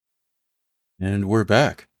And we're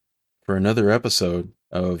back for another episode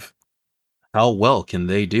of How Well Can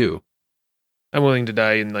They Do? I'm willing to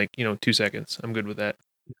die in 2 seconds. I'm good with that.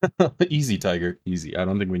 Easy, Tiger. Easy. I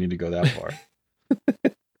don't think we need to go that far.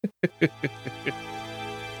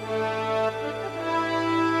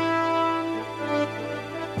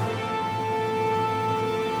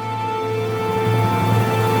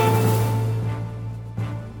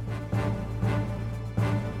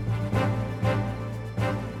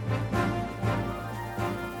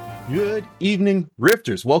 Good evening,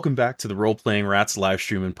 Rifters. Welcome back to the Roleplaying Rats live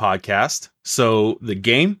stream and podcast. So the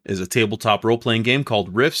game is a tabletop role-playing game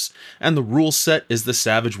called Rifts, and the rule set is the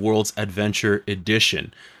Savage Worlds Adventure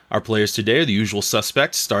Edition. Our players today are the usual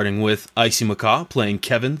suspects, starting with Icy Macaw playing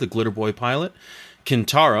Kevin, the Glitter Boy pilot,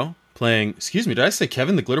 Kintaro playing... Excuse me, did I say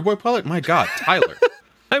Kevin, the Glitter Boy pilot? My God, Tyler.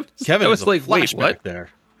 Kevin was is a like, wait, flashback what? there.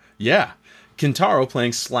 Yeah. Kintaro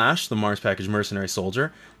playing Slash, the Mars Package Mercenary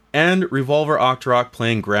Soldier, and Revolver Octorok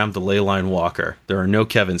playing Graham the Leyline Walker. There are no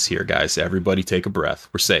Kevins here, guys. Everybody take a breath.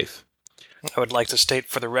 We're safe. I would like to state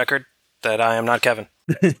for the record that I am not Kevin.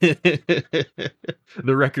 The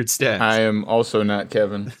record stands. I am also not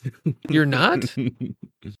Kevin. You're not?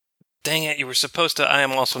 Dang it, you were supposed to I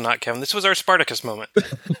am also not Kevin. This was our Spartacus moment.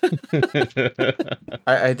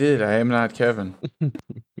 I did. I am not Kevin.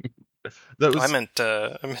 I meant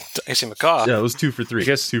Icy Macaw. Yeah, it was 2 for 3. I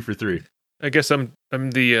guess 2 for 3. I guess I'm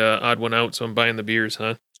the odd one out, so I'm buying the beers,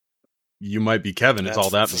 huh? You might be Kevin. It's all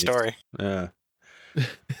that the means. story. Yeah.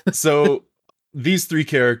 So these 3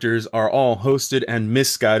 characters are all hosted and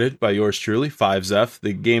misguided by yours truly, 5Zeph,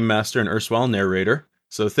 the game master and erstwhile narrator.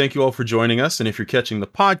 So thank you all for joining us, and if you're catching the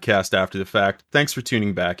podcast after the fact, thanks for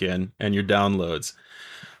tuning back in and your downloads.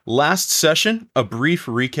 Last session, a brief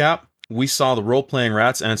recap. We saw the Role-Playing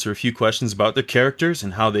Rats answer a few questions about their characters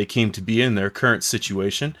and how they came to be in their current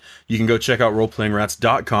situation. You can go check out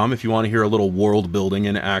roleplayingrats.com if you want to hear a little world building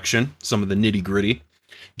in action, some of the nitty-gritty.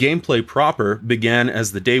 Gameplay proper began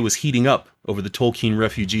as the day was heating up over the Tolkien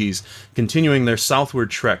refugees, continuing their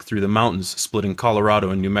southward trek through the mountains splitting Colorado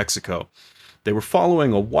and New Mexico. They were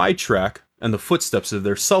following a wide track and the footsteps of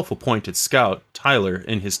their self-appointed scout, Tyler,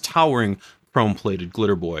 in his towering chrome-plated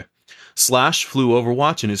glitter boy. Slash flew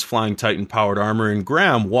Overwatch in his Flying Titan-powered armor, and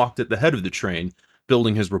Graham walked at the head of the train,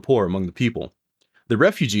 building his rapport among the people. The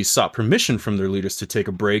refugees sought permission from their leaders to take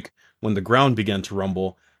a break when the ground began to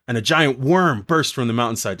rumble, and a giant worm burst from the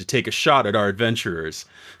mountainside to take a shot at our adventurers.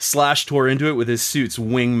 Slash tore into it with his suit's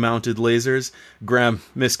wing-mounted lasers. Graham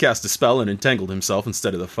miscast a spell and entangled himself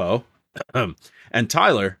instead of the foe. And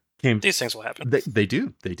Tyler came... These things will happen. They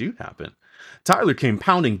do happen. Tyler came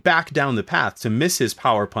pounding back down the path to miss his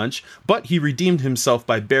power punch, but he redeemed himself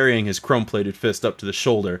by burying his chrome-plated fist up to the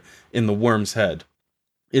shoulder in the worm's head.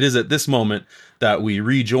 It is at this moment that we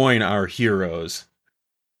rejoin our heroes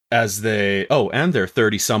as they, and their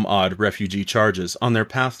 30-some-odd refugee charges on their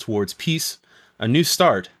path towards peace, a new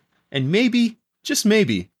start, and maybe, just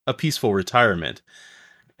maybe, a peaceful retirement.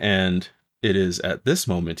 And it is at this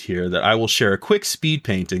moment here that I will share a quick speed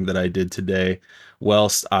painting that I did today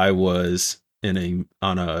whilst I was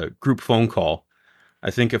on a group phone call.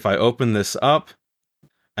 I think if I open this up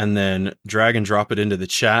and then drag and drop it into the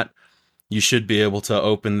chat, you should be able to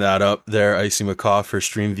open that up there, Icy Macaw, for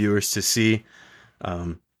stream viewers to see.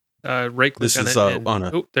 Right click this on is it. on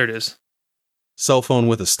a there it is. cell phone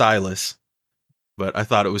with a stylus, but I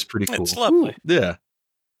thought it was pretty cool. It's lovely. Yeah.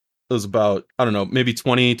 It was about, I don't know, maybe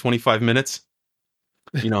 20, 25 minutes.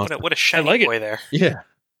 You know, What a shiny like it. boy there. yeah.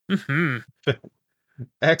 Mm-hmm.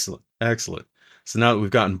 Excellent. So now that we've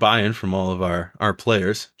gotten buy-in from all of our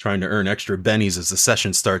players, trying to earn extra bennies as the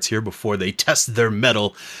session starts here before they test their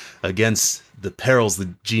mettle against the perils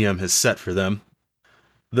the GM has set for them.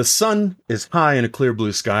 The sun is high in a clear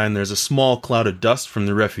blue sky, and there's a small cloud of dust from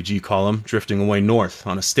the refugee column drifting away north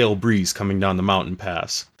on a stale breeze coming down the mountain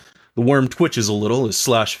pass. The worm twitches a little as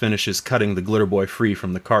Slash finishes cutting the glitter boy free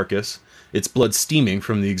from the carcass, its blood steaming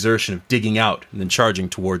from the exertion of digging out and then charging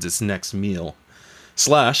towards its next meal.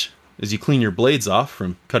 Slash, as you clean your blades off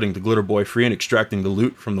from cutting the glitter boy free and extracting the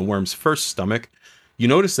loot from the worm's first stomach, you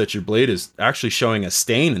notice that your blade is actually showing a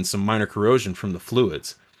stain and some minor corrosion from the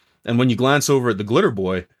fluids. And when you glance over at the glitter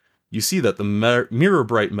boy, you see that the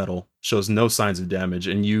mirror-bright metal shows no signs of damage,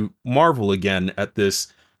 and you marvel again at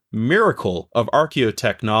this miracle of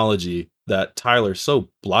archaeotechnology that Tyler so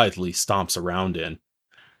blithely stomps around in.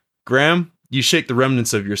 Graham, you shake the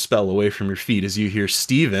remnants of your spell away from your feet as you hear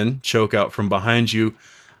Steven choke out from behind you.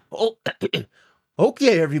 Oh,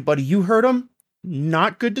 okay, everybody, you heard him.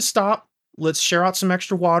 Not good to stop. Let's share out some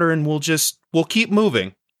extra water and we'll keep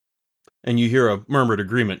moving. And you hear a murmured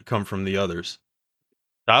agreement come from the others.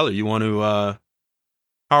 Tyler, you want to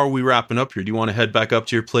how are we wrapping up here? Do you want to head back up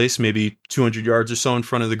to your place, maybe 200 yards or so in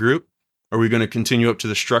front of the group? Are we going to continue up to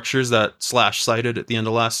the structures that Slash cited at the end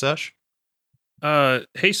of last sesh?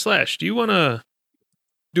 Hey Slash, do you want to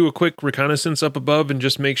do a quick reconnaissance up above and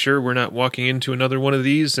just make sure we're not walking into another one of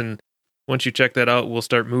these? And once you check that out, we'll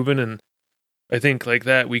start moving. And I think like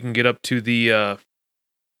that, we can get up to the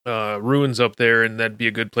ruins up there, and that'd be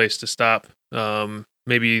a good place to stop.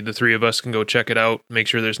 Maybe the three of us can go check it out, make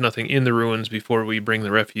sure there's nothing in the ruins before we bring the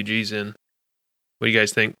refugees in. What do you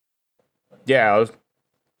guys think? Yeah, I'll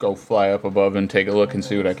go fly up above and take a look and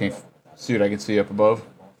see what I can see up above.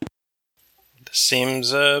 This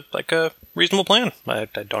seems like a reasonable plan. I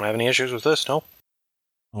don't have any issues with this, no.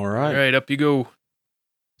 All right. All right, up you go.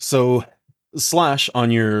 So, Slash, on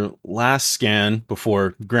your last scan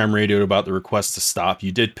before Graham radioed about the request to stop,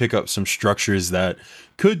 you did pick up some structures that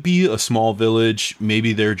could be a small village.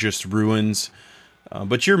 Maybe they're just ruins.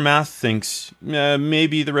 But your math thinks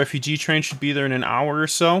maybe the refugee train should be there in an hour or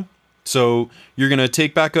so. So you're going to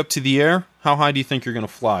take back up to the air. How high do you think you're going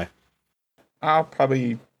to fly? How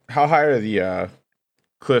high are the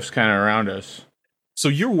cliffs kind of around us? So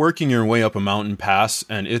you're working your way up a mountain pass,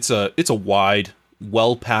 and it's a wide,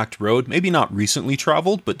 well-packed road. Maybe not recently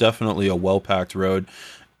traveled, but definitely a well-packed road.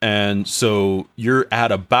 And so you're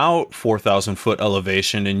at about 4,000 foot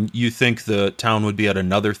elevation, and you think the town would be at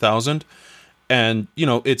another 1,000. And,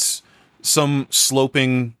 it's some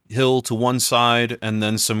sloping hill to one side, and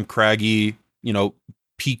then some craggy,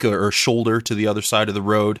 peak or shoulder to the other side of the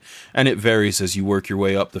road. And it varies as you work your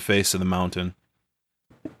way up the face of the mountain.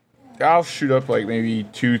 I'll shoot up like maybe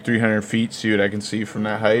 200-300 feet, see what I can see from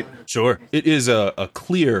that height. Sure. It is a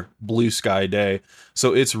clear blue sky day,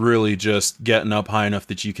 so it's really just getting up high enough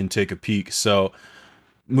that you can take a peek. So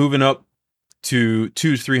moving up to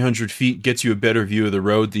 200-300 feet gets you a better view of the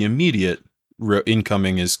road. The immediate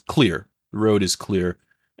incoming is clear. The road is clear,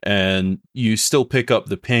 and you still pick up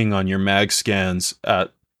the ping on your mag scans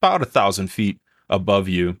at about 1,000 feet above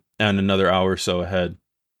you and another hour or so ahead.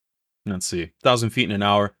 Let's see, 1,000 feet in an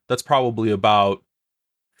hour. That's probably about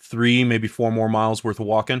 3, maybe 4 more miles worth of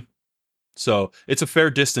walking. So it's a fair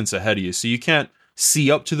distance ahead of you. So you can't see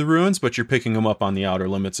up to the ruins, but you're picking them up on the outer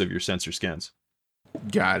limits of your sensor scans.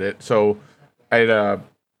 Got it. So I'd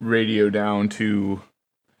radio down to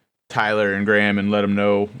Tyler and Graham and let them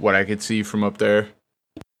know what I could see from up there.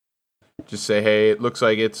 Just say, hey, it looks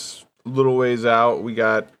like it's a little ways out. We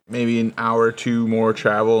got maybe an hour or two more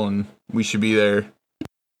travel, and we should be there.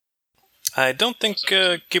 I don't think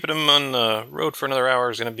keeping them on the road for another hour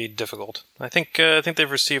is going to be difficult. I think they've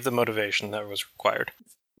received the motivation that was required.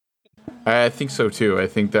 I think so too. I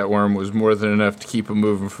think that worm was more than enough to keep them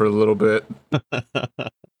moving for a little bit.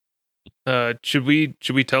 Should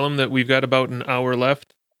we tell them that we've got about an hour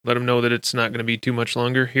left? Let them know that it's not going to be too much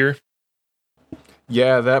longer here?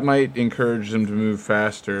 Yeah, that might encourage them to move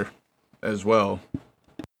faster as well.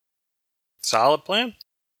 Solid plan.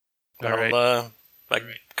 All right.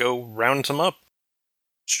 Go round some up.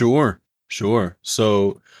 Sure.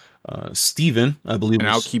 So, Steven, I believe... And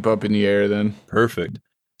I'll keep up in the air then. Perfect.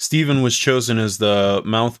 Steven was chosen as the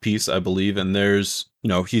mouthpiece, I believe, and there's,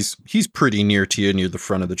 he's pretty near to you, near the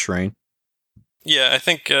front of the train. Yeah, I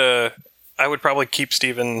think I would probably keep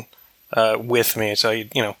Steven with me, so,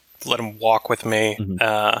 let him walk with me,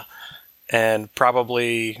 and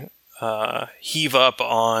probably heave up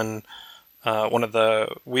on... one of the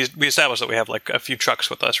we established that we have like a few trucks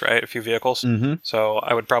with us, right? A few vehicles. Mm-hmm. So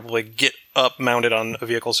I would probably get up mounted on a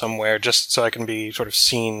vehicle somewhere just so I can be sort of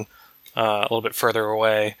seen a little bit further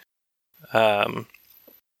away,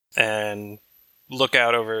 and look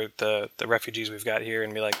out over the refugees we've got here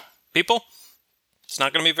and be like, people, it's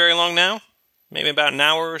not going to be very long now, maybe about an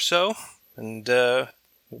hour or so, and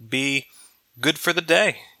we'll be good for the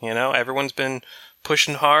day. Everyone's been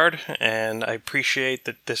pushing hard, and I appreciate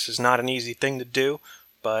that this is not an easy thing to do,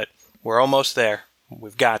 but we're almost there.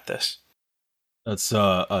 We've got this. That's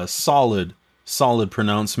a solid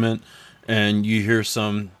pronouncement, and you hear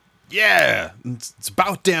some, yeah, it's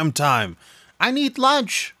about damn time. I need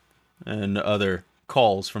lunch, and other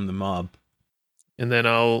calls from the mob. And then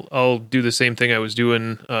I'll do the same thing I was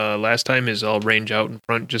doing last time, is I'll range out in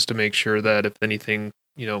front just to make sure that if anything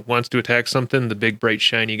wants to attack something, the big, bright,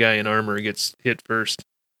 shiny guy in armor gets hit first.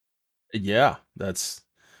 Yeah, that's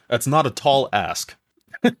not a tall ask.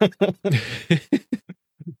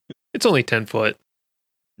 It's only 10 foot.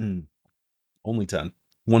 Only 10.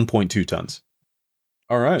 1.2 tons.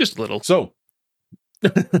 All right. Just little. So,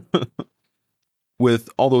 with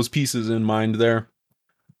all those pieces in mind there,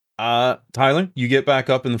 Tyler, you get back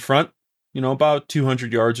up in the front, about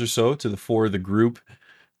 200 yards or so to the fore of the group.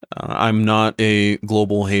 I'm not a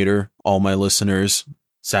global hater. All my listeners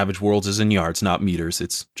Savage Worlds is in yards, not meters.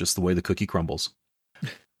 It's just the way the cookie crumbles.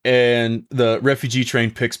 And the refugee train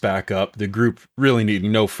picks back up, the group really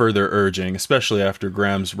needing no further urging, especially after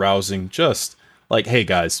Graham's rousing, just like, hey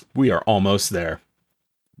guys, we are almost there.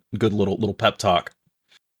 Good little pep talk.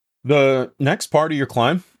 The next part of your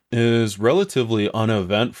climb is relatively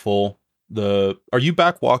uneventful. Are you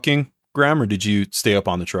back walking, Graham, or did you stay up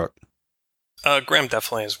on the truck? Graham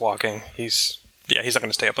definitely is walking. He's not going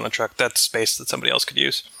to stay up on the truck. That's space that somebody else could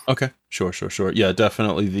use. Okay, sure. Yeah,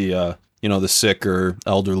 definitely the the sick or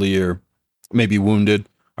elderly or maybe wounded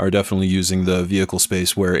are definitely using the vehicle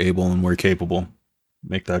space where able and where capable.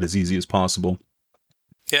 Make that as easy as possible.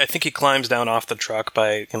 Yeah, I think he climbs down off the truck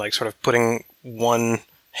by sort of putting one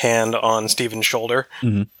hand on Steven's shoulder,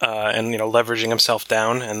 and leveraging himself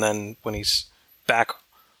down, and then when he's back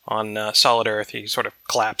on solid earth, he sort of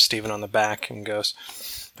claps Steven on the back and goes,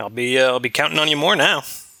 I'll be counting on you more now.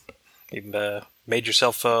 You've made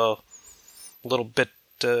yourself a little bit,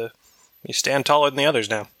 you stand taller than the others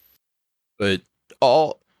now. But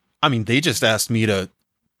they just asked me to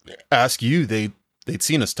ask you. They'd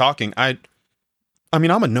seen us talking. I'm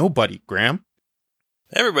a nobody, Graham.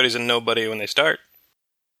 Everybody's a nobody when they start.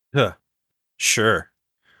 Huh. Sure.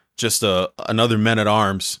 Just another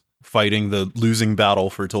men-at-arms fighting the losing battle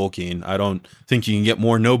for Tolkien. I don't think you can get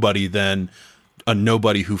more nobody than a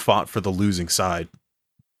nobody who fought for the losing side.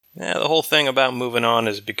 Yeah, the whole thing about moving on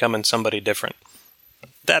is becoming somebody different.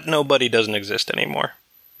 That nobody doesn't exist anymore.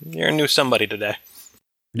 You're a new somebody today.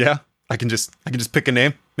 Yeah, I can just pick a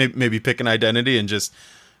name, maybe pick an identity and just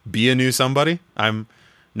be a new somebody. I'm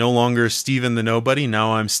no longer Steven the nobody.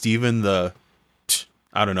 Now I'm Steven the,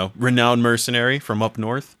 I don't know, renowned mercenary from up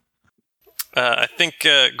north. I think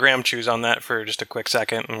Graham chews on that for just a quick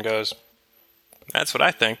second and goes, that's what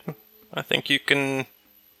I think. I think you can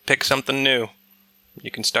pick something new.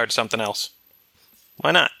 You can start something else.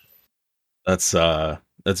 Why not? That's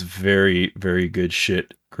very, very good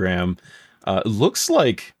shit, Graham. It looks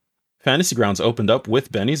like Fantasy Grounds opened up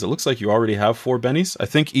with bennies. It looks like you already have 4 bennies. I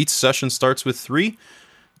think each session starts with 3.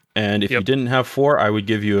 And if you didn't have 4, I would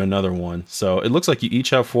give you another one. So it looks like you each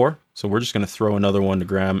have 4. So we're just going to throw another one to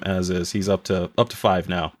Graham as is. He's up to 5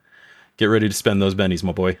 now. Get ready to spend those bennies,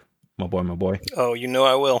 my boy. My boy. Oh, you know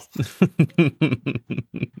I will.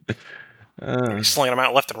 Slinging them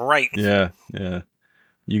out left and right. Yeah.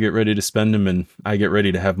 You get ready to spend them, and I get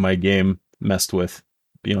ready to have my game messed with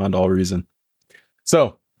beyond all reason.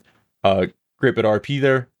 So, great bit of RP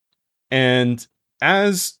there. And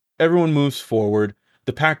as everyone moves forward,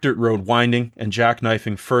 the packed dirt road winding and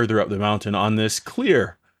jackknifing further up the mountain on this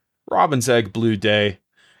clear robin's egg blue day.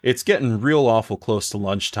 It's getting real awful close to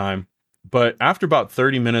lunchtime. But after about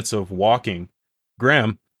 30 minutes of walking,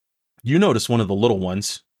 Graham, you notice one of the little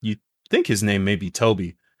ones, you think his name may be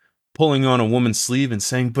Toby, pulling on a woman's sleeve and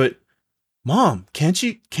saying, but Mom, can't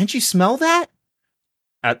you smell that?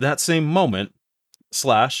 At that same moment,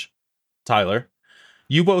 Tyler,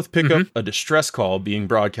 you both pick up a distress call being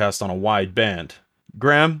broadcast on a wide band.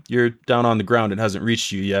 Graham, you're down on the ground. It hasn't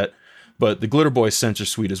reached you yet, but the Glitter Boy's sensor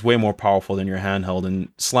suite is way more powerful than your handheld,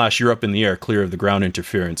 and you're up in the air clear of the ground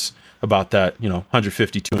interference, about that,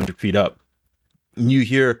 150, 200 feet up. And you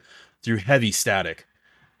hear through heavy static,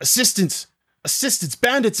 Assistance!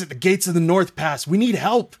 Bandits at the gates of the North Pass! We need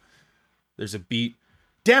help! There's a beat.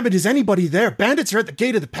 Damn it, is anybody there? Bandits are at the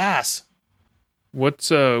gate of the pass! What's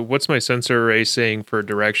my sensor array saying for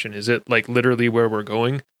direction? Is it like literally where we're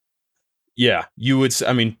going? Yeah, you would.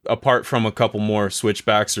 Apart from a couple more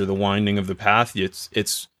switchbacks or the winding of the path,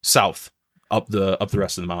 it's south up the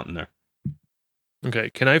rest of the mountain there.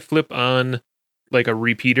 Okay, can I flip on like a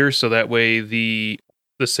repeater so that way the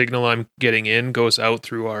signal I'm getting in goes out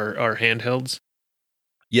through our handhelds?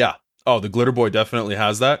 Yeah. Oh, the Glitter Boy definitely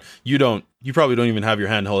has that. You probably don't even have your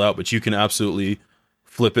handheld out, but you can absolutely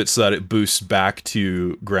flip it so that it boosts back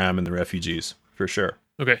to Graham and the refugees for sure.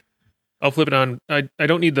 Okay. I'll flip it on. I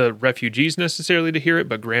don't need the refugees necessarily to hear it,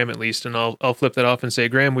 but Graham at least, and I'll flip that off and say,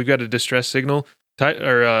 Graham, we've got a distress signal.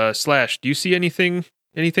 Slash, do you see anything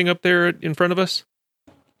up there in front of us?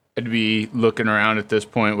 I'd be looking around at this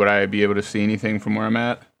point. Would I be able to see anything from where I'm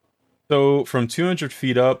at? So from 200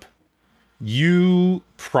 feet up, you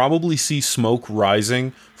probably see smoke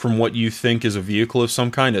rising from what you think is a vehicle of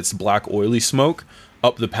some kind. It's black, oily smoke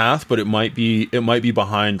up the path, but it might be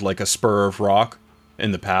behind like a spur of rock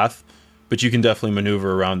in the path. But you can definitely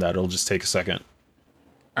maneuver around that. It'll just take a second.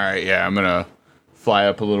 All right, yeah, I'm gonna fly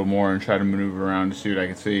up a little more and try to maneuver around to see what I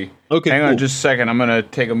can see. Okay, hang on just a second. I'm gonna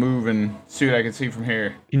take a move and see what I can see from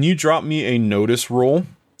here. Can you drop me a notice roll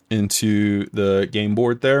into the game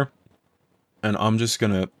board there? And I'm just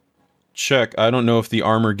gonna check. I don't know if the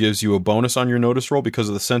armor gives you a bonus on your notice roll because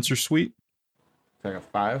of the sensor suite. It's like a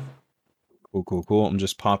 5. Cool. I'm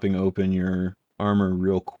just popping open your armor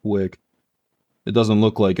real quick. It doesn't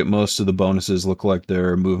look like it. Most of the bonuses look like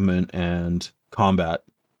they're movement and combat.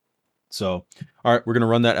 So, all right, we're going to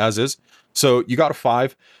run that as is. So you got a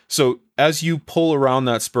 5. So as you pull around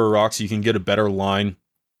that spur of rocks, you can get a better line.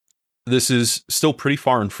 This is still pretty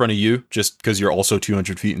far in front of you, just because you're also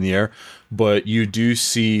 200 feet in the air. But you do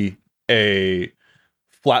see a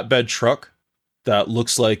flatbed truck that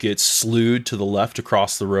looks like it's slewed to the left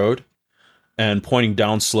across the road and pointing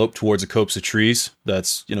downslope towards a copse of trees.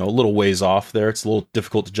 That's, a little ways off there. It's a little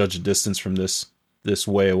difficult to judge the distance from this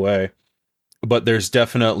way away. But there's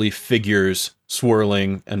definitely figures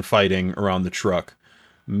swirling and fighting around the truck.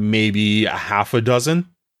 Maybe a half a dozen.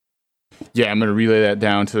 Yeah, I'm going to relay that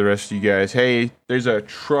down to the rest of you guys. Hey, there's a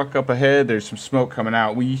truck up ahead. There's some smoke coming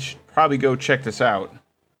out. We should probably go check this out.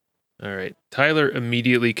 All right. Tyler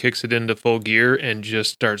immediately kicks it into full gear and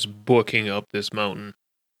just starts booking up this mountain.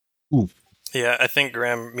 Ooh. Yeah, I think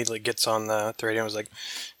Graham immediately gets on the radio and was like,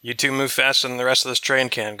 "You two move faster than the rest of this train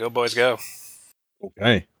can. Go, boys, go."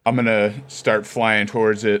 Okay. I'm going to start flying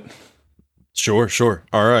towards it. Sure.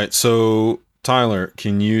 All right. So, Tyler,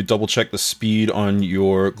 can you double check the speed on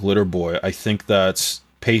your glitter boy? I think that's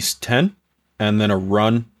pace 10, and then a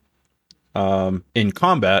run in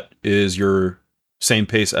combat is your same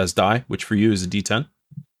pace as die, which for you is a D10.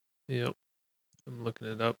 Yep. I'm looking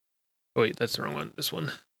it up. Oh, wait, that's the wrong one. This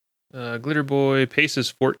one. Glitter boy pace is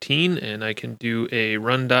 14, and I can do a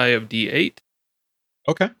run die of D8.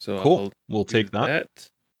 Okay, so cool. We'll take that.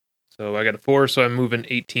 So I got a 4, so I'm moving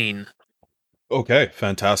 18. Okay,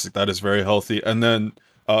 fantastic. That is very healthy. And then,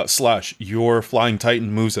 Slash, your Flying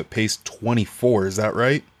Titan moves at pace 24, is that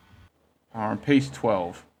right? Pace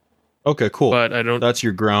 12. Okay, cool. But I don't... That's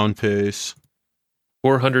your ground pace.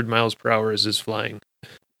 400 miles per hour is his flying.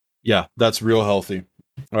 Yeah, that's real healthy.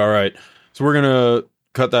 All right. So we're going to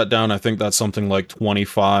cut that down. I think that's something like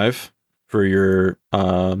 25 for your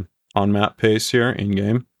on-map pace here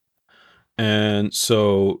in-game. And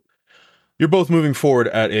so you're both moving forward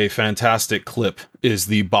at a fantastic clip is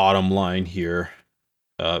the bottom line here.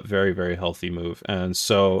 Very, very healthy move. And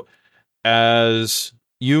so as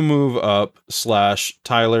you move up, Slash,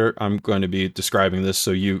 Tyler, I'm going to be describing this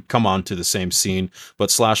so you come on to the same scene,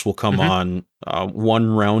 but Slash will come on one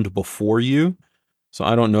round before you. So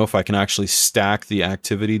I don't know if I can actually stack the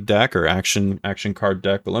activity deck or action card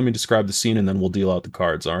deck, but let me describe the scene and then we'll deal out the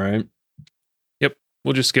cards, all right? Yep.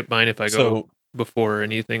 We'll just skip mine if I go before or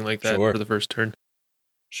anything like that for the first turn.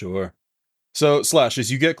 Sure. So, Slash,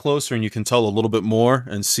 as you get closer and you can tell a little bit more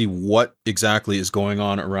and see what exactly is going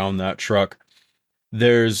on around that truck,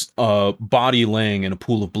 there's a body laying in a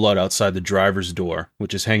pool of blood outside the driver's door,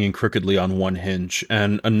 which is hanging crookedly on one hinge,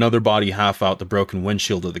 and another body half out the broken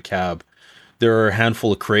windshield of the cab. There are a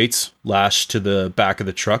handful of crates lashed to the back of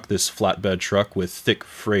the truck, this flatbed truck with thick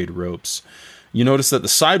frayed ropes. You notice that the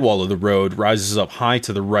sidewall of the road rises up high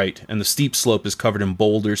to the right, and the steep slope is covered in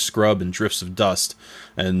boulders, scrub, and drifts of dust,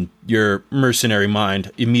 and your mercenary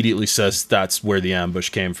mind immediately says that's where the ambush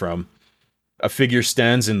came from. A figure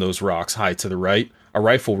stands in those rocks high to the right, a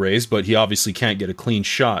rifle raised, but he obviously can't get a clean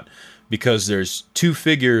shot, because there's two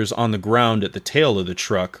figures on the ground at the tail of the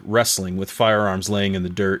truck, wrestling with firearms laying in the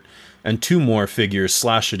dirt, and two more figures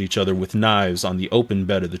slash at each other with knives on the open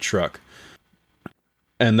bed of the truck.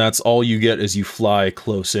 And that's all you get as you fly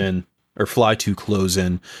close in, or fly too close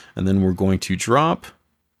in. And then we're going to drop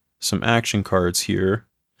some action cards here.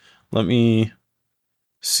 Let me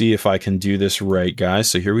see if I can do this right, guys.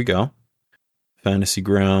 So here we go. Fantasy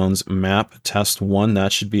Grounds map test 1.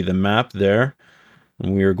 That should be the map there.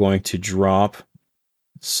 And we are going to drop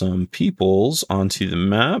some peoples onto the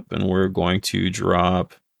map. And we're going to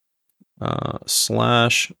drop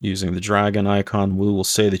slash using the dragon icon. We will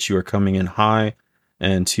say that you are coming in high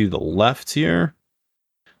and to the left here.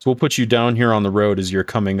 So we'll put you down here on the road as you're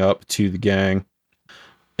coming up to the gang.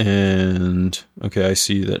 And okay, I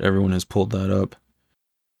see that everyone has pulled that up.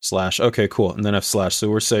 Slash. Okay, cool. And then F slash. So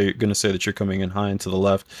we're going to say that you're coming in high and to the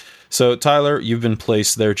left. So Tyler, you've been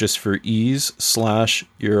placed there just for ease. Slash,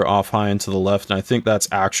 you're off high and to the left. And I think that's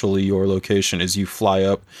actually your location as you fly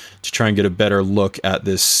up to try and get a better look at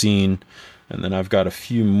this scene. And then I've got a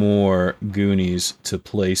few more Goonies to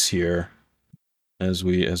place here as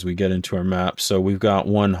we get into our map. So we've got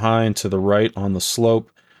one high and to the right on the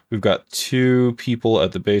slope. We've got two people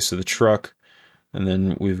at the base of the truck. And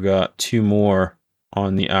then we've got two more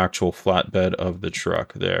on the actual flatbed of the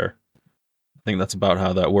truck there. I think that's about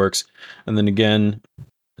how that works. And then again,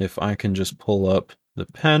 if I can just pull up the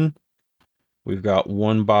pen, We've got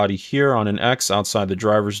one body here on an X outside the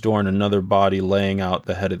driver's door and another body laying out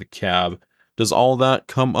the head of the cab. Does all that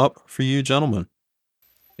come up for you, gentlemen?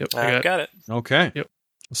 Yep, I got it. Okay. Yep.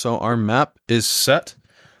 So our map is set.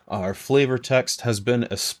 Our flavor text has been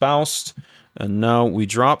espoused. And now we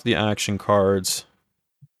drop the action cards.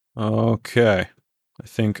 Okay. I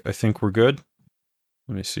think we're good.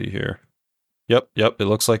 Let me see here. Yep. It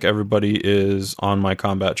looks like everybody is on my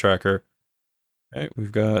combat tracker. Okay,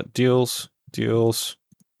 we've got deals.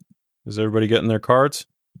 Is everybody getting their cards?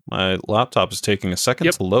 My laptop is taking a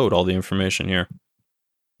second to load all the information here.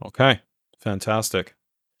 Okay, fantastic.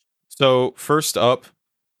 So first up,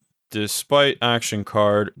 despite action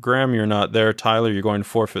card, Graham, you're not there. Tyler, you're going to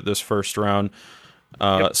forfeit this first round.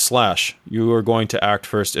 Slash, you are going to act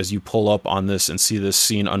first as you pull up on this and see this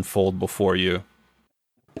scene unfold before you.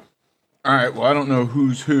 All right, well, I don't know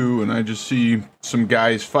who's who, and I just see some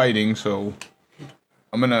guys fighting, so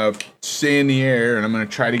I'm going to stay in the air, and I'm going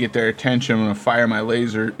to try to get their attention. I'm going to fire my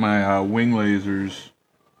wing lasers.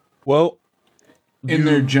 Well, in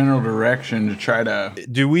their general direction to try to...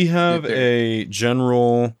 Do we have a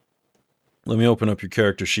general... Let me open up your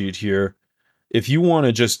character sheet here. If you want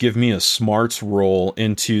to just give me a smarts roll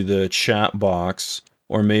into the chat box,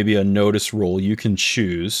 or maybe a notice roll, you can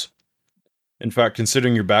choose. In fact,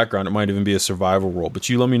 considering your background, it might even be a survival roll. But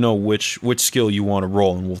you let me know which skill you want to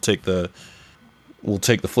roll, and we'll take the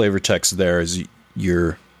flavor text there as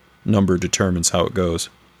your number determines how it goes.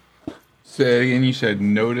 Say again, you said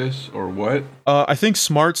notice or what? I think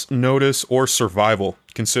smarts, notice, or survival.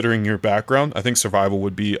 Considering your background, I think survival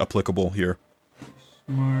would be applicable here.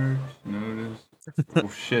 Smart, notice. Oh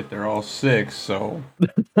shit, they're all 6, so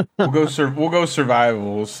we'll go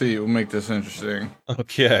survival. We'll see. We'll make this interesting.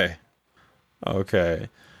 Okay.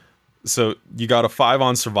 So you got a 5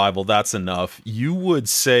 on survival. That's enough. You would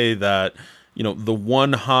say that, the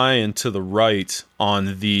one high and to the right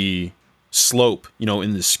on the slope,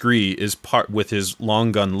 in the scree is part with his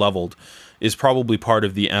long gun leveled, is probably part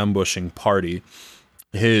of the ambushing party.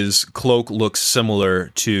 His cloak looks similar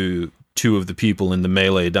to 2 of the people in the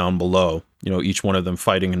melee down below, each one of them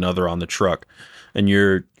fighting another on the truck. And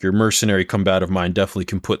your mercenary combative mind definitely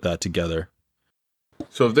can put that together.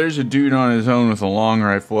 So if there's a dude on his own with a long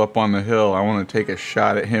rifle up on the hill, I want to take a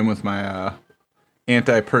shot at him with my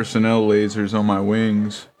anti-personnel lasers on my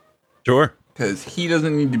wings. Sure. Because he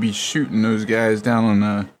doesn't need to be shooting those guys down on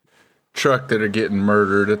the truck that are getting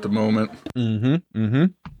murdered at the moment.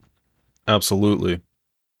 Absolutely.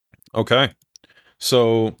 Okay.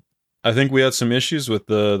 So I think we had some issues with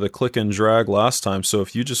the click and drag last time. So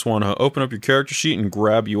if you just want to open up your character sheet and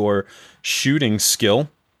grab your shooting skill,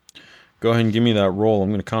 go ahead and give me that roll. I'm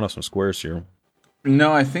going to count up some squares here.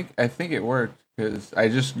 No, I think it worked because I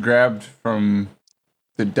just grabbed from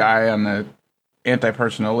the die on the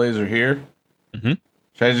anti-personnel laser here. Mm-hmm.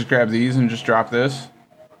 Should I just grab these and just drop this?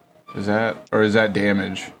 Is that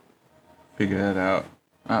damage? Figure that out.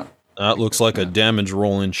 Oh, that looks like a damage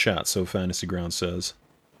roll in chat, so Fantasy Ground says.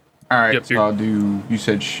 All right, so I'll do... You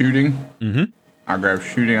said shooting? Mm-hmm. I'll grab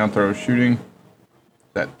shooting. I'll throw shooting.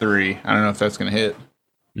 That 3. I don't know if that's going to hit.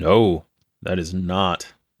 No, that is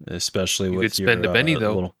not. Especially you with could spend a Benny,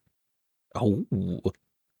 though. Little... Oh.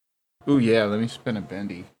 Ooh, yeah, let me spend a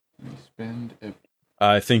Bendy. Let me spend a...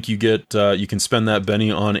 I think you get you can spend that Benny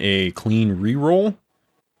on a clean reroll.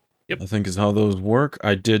 Yep. I think is how those work.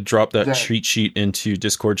 I did drop that cheat sheet into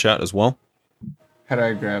Discord chat as well. How do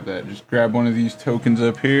I grab that? Just grab one of these tokens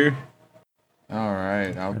up here. All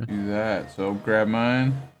right, I'll do that. So grab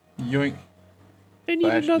mine. Yoink. I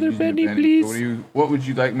need another Benny, please. What would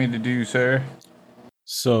you like me to do, sir?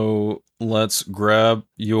 So let's grab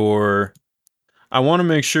your... I want to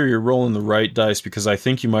make sure you're rolling the right dice because I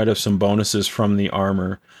think you might have some bonuses from the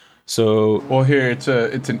armor. So... Well, here, it's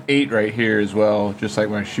an 8 right here as well, just like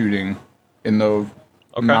my shooting in the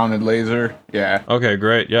mounted laser. Yeah. Okay,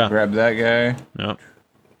 great, yeah. Grab that guy. Yep.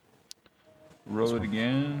 Roll it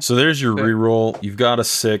again. So there's your reroll. You've got a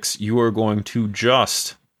 6. You are going to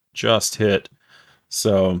just hit.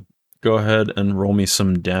 So go ahead and roll me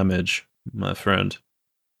some damage, my friend.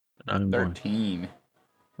 I'm 13.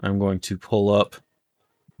 I'm going to pull up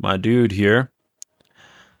my dude here.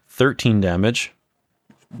 13 damage.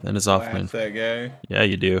 That is off, man. That guy. Yeah,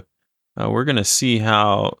 you do. We're going to see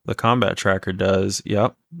how the combat tracker does.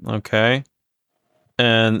 Yep. Okay.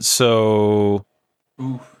 And so...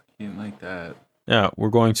 Oof, didn't like that. Yeah, we're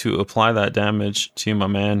going to apply that damage to my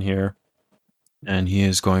man here. And he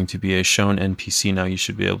is going to be a shown NPC now. You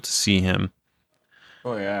should be able to see him.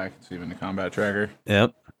 Oh, yeah, I can see him in the combat tracker.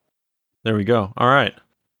 Yep. There we go. All right.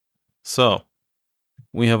 So,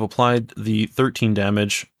 we have applied the 13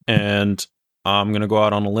 damage, and I'm going to go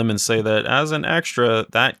out on a limb and say that as an extra,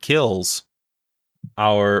 that kills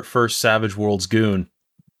our first Savage Worlds goon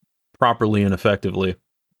properly and effectively.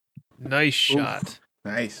 Nice shot.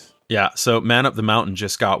 Nice. Yeah, so Man Up the Mountain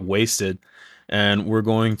just got wasted, and we're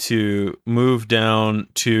going to move down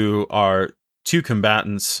to our four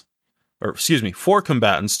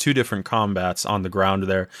combatants, two different combats on the ground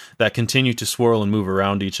there that continue to swirl and move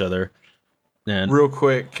around each other. And real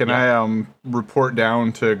quick, can I report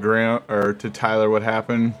down to Grant or to Tyler what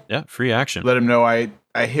happened? Yeah, free action. Let him know I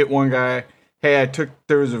hit one guy. Hey,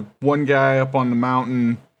 there was one guy up on the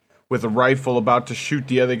mountain with a rifle about to shoot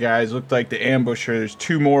the other guys. Looked like the ambusher. There's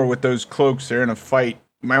two more with those cloaks. They're in a fight.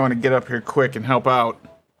 You might want to get up here quick and help out.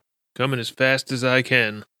 Coming as fast as I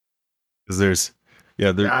can. Because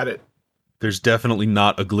got it. There's definitely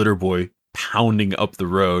not a glitter boy pounding up the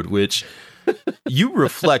road, which you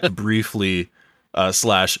reflect briefly,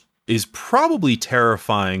 Slash, is probably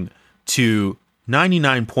terrifying to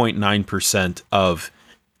 99.9% of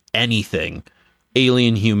anything,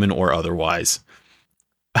 alien, human, or otherwise.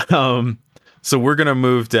 So we're going to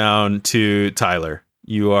move down to Tyler.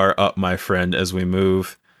 You are up, my friend, as we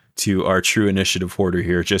move to our true initiative order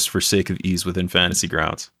here, just for sake of ease within Fantasy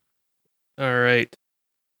Grounds. All right.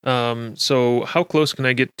 So how close can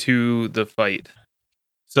I get to the fight?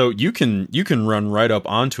 So you can run right up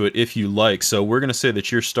onto it if you like. So we're going to say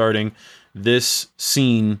that you're starting this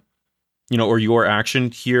scene, or your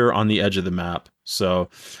action here on the edge of the map. So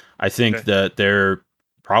I think that they're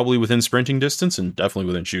probably within sprinting distance and definitely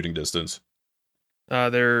within shooting distance.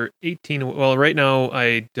 They're 18. Well, right now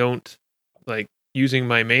I don't using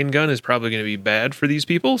my main gun is probably going to be bad for these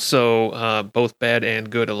people. So both bad and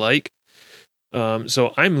good alike.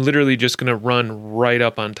 So I'm literally just going to run right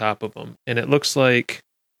up on top of them. And it looks like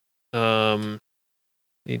 18,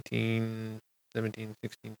 17,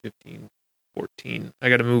 16, 15, 14. I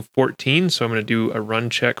got to move 14, so I'm going to do a run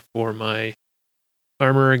check for my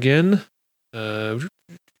armor again. And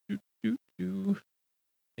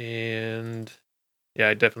yeah,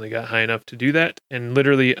 I definitely got high enough to do that. And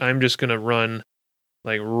literally, I'm just going to run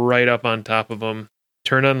right up on top of them,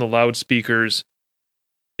 turn on the loudspeakers,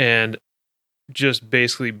 and just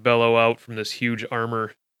basically bellow out from this huge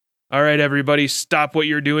armor. All right, everybody, stop what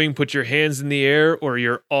you're doing. Put your hands in the air or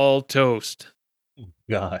you're all toast.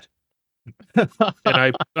 God.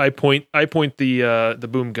 And I point the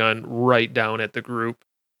boom gun right down at the group.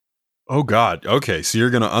 Oh God. Okay, so you're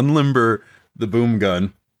going to unlimber the boom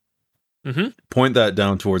gun. Mm-hmm. Point that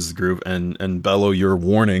down towards the group and bellow your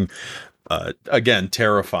warning. Again,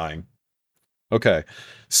 terrifying. Okay.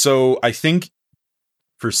 So I think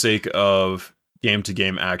for sake of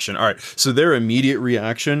game-to-game action. All right, so their immediate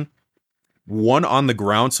reaction, one on the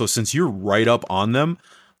ground, so since you're right up on them,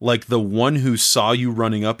 the one who saw you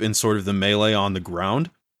running up in sort of the melee on the ground,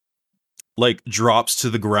 drops to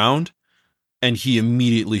the ground, and he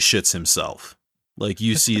immediately shits himself.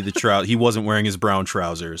 You see the he wasn't wearing his brown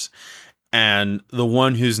trousers. And the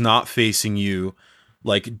one who's not facing you,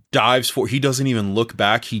 dives for, he doesn't even look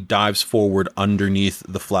back, he dives forward underneath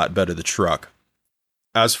the flatbed of the truck.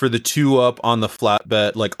 As for the two up on the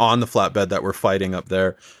flatbed, that we're fighting up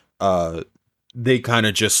there, they kind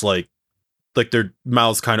of just their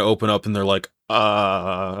mouths kind of open up and they're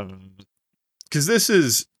because this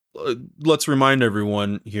is, let's remind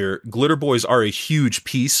everyone here, glitter boys are a huge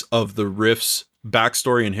piece of the Rift's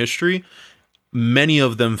backstory and history. Many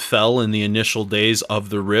of them fell in the initial days of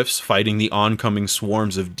the Rifts, fighting the oncoming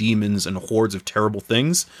swarms of demons and hordes of terrible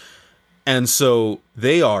things. And so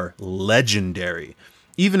they are legendary.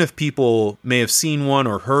 Even if people may have seen one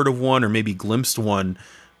or heard of one or maybe glimpsed one,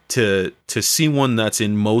 to see one that's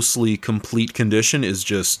in mostly complete condition is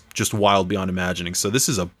just wild beyond imagining. So this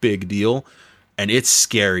is a big deal, and it's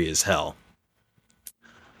scary as hell.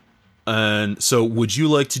 And so would you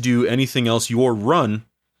like to do anything else? Your run,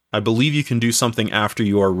 I believe you can do something after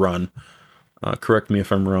your run. Correct me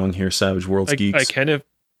if I'm wrong here, Savage Worlds Geeks.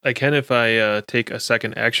 I can if I take a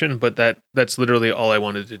second action, but that's literally all I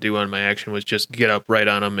wanted to do on my action was just get up right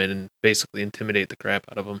on them and basically intimidate the crap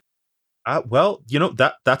out of them. Well,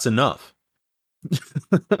 that's enough.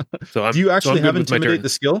 So do you actually have intimidate the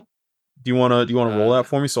skill? Do you want to roll that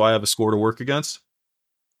for me so I have a score to work against?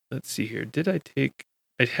 Let's see here.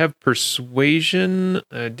 I have persuasion.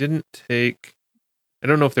 I didn't take. I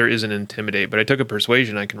don't know if there is an intimidate, but I took a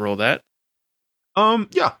persuasion. I can roll that.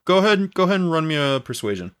 Yeah, go ahead and run me a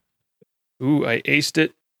persuasion. Ooh, I aced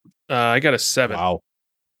it. I got a 7. Wow.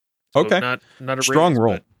 So okay. Not a strong raise,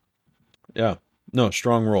 roll. But... Yeah. No,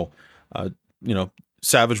 strong roll.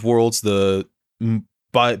 Savage Worlds, the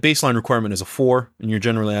baseline requirement is a 4, and you're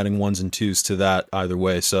generally adding 1s and 2s to that either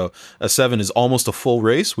way. So a 7 is almost a full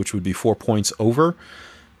race, which would be 4 points over,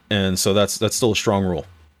 and so that's still a strong roll.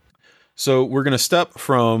 So we're going to step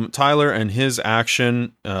from Tyler and his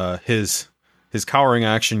action, his cowering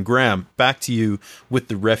action, Graham, back to you with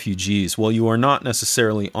the refugees. Well, you are not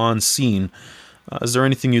necessarily on scene. Is there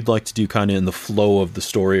anything you'd like to do kind of in the flow of the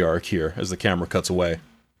story arc here as the camera cuts away?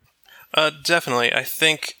 Definitely. I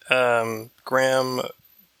think Graham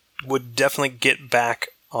would definitely get back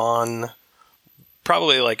on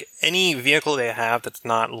probably like any vehicle they have that's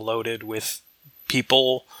not loaded with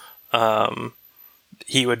people.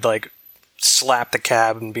 He would like slap the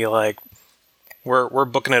cab and be like, we're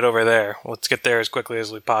booking it over there. Let's get there as quickly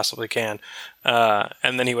as we possibly can.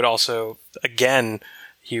 And then he would also, again,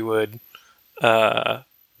 he would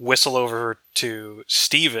whistle over to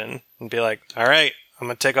Steven and be like, all right, I'm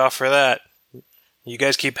going to take off for that. You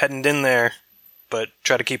guys keep heading in there, but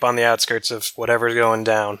try to keep on the outskirts of whatever's going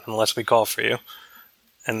down unless we call for you.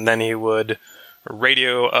 And then he would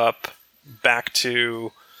radio up back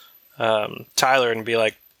to Tyler and be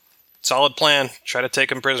like, solid plan. Try to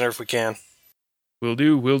take him prisoner if we can. Will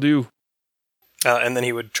do. And then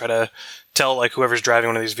he would try to tell like whoever's driving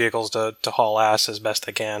one of these vehicles to haul ass as best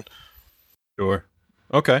they can. Sure.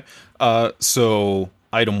 Okay. So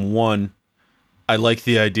item 1, I like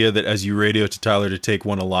the idea that as you radio to Tyler to take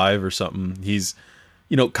one alive or something, he's,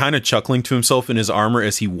 kind of chuckling to himself in his armor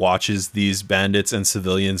as he watches these bandits and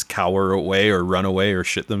civilians cower away or run away or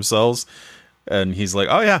shit themselves. And he's like,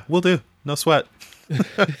 oh yeah, we'll do. No sweat.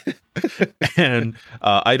 And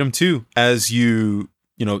item 2, as you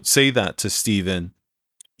say that to Steven,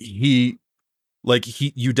 you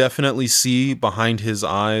definitely see behind his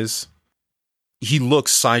eyes, he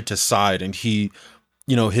looks side to side and he,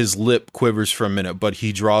 his lip quivers for a minute, but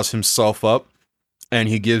he draws himself up and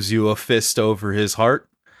he gives you a fist over his heart.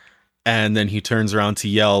 And then he turns around to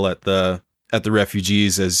yell at the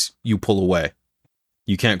refugees as you pull away.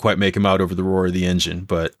 You can't quite make him out over the roar of the engine,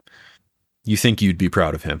 but you think you'd be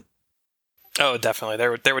proud of him. Oh, definitely. There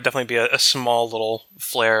would definitely be a small little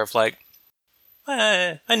flare of like,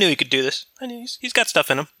 I knew he could do this. I knew he's got stuff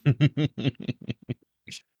in him.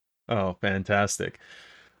 Oh, fantastic.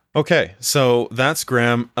 Okay, so that's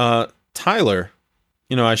Graham. Tyler,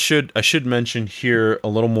 I should mention here a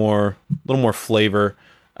little more flavor.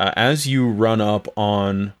 As you run up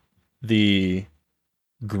on the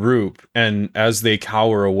group and as they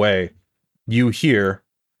cower away, you hear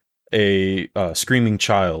a screaming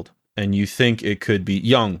child, and you think it could be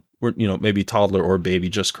young, maybe toddler or baby,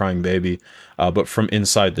 just crying baby, but from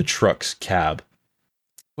inside the truck's cab.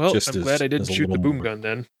 Well, I'm glad I didn't shoot the boom gun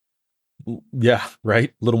then. Yeah,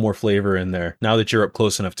 right? A little more flavor in there. Now that you're up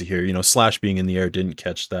close enough to hear, Slash being in the air didn't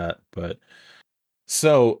catch that. But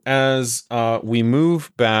so as we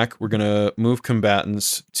move back, we're going to move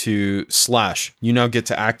combatants to Slash. You now get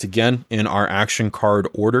to act again in our action card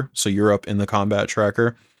order. So you're up in the combat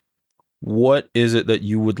tracker. What is it that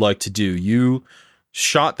you would like to do? You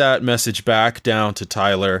shot that message back down to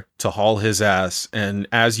Tyler to haul his ass, and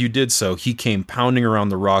as you did so, he came pounding around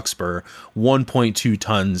the rock spur, 1.2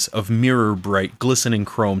 tons of mirror bright, glistening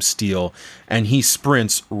chrome steel, and he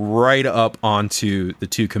sprints right up onto the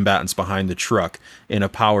 2 combatants behind the truck in a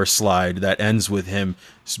power slide that ends with him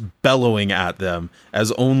bellowing at them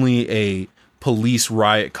as only a police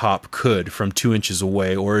riot cop could from 2 inches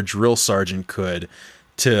away, or a drill sergeant could,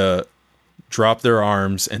 to drop their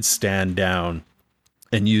arms and stand down.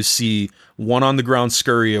 And you see one on the ground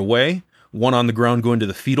scurry away, one on the ground go into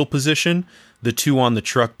the fetal position, the 2 on the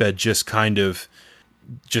truck bed just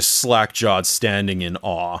slack-jawed, standing in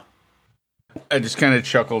awe. I just kind of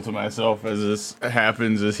chuckle to myself as this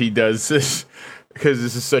happens, as he does this, because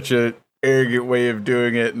this is such an arrogant way of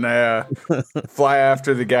doing it, and I fly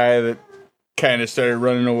after the guy that kind of started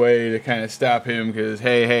running away to kind of stop him, because,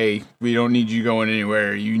 hey, we don't need you going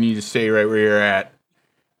anywhere. You need to stay right where you're at.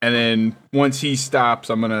 And then once he stops,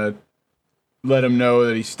 I'm going to let him know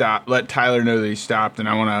that he stopped, let Tyler know that he stopped, and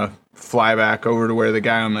I want to fly back over to where the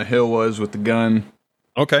guy on the hill was with the gun.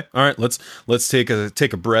 Okay. All right. Let's take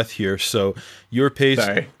a breath here. So your pace,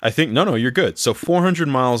 Sorry. I think, no, you're good. So 400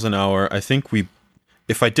 miles an hour. I think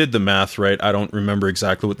if I did the math right, I don't remember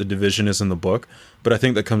exactly what the division is in the book, but I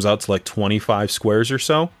think that comes out to like 25 squares or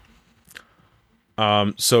so.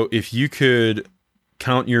 So if you could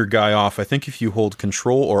count your guy off, I think if you hold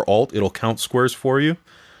Control or Alt, it'll count squares for you,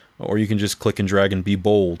 or you can just click and drag and be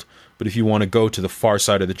bold. But if you want to go to the far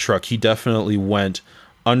side of the truck, he definitely went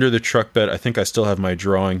under the truck bed. I think I still have my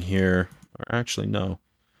drawing here. Or actually, no.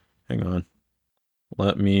 Hang on.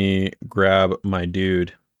 Let me grab my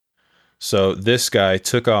dude. So this guy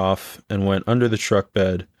took off and went under the truck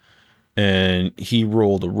bed, and he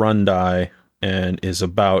rolled a run die and is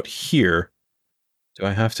about here. Do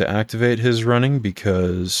I have to activate his running?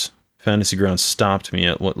 Because Fantasy Grounds stopped me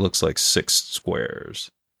at what looks like 6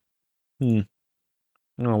 squares. Oh,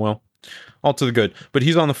 well. All to the good. But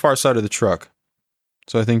he's on the far side of the truck.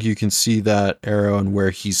 So I think you can see that arrow and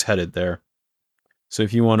where he's headed there. So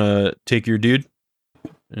if you want to take your dude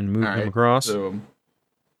and move him across. So,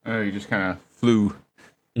 you just kind of flew.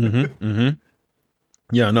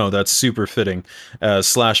 Yeah, no, that's super fitting.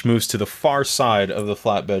 Slash moves to the far side of the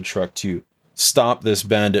flatbed truck to stop this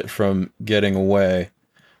bandit from getting away.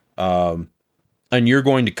 And you're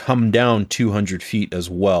going to come down 200 feet as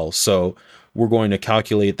well. So we're going to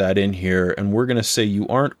calculate that in here, and we're going to say you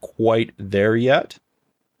aren't quite there yet.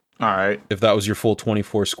 All right. If that was your full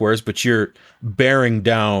 24 squares, but you're bearing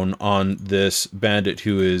down on this bandit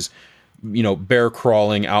who is, bear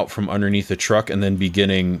crawling out from underneath the truck and then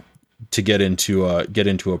beginning to get into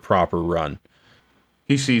a proper run.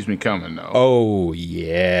 He sees me coming, though. Oh,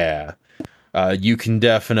 yeah. You can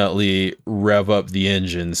definitely rev up the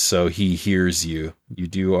engines so he hears you.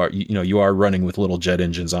 You are running with little jet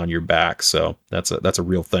engines on your back, so that's a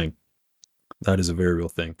real thing. That is a very real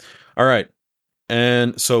thing. All right.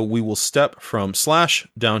 And so we will step from Slash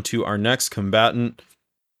down to our next combatant.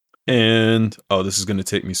 And this is going to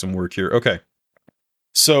take me some work here. Okay.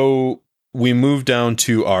 So we move down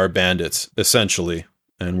to our bandits, essentially,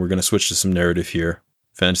 and we're going to switch to some narrative here.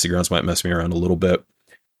 Fantasy Grounds might mess me around a little bit.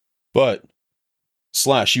 But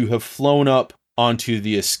Slash, you have flown up onto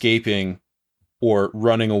the escaping or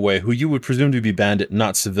running away, who you would presume to be bandit,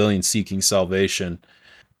 not civilian seeking salvation.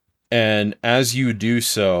 And as you do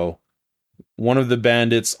so, one of the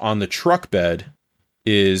bandits on the truck bed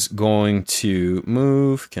is going to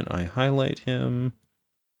move. Can I highlight him?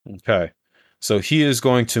 Okay. So he is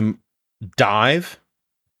going to dive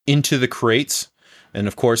into the crates. And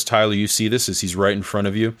of course, Tyler, you see this as he's right in front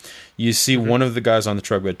of you. You see one of the guys on the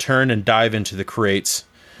truck bed turn and dive into the crates.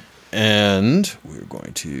 And we're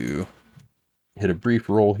going to hit a brief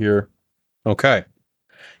roll here. Okay.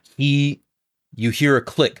 You hear a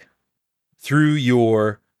click through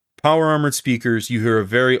your power armored speakers. You hear a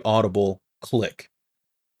very audible click.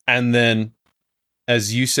 And then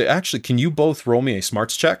as you say, actually, can you both roll me a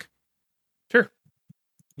smarts check? Sure.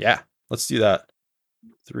 Yeah, let's do that.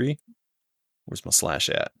 3. Where's my slash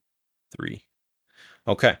at? 3.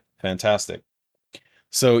 Okay, fantastic.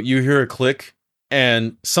 So you hear a click,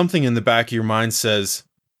 and something in the back of your mind says,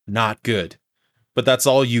 not good. But that's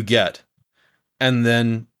all you get. And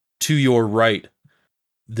then to your right,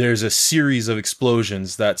 there's a series of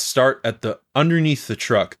explosions that start at the underneath the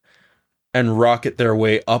truck and rocket their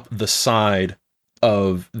way up the side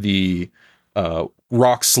of the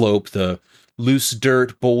rock slope, the loose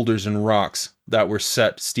dirt, boulders, and rocks that were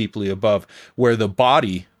set steeply above, where the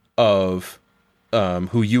body of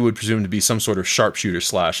who you would presume to be some sort of sharpshooter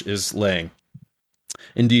Slash is laying.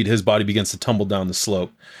 Indeed, his body begins to tumble down the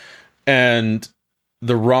slope, and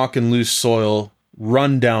the rock and loose soil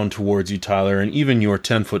run down towards you, Tyler, and even your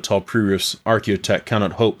 10-foot-tall pre-roof archaeotech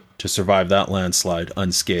cannot hope to survive that landslide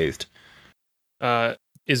unscathed.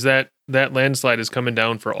 Is that landslide is coming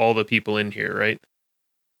down for all the people in here, right?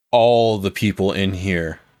 All the people in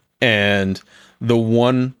here. And the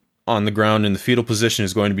one on the ground in the fetal position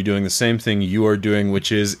is going to be doing the same thing you are doing,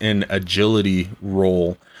 which is an agility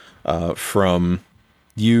roll from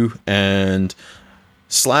you. And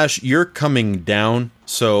Slash, you're coming down,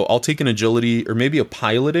 so I'll take an agility or maybe a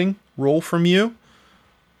piloting roll from you,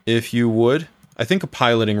 if you would. I think a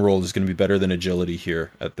piloting roll is going to be better than agility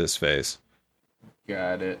here at this phase.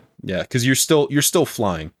 Got it. Yeah, because you're still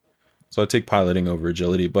flying. So I take piloting over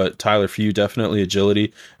agility, but Tyler, for you, definitely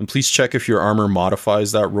agility. And please check if your armor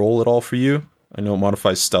modifies that roll at all for you. I know it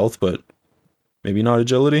modifies stealth, but maybe not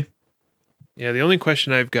agility. Yeah, the only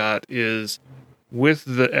question I've got is,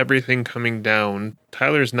 with everything coming down,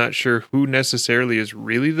 Tyler's not sure who necessarily is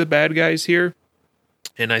really the bad guys here.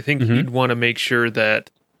 And I think he'd want to make sure that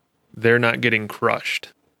they're not getting crushed.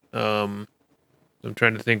 I'm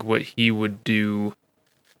trying to think what he would do.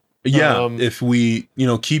 Yeah, if we,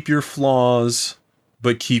 keep your flaws,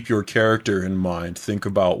 but keep your character in mind. Think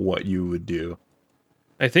about what you would do.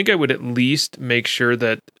 I think I would at least make sure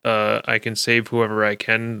that I can save whoever I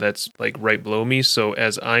can that's like right below me. So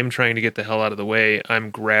as I'm trying to get the hell out of the way,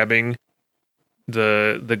 I'm grabbing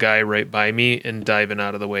the guy right by me and diving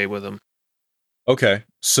out of the way with him. Okay,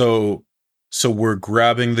 so we're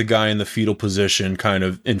grabbing the guy in the fetal position kind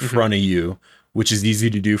of in front of you, which is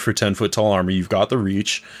easy to do for 10-foot tall armor. You've got the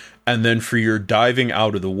reach. And then for your diving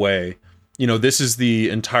out of the way, this is the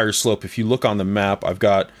entire slope. If you look on the map, I've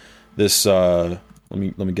got this let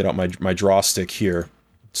me get out my draw stick here.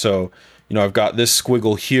 So, I've got this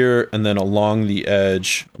squiggle here, and then along the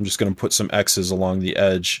edge, I'm just going to put some X's along the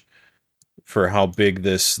edge for how big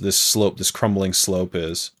this slope, this crumbling slope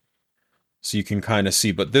is. So you can kind of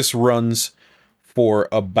see, but this runs for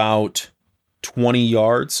about 20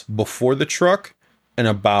 yards before the truck and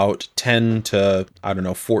about 10 to,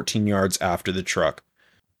 14 yards after the truck.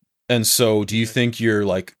 And so do you think you're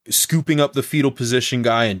like scooping up the fetal position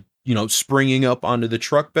guy and, springing up onto the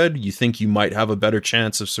truck bed? You think you might have a better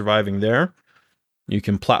chance of surviving there? You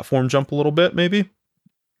can platform jump a little bit, maybe?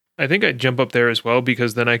 I think I'd jump up there as well,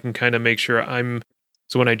 because then I can kind of make sure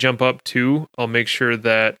so when I jump up too, I'll make sure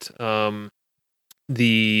that I'm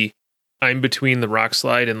between the rock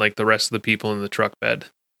slide and like the rest of the people in the truck bed.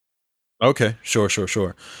 Okay, sure.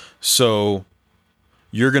 So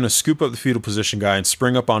you're going to scoop up the fetal position guy and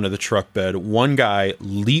spring up onto the truck bed. One guy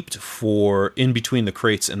leaped for in between the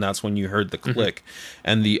crates, and that's when you heard the click.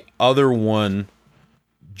 And the other one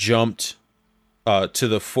jumped to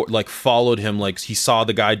the followed him, like he saw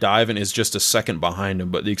the guy dive and is just a second behind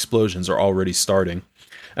him, but the explosions are already starting.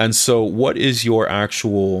 And so what is your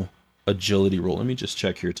actual agility roll? Let me just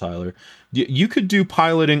check here, Tyler. You could do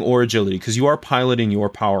piloting or agility, because you are piloting your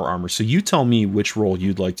power armor. So you tell me which roll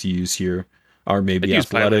you'd like to use here. Or maybe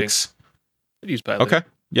athletics. I'd use piloting. Okay,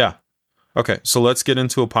 yeah. Okay, so let's get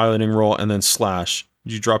into a piloting roll, and then Slash.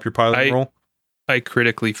 Did you drop your piloting roll? I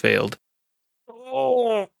critically failed.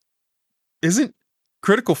 Oh. Isn't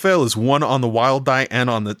critical fail is 1 on the wild die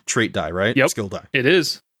and on the trait die, right? Yep. Skill die. It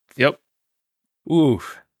is. Yep. Ooh.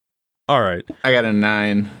 All right. I got a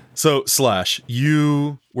 9. So, Slash,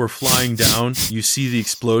 you were flying down. You see the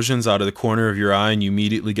explosions out of the corner of your eye, and you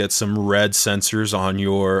immediately get some red sensors on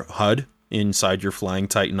your HUD inside your flying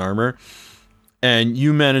Titan armor. And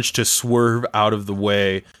you manage to swerve out of the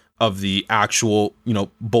way of the actual,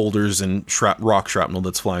 boulders and rock shrapnel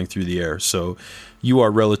that's flying through the air. So you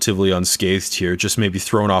are relatively unscathed here, just maybe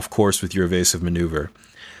thrown off course with your evasive maneuver.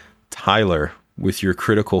 Tyler, with your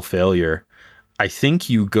critical failure, I think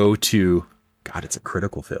you go to... God, it's a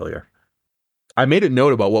critical failure. I made a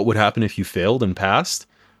note about what would happen if you failed and passed,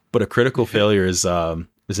 but a critical failure is an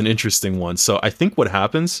interesting one. So I think what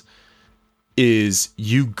happens is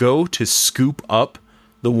you go to scoop up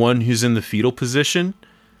the one who's in the fetal position,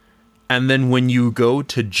 and then when you go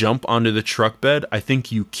to jump onto the truck bed, I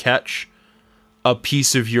think you catch a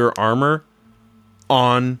piece of your armor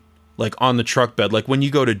on the truck bed. Like when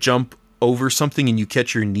you go to jump over something and you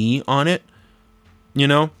catch your knee on it,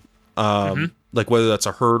 like whether that's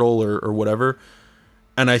a hurdle or whatever.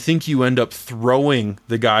 And I think you end up throwing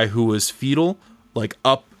the guy who was fetal like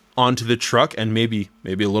up onto the truck, and maybe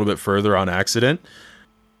a little bit further on accident.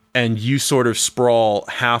 And you sort of sprawl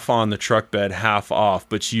half on the truck bed, half off.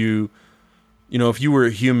 But if you were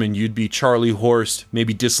a human, you'd be Charlie Horsed,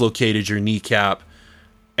 maybe dislocated your kneecap,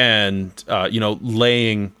 and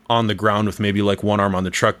laying on the ground with maybe like one arm on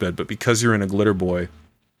the truck bed. But because you're in a glitter boy,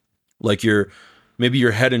 like maybe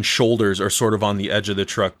your head and shoulders are sort of on the edge of the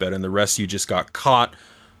truck bed, and the rest of you just got caught.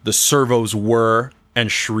 The servos whir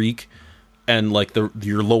and shriek, and like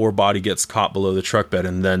your lower body gets caught below the truck bed,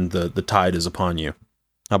 and then the tide is upon you.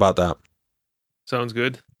 How about that? Sounds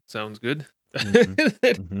good.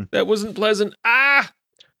 Mm-hmm. That wasn't pleasant. Ah!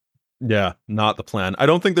 Yeah, not the plan. I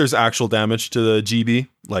don't think there's actual damage to the GB.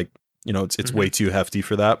 Like, it's way too hefty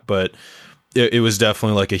for that, but it was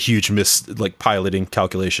definitely like a huge piloting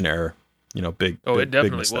calculation error. Big. Oh, big, it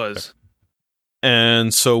definitely big was.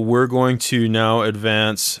 And so we're going to now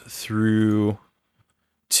advance through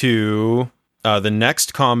to the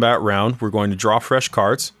next combat round. We're going to draw fresh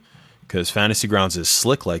cards, because Fantasy Grounds is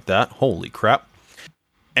slick like that. Holy crap.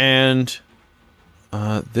 And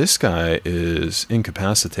this guy is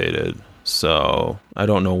incapacitated, so I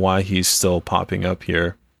don't know why he's still popping up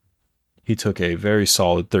here. He took a very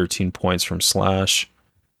solid 13 points from Slash,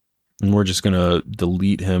 and we're just going to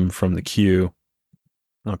delete him from the queue.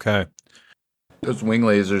 Okay. Those wing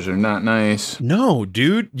lasers are not nice. No,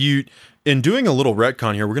 dude. In doing a little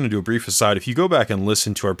retcon here, we're going to do a brief aside. If you go back and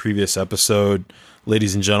listen to our previous episode,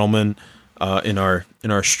 ladies and gentlemen, in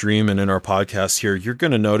our stream and in our podcast here, you're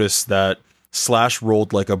going to notice that Slash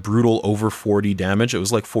rolled like a brutal over 40 damage. It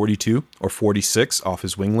was like 42 or 46 off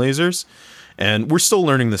his wing lasers. And we're still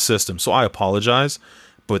learning the system, so I apologize.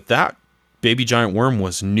 But that baby giant worm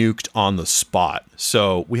was nuked on the spot.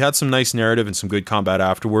 So we had some nice narrative and some good combat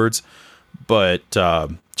afterwards. But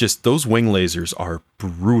just those wing lasers are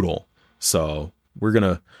brutal. So I'm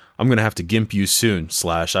gonna have to gimp you soon,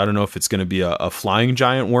 Slash. I don't know if it's gonna be a flying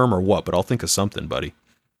giant worm or what, but I'll think of something, buddy.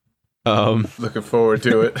 Looking forward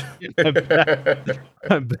to it.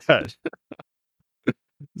 I bet.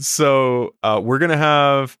 So we're going to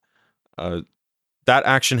have that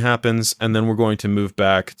action happens, and then we're going to move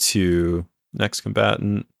back to next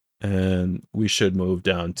combatant, and we should move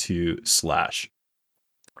down to Slash.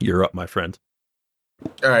 You're up, my friend.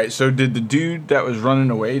 All right, so did the dude that was running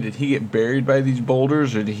away, did he get buried by these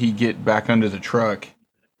boulders, or did he get back under the truck?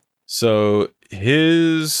 So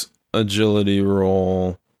his agility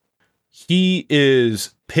roll, he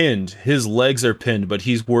is pinned. His legs are pinned, but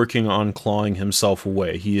he's working on clawing himself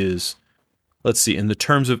away. He is, let's see, in the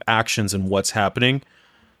terms of actions and what's happening,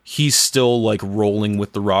 he's still like rolling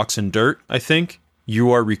with the rocks and dirt, I think.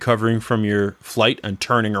 You are recovering from your flight and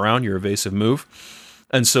turning around, your evasive move.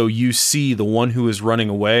 And so you see the one who is running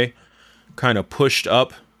away kind of pushed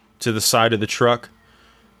up to the side of the truck,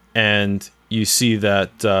 and you see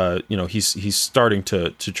that he's starting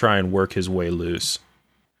to try and work his way loose.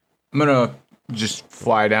 I'm gonna just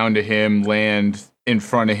fly down to him, land in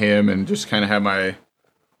front of him, and just kind of have my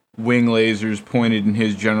wing lasers pointed in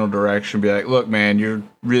his general direction. Be like, "Look, man, you're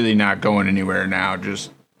really not going anywhere now.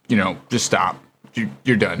 Just stop.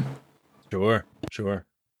 You're done." Sure.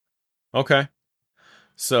 Okay.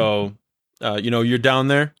 So, you're down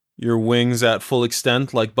there, your wings at full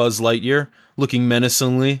extent, like Buzz Lightyear, looking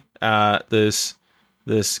menacingly at this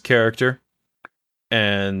character.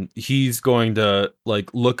 And he's going to,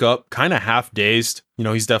 like, look up, kind of half dazed.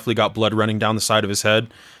 He's definitely got blood running down the side of his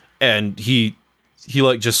head. And he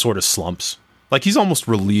like, just sort of slumps. Like, he's almost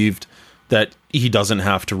relieved that he doesn't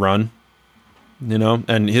have to run,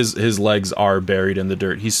 and his legs are buried in the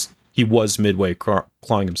dirt. He was midway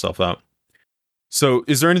clawing himself out. So,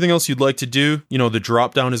 is there anything else you'd like to do? The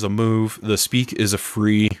drop down is a move. The speak is a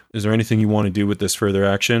free. Is there anything you want to do with this further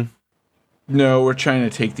action? No, we're trying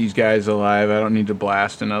to take these guys alive. I don't need to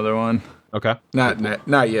blast another one. Okay. Not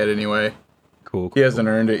yet, anyway. Cool. He hasn't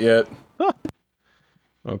earned it yet.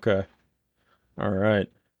 Okay. All right.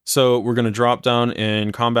 So, we're going to drop down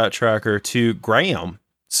in combat tracker to Graham.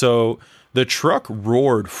 So, the truck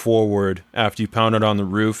roared forward after you pounded on the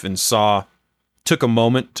roof and took a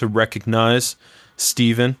moment to recognize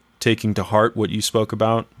Steven taking to heart what you spoke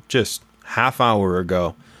about just half hour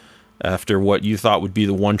ago after what you thought would be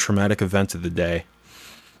the one traumatic event of the day.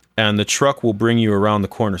 And the truck will bring you around the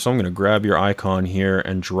corner. So I'm going to grab your icon here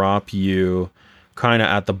and drop you kind of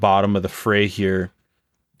at the bottom of the fray here.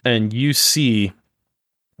 And you see,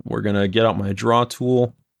 we're going to get out my draw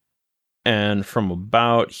tool. And from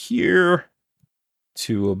about here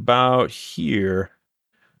to about here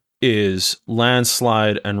is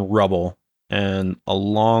landslide and rubble. And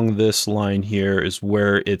along this line here is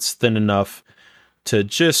where it's thin enough to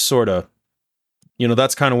just sort of,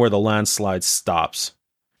 that's kind of where the landslide stops.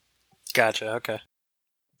 Gotcha, okay.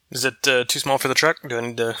 Is it too small for the truck? Do I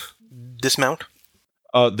need to dismount?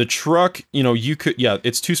 The truck,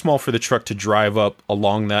 it's too small for the truck to drive up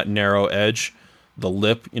along that narrow edge. The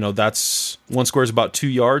lip, that's one square is about 2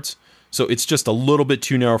 yards. So it's just a little bit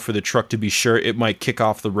too narrow for the truck to be sure. It might kick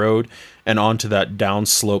off the road and onto that down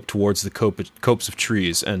slope towards the copse of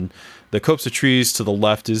trees. And the copse of trees to the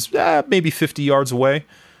left is maybe 50 yards away,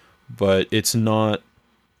 but it's not.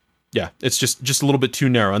 Yeah, it's just a little bit too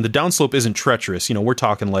narrow. And the downslope isn't treacherous. We're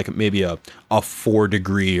talking like maybe a 4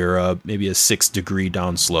 degree or maybe a 6 degree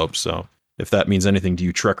downslope. So if that means anything to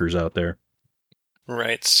you truckers out there.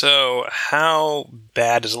 Right, so how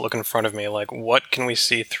bad does it look in front of me? Like, what can we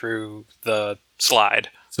see through the slide?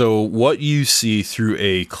 So what you see through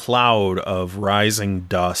a cloud of rising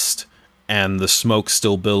dust and the smoke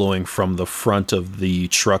still billowing from the front of the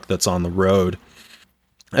truck that's on the road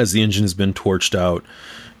as the engine has been torched out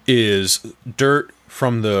is dirt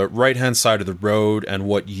from the right-hand side of the road, and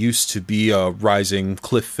what used to be a rising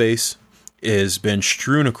cliff face has been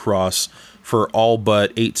strewn across for all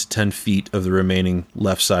but 8 to 10 feet of the remaining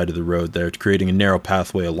left side of the road there, creating a narrow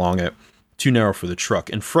pathway along it, too narrow for the truck.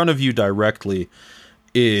 In front of you directly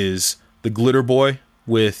is the glitter boy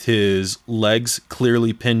with his legs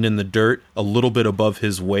clearly pinned in the dirt, a little bit above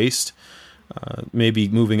his waist, maybe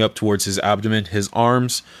moving up towards his abdomen. His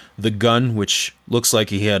arms, the gun, which looks like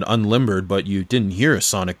he had unlimbered, but you didn't hear a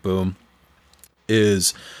sonic boom,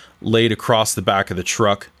 is laid across the back of the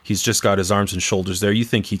truck. He's just got his arms and shoulders there. You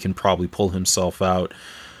think he can probably pull himself out.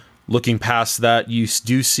 Looking past that, you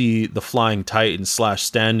do see the Flying Titan Slash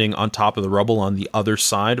standing on top of the rubble on the other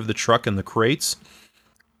side of the truck and the crates.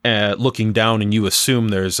 Looking down, and you assume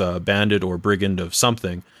there's a bandit or brigand of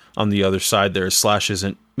something on the other side there. Slash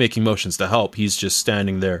isn't making motions to help. He's just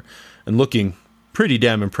standing there and looking pretty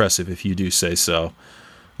damn impressive, if you do say so.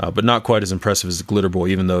 But not quite as impressive as the glitter boy,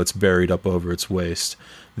 even though it's buried up over its waist.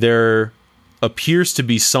 There appears to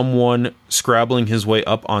be someone scrabbling his way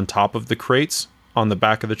up on top of the crates on the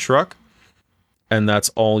back of the truck. and that's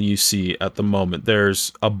all you see at the moment.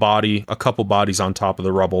 There's a couple bodies on top of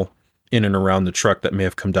the rubble in and around the truck that may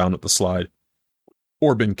have come down with the slide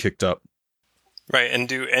or been kicked up. Right, and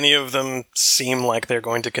do any of them seem like they're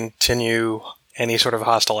going to continue any sort of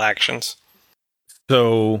hostile actions?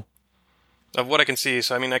 So, of what I can see,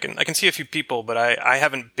 so I mean, I can see a few people, but I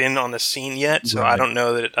haven't been on the scene yet, so right. I don't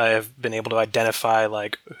know that I have been able to identify,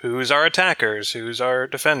 like, who's our attackers, who's our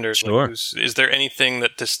defenders. Sure. Like, is there anything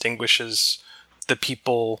that distinguishes the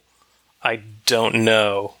people I don't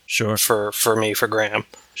know? Sure. For Graham.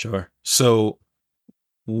 Sure. So,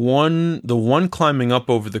 the one climbing up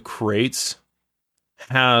over the crates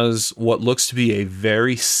has what looks to be a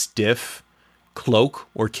very stiff cloak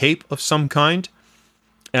or cape of some kind,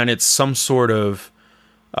 and it's some sort of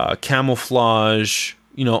camouflage,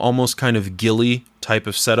 almost kind of ghillie type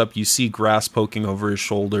of setup. You see grass poking over his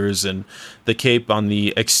shoulders, and the cape on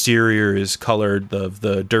the exterior is colored of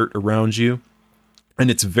the dirt around you, and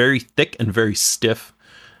it's very thick and very stiff,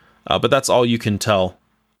 but that's all you can tell.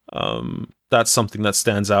 That's something that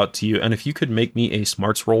stands out to you, and if you could make me a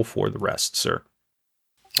smarts roll for the rest, sir.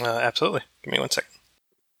 Absolutely. Give me 1 second.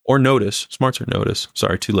 Or notice. Smarts or notice.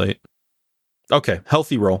 Sorry, too late. Okay,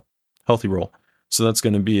 healthy roll. So that's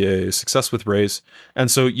going to be a success with raise. And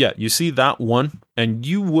so, yeah, you see that one, and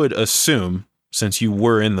you would assume, since you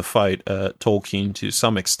were in the fight at Tolkien to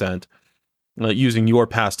some extent, using your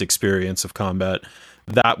past experience of combat,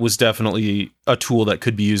 that was definitely a tool that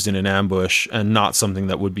could be used in an ambush and not something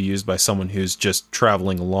that would be used by someone who's just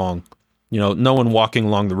traveling along. No one walking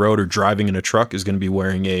along the road or driving in a truck is going to be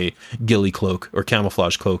wearing a ghillie cloak or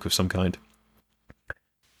camouflage cloak of some kind.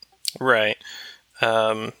 Right.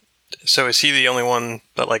 So is he the only one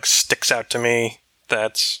that, like, sticks out to me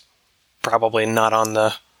that's probably not on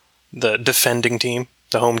the defending team,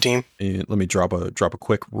 the home team? And let me drop a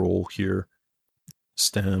quick roll here.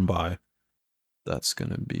 Stand by. That's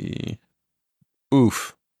going to be...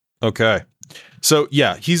 Oof. Okay. So,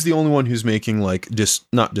 yeah, he's the only one who's making, like,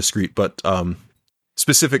 not discreet, but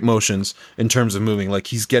specific motions in terms of moving. Like,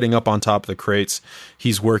 he's getting up on top of the crates.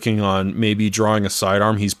 He's working on maybe drawing a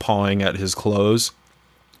sidearm. He's pawing at his clothes.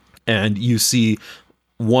 And you see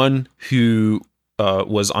one who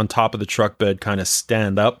was on top of the truck bed kind of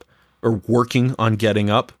stand up or working on getting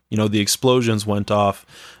up. The explosions went off.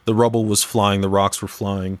 The rubble was flying. The rocks were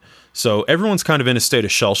flying. So everyone's kind of in a state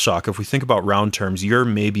of shell shock. If we think about round terms, you're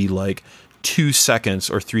maybe like 2 seconds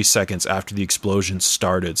or 3 seconds after the explosion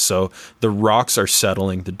started. So the rocks are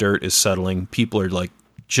settling, the dirt is settling. People are like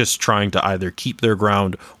just trying to either keep their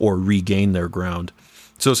ground or regain their ground.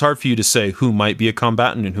 So it's hard for you to say who might be a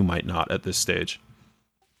combatant and who might not at this stage.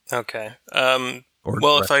 Okay.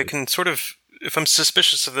 Well, if I'm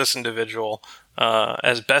suspicious of this individual,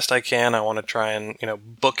 as best I can, I want to try and,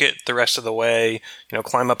 book it the rest of the way,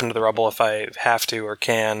 climb up into the rubble if I have to or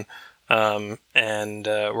can. And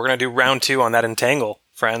we're going to do round 2 on that entangle,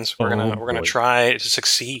 friends. We're going to try to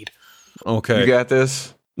succeed. Okay. You got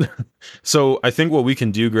this. So I think what we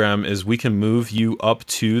can do, Graham, is we can move you up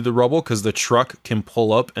to the rubble because the truck can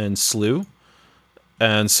pull up and slew.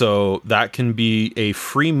 And so that can be a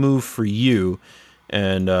free move for you.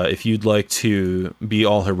 And if you'd like to be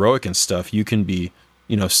all heroic and stuff, you can be,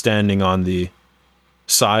 standing on the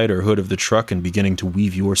side or hood of the truck and beginning to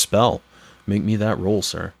weave your spell. Make me that roll,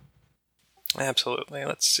 sir. Absolutely.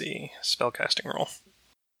 Let's see. Spellcasting roll.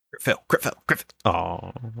 Crit fail.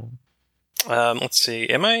 Oh. Let's see.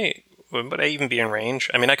 Would I even be in range?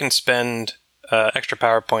 I mean, I can spend extra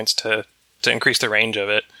power points to increase the range of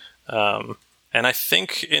it. And I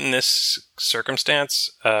think in this circumstance,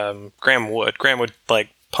 Graham would like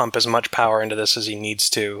pump as much power into this as he needs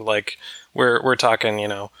to. Like we're talking,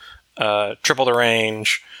 triple the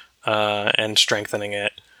range, and strengthening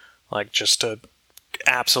it, like just to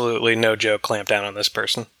absolutely no joke clamp down on this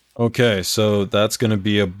person. Okay, so that's going to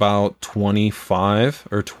be about 25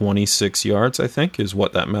 or 26 yards, I think, is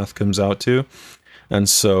what that math comes out to. And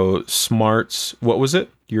so smarts, what was it?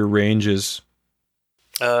 Your range is...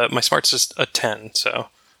 my smarts is a 10, so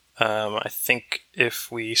I think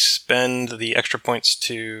if we spend the extra points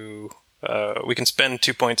to... we can spend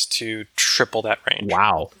 2 points to triple that range.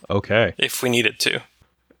 Wow, okay. If we need it to.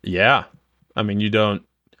 Yeah. I mean, you're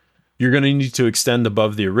going to need to extend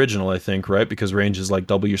above the original, I think, right? Because range is like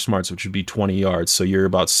double your smarts, which would be 20 yards. So you're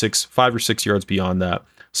about 5 or 6 yards beyond that.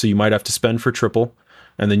 So you might have to spend for triple,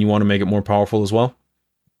 and then you want to make it more powerful as well?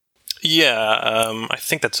 Yeah, I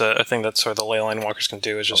think that's a thing that sort of the ley line walkers can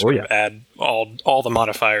do is just sort of add all the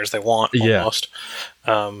modifiers they want, almost.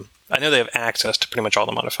 Yeah. I know they have access to pretty much all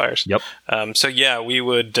the modifiers. Yep. So yeah, we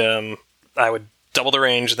would... I would double the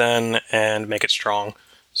range then and make it strong.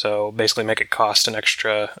 So basically make it cost an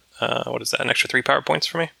extra, what is that, an extra 3 power points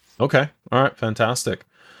for me. Okay. All right. Fantastic.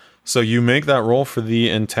 So you make that roll for the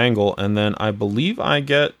entangle, and then I believe I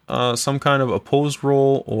get some kind of opposed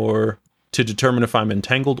roll or to determine if I'm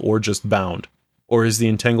entangled or just bound. Or is the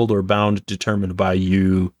entangled or bound determined by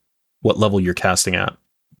you, what level you're casting at?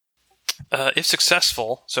 If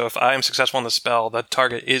successful, so if I am successful in the spell, the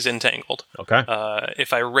target is entangled. Okay.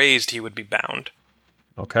 If I raised, he would be bound.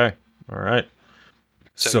 Okay. All right.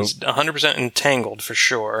 So he's 100% entangled for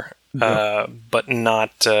sure, Yeah. but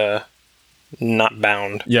not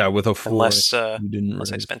bound. Yeah, with a 4. Unless you didn't I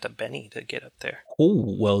raise. spent a Benny to get up there.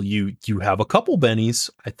 Oh, well, you have a couple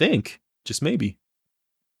bennies, I think. Just maybe.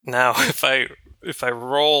 Now, if I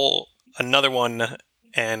roll another one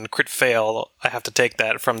and crit fail, I have to take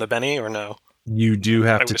that from the Benny, or no? You do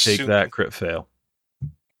have I to would take assume- that crit fail.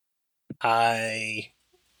 I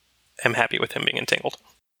am happy with him being entangled.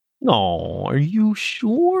 No, are you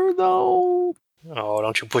sure though? Oh,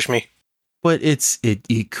 don't you push me. But it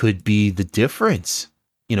could be the difference.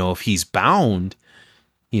 You know, if he's bound,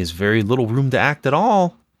 he has very little room to act at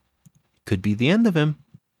all. Could be the end of him.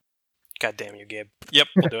 God damn you, Gabe. Yep,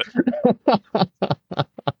 we'll do it.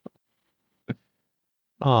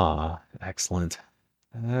 Ah, excellent.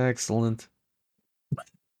 Excellent.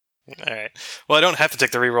 All right. Well, I don't have to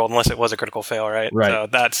take the reroll unless it was a critical fail, right? Right. So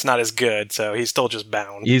that's not as good. So he's still just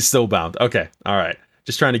bound. He's still bound. Okay. All right.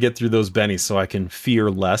 Just trying to get through those bennies so I can fear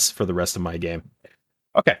less for the rest of my game.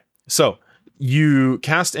 Okay. So you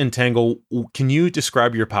cast Entangle. Can you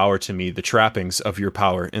describe your power to me, the trappings of your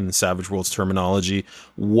power in the Savage Worlds terminology?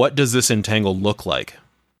 What does this Entangle look like?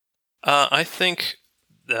 I think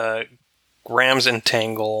Graham's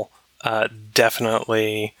Entangle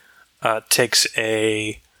definitely takes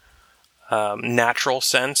a natural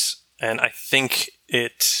sense, and I think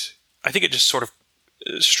it just sort of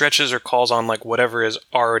stretches or calls on like whatever is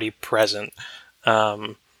already present.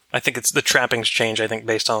 I think it's the trappings change, I think,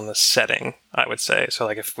 based on the setting, I would say. So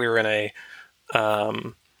like if we were in an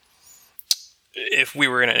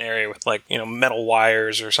area with like, you know, metal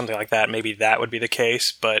wires or something like that, maybe that would be the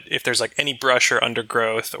case. But if there's like any brush or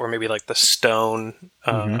undergrowth, or maybe like the stone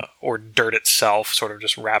or dirt itself sort of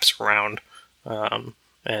just wraps around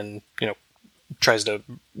and, you know, tries to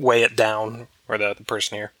weigh it down, or the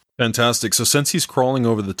person here. Fantastic. So since he's crawling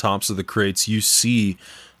over the tops of the crates, you see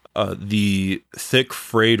the thick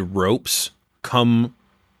frayed ropes come,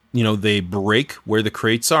 you know, they break where the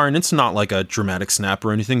crates are, and it's not like a dramatic snap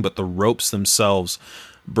or anything, but the ropes themselves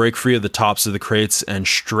break free of the tops of the crates and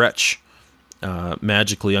stretch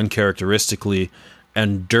magically, uncharacteristically,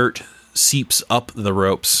 and dirt seeps up the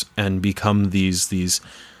ropes and become these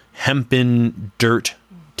hempen dirt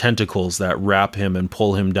tentacles that wrap him and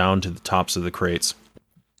pull him down to the tops of the crates.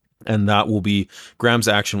 And that will be Graham's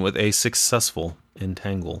action with a successful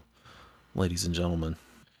entangle, ladies and gentlemen.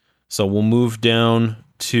 So we'll move down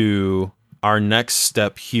to our next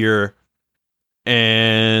step here.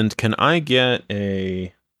 And can I get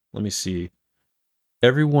a... Let me see.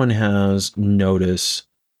 Everyone has notice,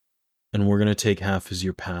 and we're going to take half as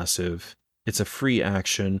your passive. It's a free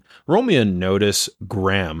action. Roll me a notice,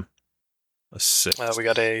 Graham. A 6. We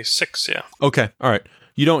got a 6, yeah. Okay, all right.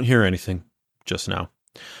 You don't hear anything just now.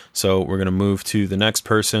 So we're going to move to the next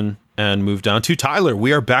person and move down to Tyler.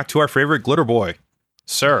 We are back to our favorite glitter boy.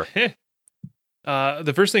 Sir.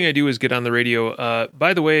 The first thing I do is get on the radio.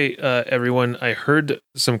 By the way, everyone, I heard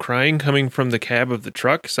some crying coming from the cab of the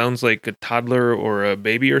truck. Sounds like a toddler or a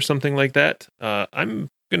baby or something like that. I'm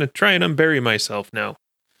going to try and unbury myself now.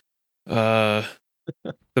 The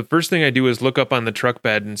first thing I do is look up on the truck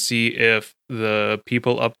bed and see if the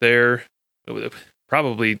people up there,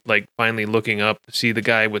 probably like finally looking up, see the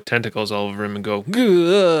guy with tentacles all over him and go,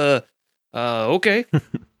 okay.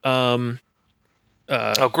 Grow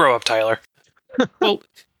up, Tyler. Well,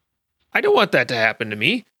 I don't want that to happen to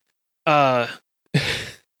me. And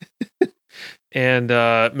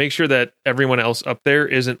make sure that everyone else up there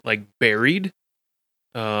isn't like buried.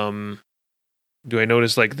 Do I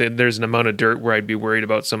notice like there's an amount of dirt where I'd be worried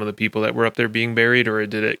about some of the people that were up there being buried, or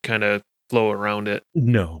did it kind of flow around it?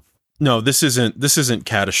 No, this isn't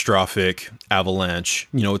catastrophic avalanche.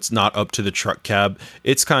 You know, it's not up to the truck cab.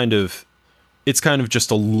 It's kind of just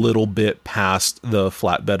a little bit past the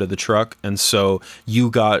flatbed of the truck. And so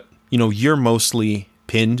you're mostly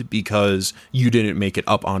pinned because you didn't make it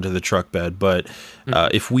up onto the truck bed. But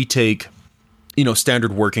if we take,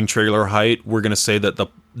 standard working trailer height, we're going to say that the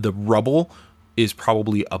rubble is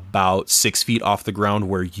probably about 6 feet off the ground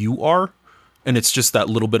where you are. And it's just that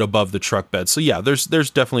little bit above the truck bed. So yeah, there's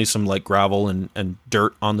definitely some like gravel and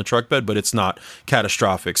dirt on the truck bed, but it's not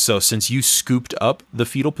catastrophic. So since you scooped up the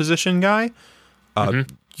fetal position guy,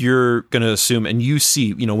 you're going to assume, and you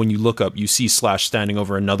see, when you look up, you see Slash standing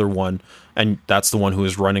over another one, and that's the one who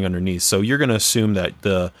is running underneath. So you're going to assume that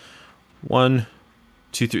the 1,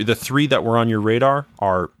 2, 3, the 3 that were on your radar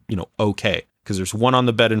are, okay. Because there's one on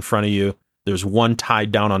the bed in front of you, there's one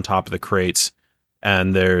tied down on top of the crates,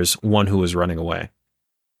 and there's one who is running away.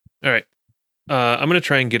 All right. I'm going to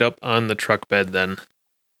try and get up on the truck bed then,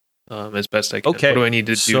 as best I can. Okay. What do I need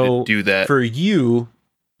to do to do that? For you,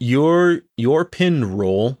 your pin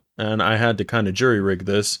roll, and I had to kind of jury rig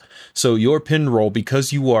this, so your pin roll,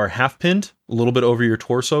 because you are half pinned, a little bit over your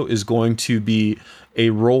torso, is going to be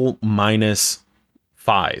a roll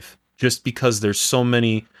 -5, just because there's so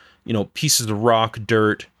many, pieces of rock,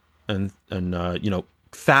 dirt, and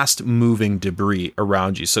fast moving debris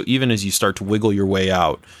around you. So even as you start to wiggle your way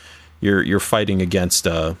out, you're fighting against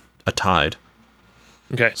a tide.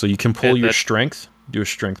 Okay. So you can pull your strength, do a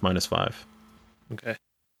strength -5. Okay.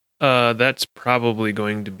 That's probably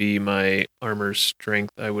going to be my armor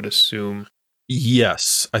strength, I would assume.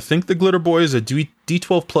 Yes. I think the Glitter Boy is a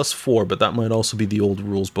D12 +4, but that might also be the old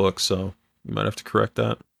rules book, so you might have to correct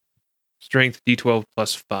that. Strength D12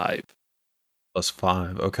 +5.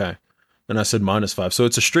 +5, okay. And I said -5, so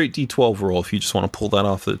it's a straight D12 roll if you just want to pull that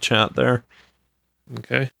off the chat there.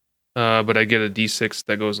 Okay. But I get a D6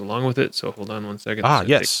 that goes along with it, so hold on one second.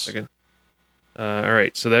 Yes. All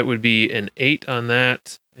right, so that would be an 8 on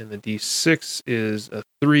that, and the D6 is a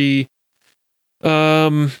 3.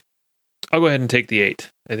 I'll go ahead and take the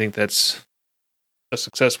 8. I think that's a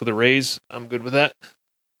success with a raise. I'm good with that.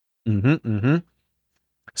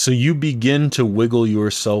 So you begin to wiggle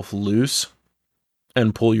yourself loose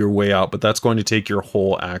and pull your way out, but that's going to take your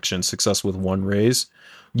whole action. Success with 1 raise.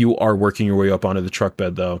 You are working your way up onto the truck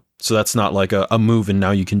bed, though. So that's not like a move and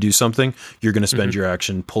now you can do something. You're going to spend your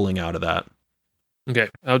action pulling out of that. Okay,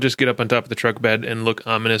 I'll just get up on top of the truck bed and look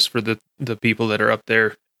ominous for the people that are up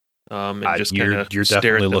there. And just kind of you're stare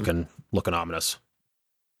definitely at them. looking ominous.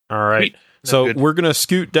 All right. Sweet. So Good. we're going to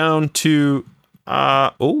scoot down to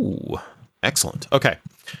excellent. Okay.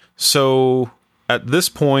 So at this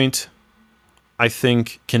point, I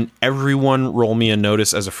think, can everyone roll me a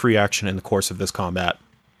notice as a free action in the course of this combat?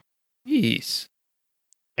 Yes.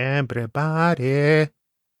 Everybody.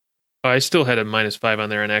 I still had a -5 on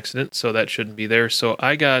there on accident, so that shouldn't be there. So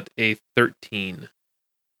I got a 13.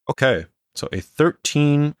 Okay. So a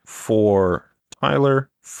 13 for Tyler,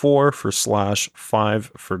 4 for Slash,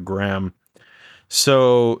 5 for Graham.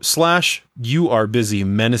 So, Slash, you are busy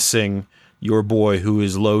menacing your boy who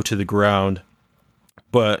is low to the ground.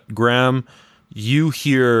 But, Graham, you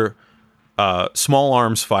hear small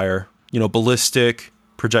arms fire, ballistic,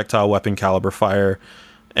 projectile weapon caliber fire,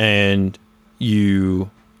 and you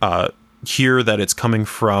hear that it's coming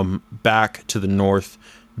from back to the north,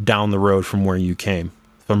 down the road from where you came,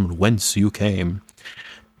 from whence you came.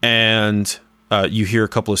 And you hear a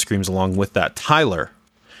couple of screams along with that. Tyler,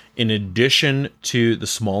 in addition to the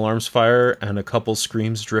small arms fire and a couple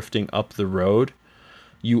screams drifting up the road,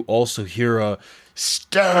 you also hear a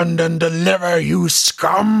 "Stand and deliver, you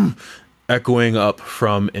scum!" echoing up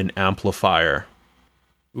from an amplifier.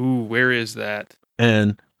 Ooh, where is that?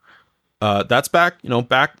 And that's back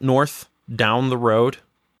north, down the road.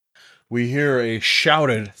 We hear a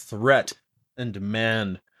shouted threat and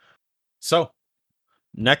demand. So,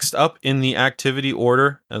 next up in the activity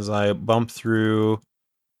order, as I bump through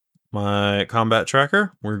my combat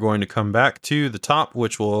tracker, we're going to come back to the top,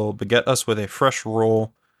 which will beget us with a fresh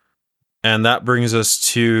roll. And that brings us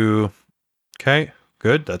to... Okay,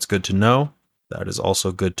 good. That's good to know. That is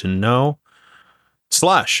also good to know.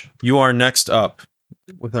 Slash, you are next up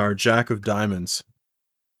with our Jack of Diamonds.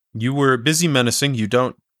 You were busy menacing. You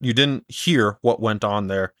didn't hear what went on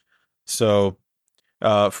there. So,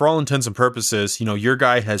 for all intents and purposes, your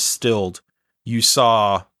guy has stilled. You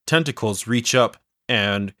saw tentacles reach up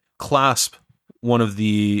and clasp one of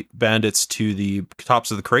the bandits to the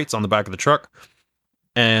tops of the crates on the back of the truck.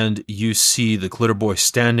 And you see the Glitter Boy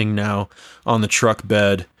standing now on the truck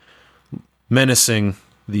bed, menacing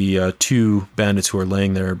the 2 bandits who are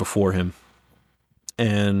laying there before him.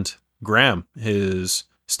 And Graham is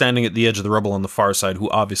standing at the edge of the rubble on the far side, who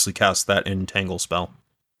obviously cast that entangle spell.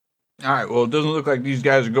 All right, well, it doesn't look like these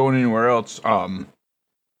guys are going anywhere else.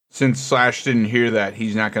 Since Slash didn't hear that,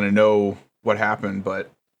 he's not going to know what happened,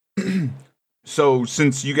 but... So,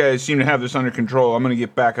 since you guys seem to have this under control, I'm going to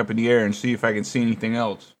get back up in the air and see if I can see anything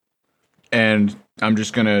else. And I'm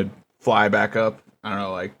just going to fly back up, I don't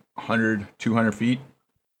know, like 100, 200 feet.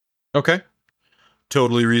 Okay.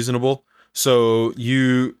 Totally reasonable. So,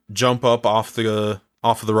 you jump up off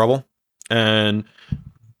of the rubble and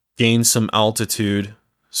gain some altitude.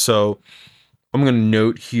 So, I'm going to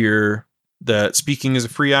note here that speaking is a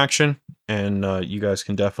free action, and you guys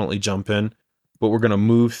can definitely jump in. But we're going to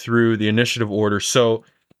move through the initiative order. So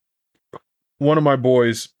one of my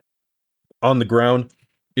boys on the ground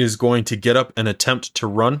is going to get up and attempt to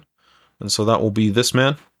run. And so that will be this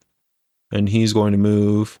man. And he's going to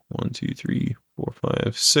move 1, 2, 3, 4,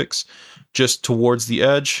 5, 6, just towards the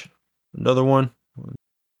edge. Another one.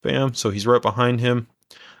 Bam. So he's right behind him.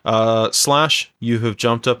 Slash, you have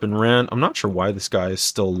jumped up and ran. I'm not sure why this guy is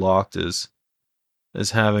still locked as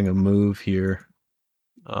having a move here.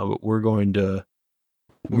 But we're going to...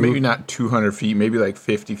 Maybe not 200 feet, maybe like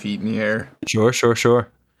 50 feet in the air. Sure.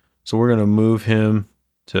 So we're going to move him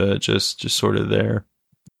to just sort of there.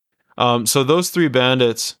 So those 3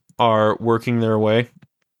 bandits are working their way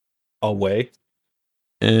away.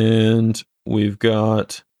 And we've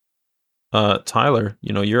got Tyler.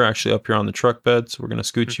 You're actually up here on the truck bed, so we're going to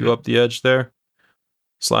scoot you up the edge there.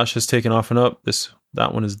 Slash has taken off and up.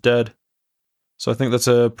 That one is dead. So I think that's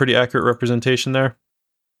a pretty accurate representation there.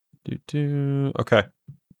 Okay.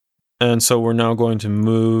 And so we're now going to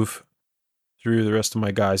move through the rest of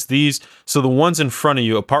my guys. So the ones in front of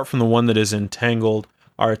you, apart from the one that is entangled,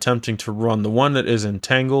 are attempting to run. The one that is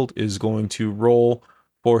entangled is going to roll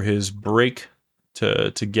for his break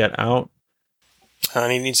to get out.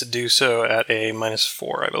 And he needs to do so at a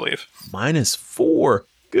 -4, I believe. -4?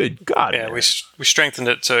 Good God. Yeah, we strengthened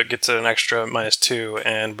it so it gets an extra -2,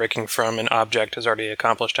 and breaking from an object is already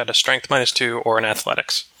accomplished at a strength -2 or an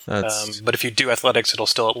athletics. But if you do athletics, it'll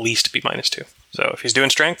still at least be -2. So if he's doing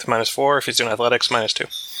strength, -4. If he's doing athletics, -2.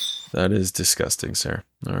 That is disgusting, sir.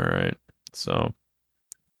 All right. So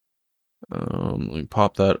let me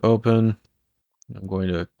pop that open. I'm going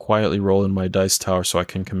to quietly roll in my dice tower so I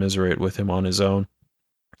can commiserate with him on his own.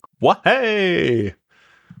 What? Hey!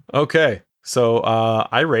 Okay. So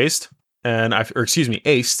I aced, and I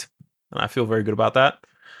feel very good about that.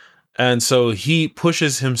 And so he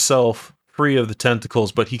pushes himself free of the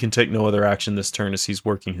tentacles, but he can take no other action this turn as he's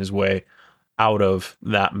working his way out of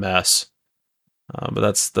that mess.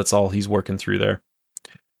 But that's all he's working through there.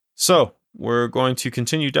 So we're going to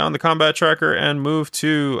continue down the combat tracker and move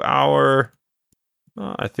to our...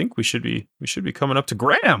 I think we should be coming up to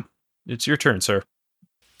Graham. It's your turn, sir.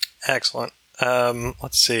 Excellent.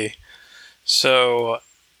 Let's see. So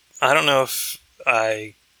I don't know if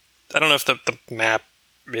the map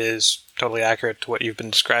is totally accurate to what you've been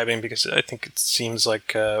describing, because I think it seems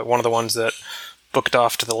like one of the ones that booked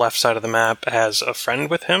off to the left side of the map has a friend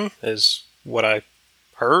with him, is what I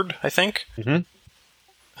heard, I think. Mm-hmm.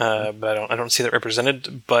 But I don't see that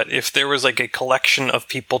represented. But if there was like a collection of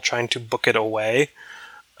people trying to book it away,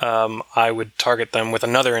 I would target them with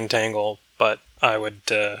another entangle, but we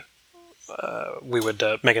would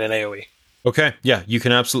make it an AoE. Okay, yeah, you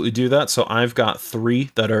can absolutely do that. So I've got 3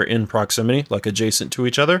 that are in proximity, like adjacent to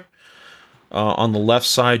each other, on the left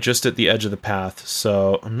side, just at the edge of the path.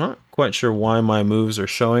 So I'm not quite sure why my moves are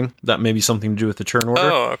showing. That may be something to do with the turn order.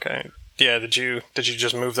 Oh, okay. Yeah, did you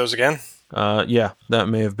just move those again? Yeah, that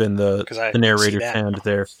may have been the narrator's hand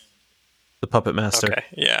there. The puppet master. Okay.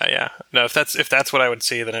 Yeah. No, if that's what I would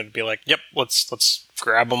see, then it'd be like, yep, let's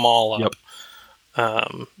grab them all up.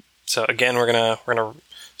 Yep. So again, we're gonna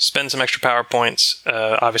spend some extra power points.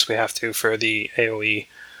 Obviously, have to for the AOE,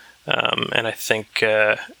 and I think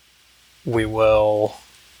we will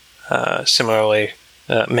similarly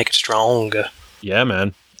make it strong. Yeah,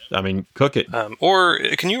 man. I mean, cook it. Or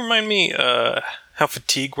can you remind me how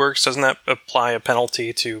fatigue works? Doesn't that apply a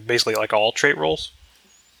penalty to basically like all trait rolls?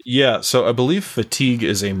 Yeah, so I believe fatigue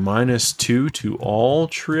is a -2 to all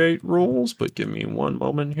trait rolls, but give me one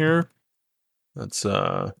moment here. That's,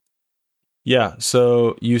 yeah,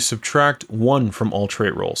 so you subtract 1 from all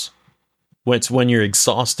trait rolls. When you're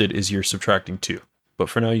exhausted is you're subtracting 2, but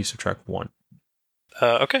for now you subtract 1.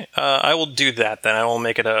 Okay, I will do that then. I will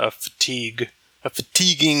make it a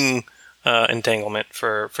fatiguing entanglement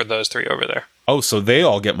for those 3 over there. Oh, so they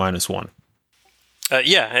all get -1.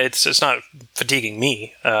 Yeah, it's not fatiguing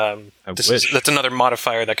me. That's another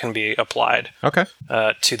modifier that can be applied. Okay.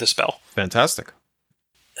 To the spell. Fantastic.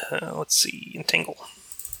 Let's see, entangle.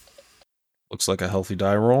 Looks like a healthy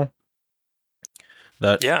die roll.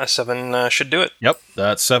 Yeah, 7 should do it. Yep,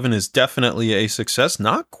 that 7 is definitely a success.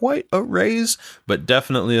 Not quite a raise, but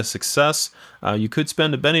definitely a success. You could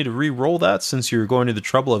spend a Benny to re-roll that since you're going to the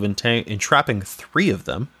trouble of entrapping 3 of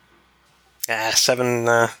them. 7,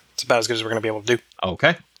 it's about as good as we're going to be able to do.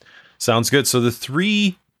 Okay, sounds good. So the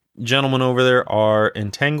 3 gentlemen over there are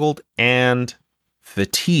entangled and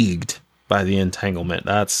fatigued by the entanglement.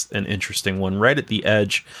 That's an interesting one, right at the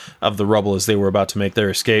edge of the rubble as they were about to make their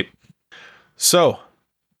escape. So,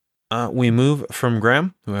 we move from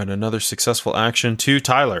Graham, who had another successful action, to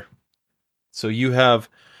Tyler. So you have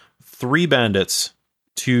 3 bandits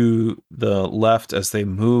to the left as they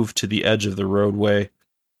move to the edge of the roadway.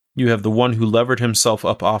 You have the one who levered himself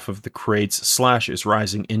up off of the crates. Slash is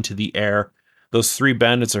rising into the air. Those 3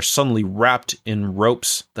 bandits are suddenly wrapped in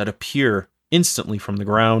ropes that appear instantly from the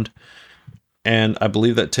ground. And I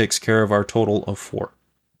believe that takes care of our total of 4.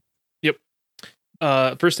 Yep.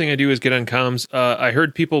 First thing I do is get on comms. I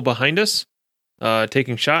heard people behind us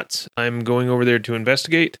taking shots. I'm going over there to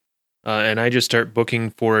investigate. And I just start booking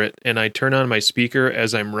for it. And I turn on my speaker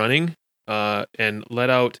as I'm running and let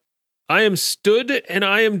out, "I am stood and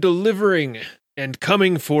I am delivering and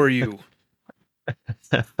coming for you."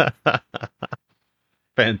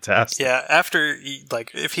 Fantastic. Yeah, after,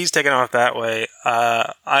 if he's taken off that way,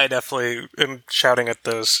 I definitely am shouting at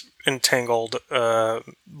those entangled,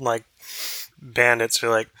 bandits who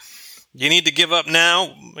are like, "You need to give up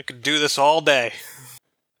now. I could do this all day."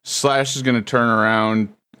 Slash is going to turn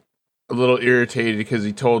around a little irritated because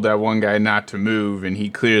he told that one guy not to move, and he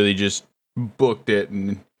clearly just booked it,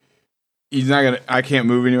 and he's not going to... I can't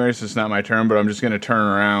move anywhere, so it's not my turn, but I'm just going to turn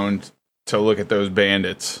around to look at those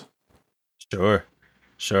bandits. Sure.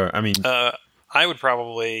 I mean... I would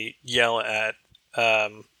probably yell at...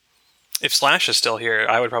 if Slash is still here,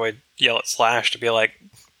 I would probably yell at Slash to be like,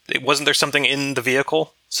 "Wasn't there something in the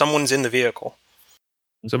vehicle? Someone's in the vehicle."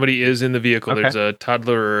 Somebody is in the vehicle. Okay. There's a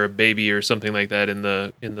toddler or a baby or something like that in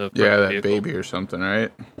the Yeah, that vehicle. baby or something,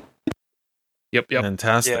 right? Yep.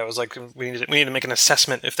 Fantastic. Yeah, it was like, we need to make an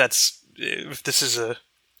assessment if this is a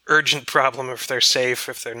urgent problem, if they're safe,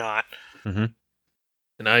 if they're not. Mm-hmm.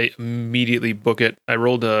 And I immediately book it. I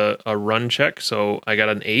rolled a run check, so I got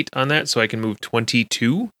an 8 on that, so I can move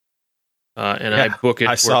 22. And I book it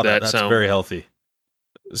I for saw that. that That's sound. very healthy.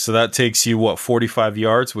 So that takes you, 45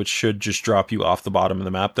 yards, which should just drop you off the bottom of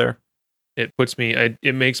the map there? It puts me...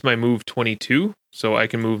 it makes my move 22, so I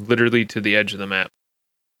can move literally to the edge of the map.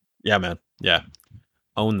 Yeah, man. Yeah.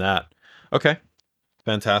 Own that. Okay.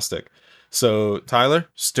 Fantastic. So Tyler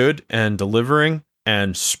stood and delivering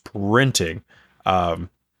and sprinting.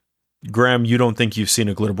 Graham, you don't think you've seen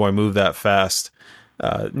a glitter boy move that fast.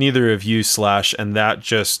 Neither of you, Slash, and that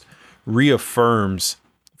just reaffirms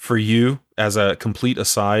for you, as a complete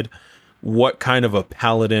aside, what kind of a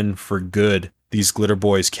paladin for good these glitter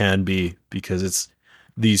boys can be, because it's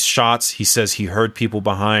these shots. He says he heard people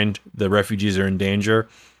behind, the refugees are in danger,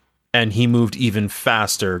 and he moved even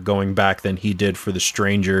faster going back than he did for the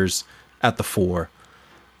strangers at the 4.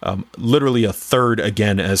 Literally a third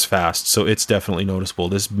again as fast, so it's definitely noticeable.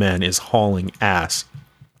 This man is hauling ass.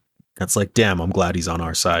 That's like, damn, I'm glad he's on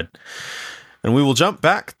our side. And we will jump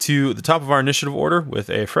back to the top of our initiative order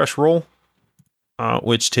with a fresh roll,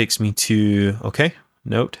 which takes me to,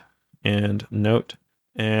 note,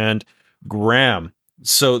 and Graham.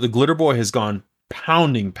 So the glitter boy has gone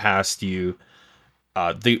pounding past you.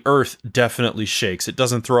 The earth definitely shakes. It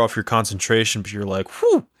doesn't throw off your concentration, but you're like,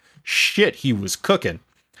 whew, shit, he was cooking.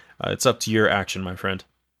 It's up to your action, my friend.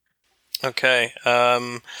 Okay.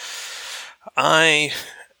 I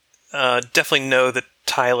definitely know that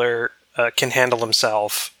Tyler can handle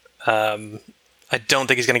himself. I don't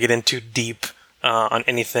think he's going to get in too deep on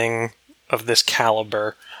anything of this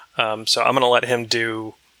caliber. So I'm going to let him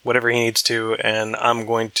do whatever he needs to, and I'm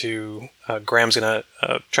going to... Graham's going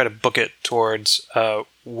to try to book it towards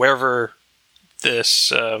wherever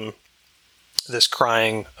this this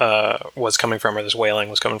crying was coming from, or this wailing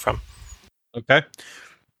was coming from. Okay.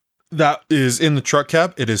 That is in the truck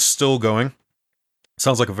cab. It is still going.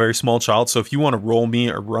 Sounds like a very small child. So if you want to roll me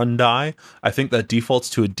a run die, I think that defaults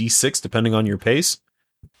to a D6 depending on your pace.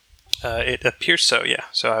 It appears so, yeah.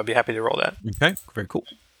 So I'd be happy to roll that. Okay, very cool.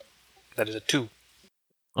 That is a 2.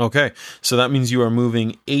 Okay, so that means you are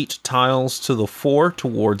moving 8 tiles to the 4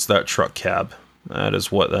 towards that truck cab. That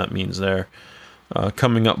is what that means there.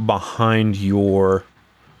 Coming up behind your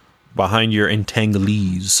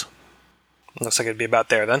entanglees. Looks like it'd be about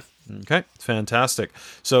there then. Okay, fantastic.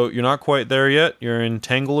 So you're not quite there yet. Your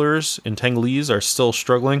entanglees are still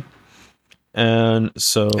struggling. And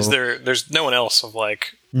so... There's no one else of,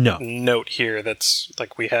 like, no note here that's,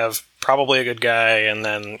 like, we have probably a good guy, and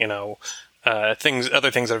then, other things that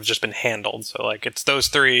have just been handled. So, like, it's those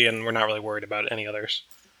 3, and we're not really worried about any others.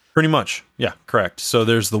 Pretty much. Yeah, correct. So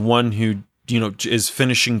there's the one who, is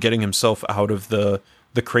finishing getting himself out of the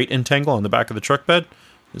crate entangle on the back of the truck bed.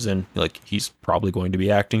 As in, like, he's probably going to be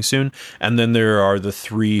acting soon. And then there are the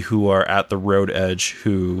 3 who are at the road edge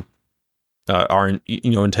who are,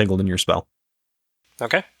 entangled in your spell.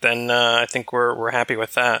 Okay, then I think we're happy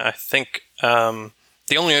with that. I think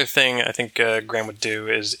the only other thing I think Graham would do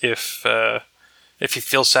is if he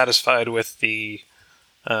feels satisfied with the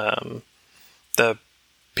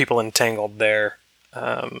people entangled there.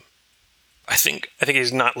 I think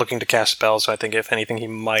he's not looking to cast spells, so I think if anything he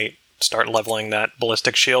might start leveling that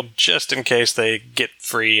ballistic shield just in case they get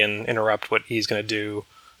free and interrupt what he's going to do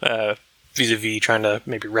vis-a-vis trying to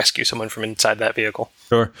maybe rescue someone from inside that vehicle.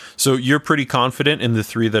 Sure. So you're pretty confident in the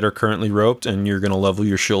 3 that are currently roped, and you're going to level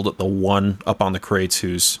your shield at the 1 up on the crates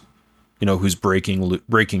who's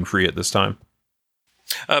breaking free at this time.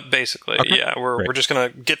 Basically, okay. Yeah. We're just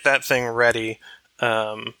going to get that thing ready.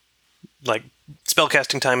 Like,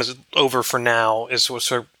 spellcasting time is over for now, is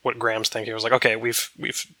sort of what Graham's thinking. He was like, okay, we've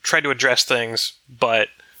tried to address things, but,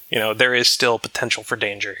 there is still potential for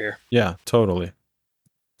danger here. Yeah, totally.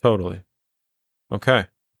 Okay,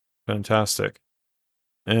 fantastic.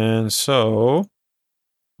 And so,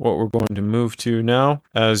 what we're going to move to now,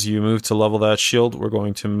 as you move to level that shield, we're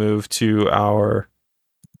going to move to our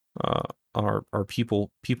people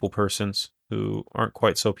persons who aren't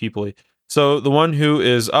quite so peoply. So the one who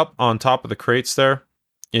is up on top of the crates there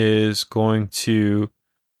is going to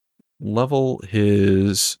level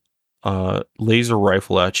his laser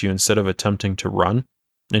rifle at you instead of attempting to run,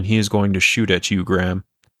 and he is going to shoot at you, Graham.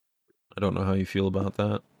 I don't know how you feel about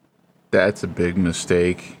that. That's a big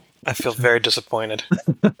mistake. I feel very disappointed.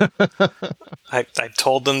 I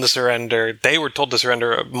told them to surrender. They were told to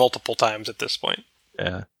surrender multiple times at this point.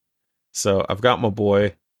 Yeah. So I've got my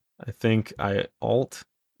boy. I think I alt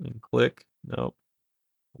and click. Nope.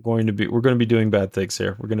 We're going to be doing bad things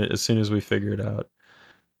here. As soon as we figure it out,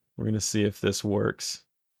 we're going to see if this works.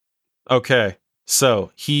 Okay.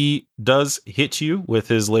 So he does hit you with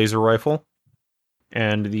his laser rifle,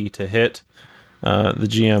 and to hit, the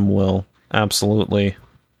GM will absolutely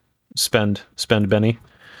spend Benny.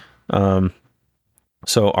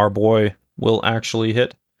 So our boy will actually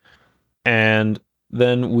hit, and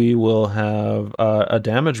then we will have a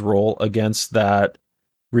damage roll against that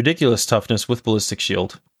ridiculous toughness with ballistic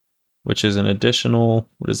shield, which is an additional,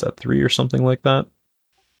 3 or something like that?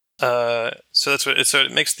 So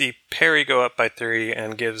it makes the parry go up by 3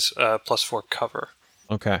 and gives +4 cover.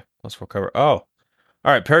 Okay, +4 cover. Oh,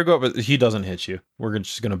 all right. Parry go up, but he doesn't hit you. We're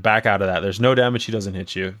just going to back out of that. There's no damage. He doesn't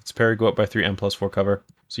hit you. It's parry go up by 3 and +4 cover.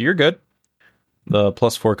 So you're good. The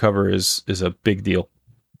 +4 cover is a big deal.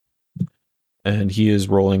 And he is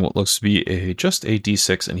rolling what looks to be just a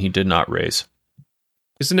d6, and he did not raise.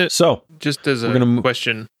 Isn't it, so just as a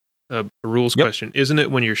question, a rules question, isn't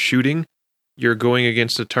it when you're shooting, you're going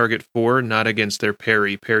against a target 4, not against their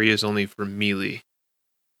parry? Parry is only for melee.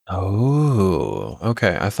 Oh,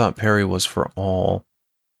 okay. I thought parry was for all.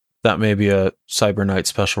 That may be a Cyber Knight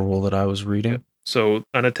special rule that I was reading. Yep. So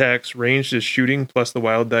on attacks, ranged is shooting plus the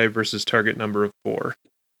wild die versus target number of 4.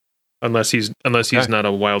 Unless he's not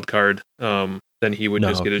a wild card, then he would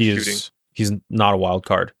just get a shooting. He's not a wild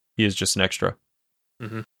card. He is just an extra.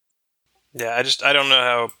 Mm-hmm. Yeah, I don't know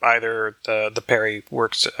how either the parry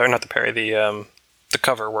works, or not the parry, the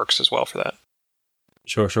cover works as well for that.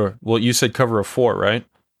 Sure. Well, you said cover of 4, right?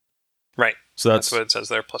 Right. So that's what it says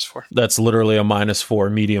there, +4. That's literally a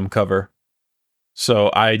 -4 medium cover. So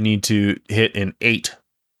I need to hit an 8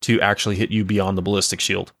 to actually hit you beyond the ballistic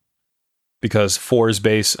shield, because 4 is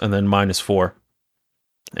base and then -4,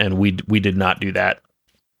 and we did not do that.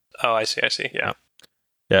 Oh, I see. Yeah.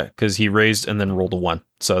 Yeah, because he raised and then rolled a 1,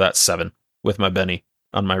 so that's 7 with my Benny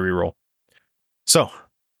on my reroll. So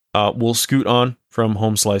we'll scoot on from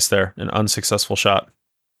home slice there, an unsuccessful shot.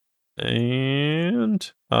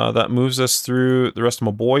 And that moves us through the rest of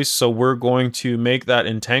my boys. So we're going to make that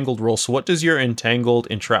entangled roll. So what does your entangled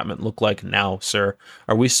entrapment look like now, sir?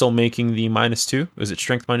 Are we still making the -2? Is it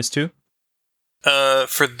strength -2?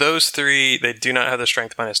 For those 3, they do not have the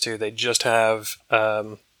strength -2. They just have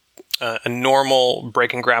a normal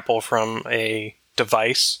break and grapple from a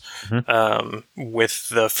device, with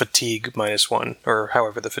the fatigue -1, or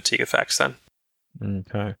however the fatigue affects them.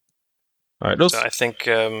 Okay. All right. So I think,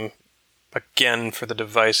 again, for the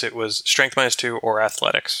device, it was strength -2 or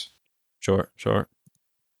athletics. Sure.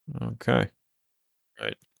 Okay.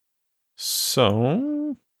 Right.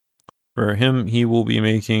 So for him, he will be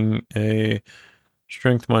making a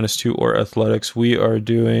strength -2 or athletics. We are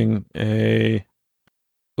doing a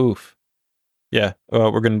Yeah,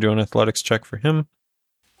 we're going to do an athletics check for him.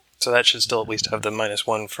 So that should still at least have the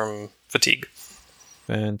 -1 from fatigue.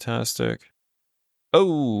 Fantastic.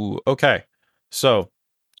 Oh, okay. So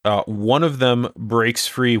one of them breaks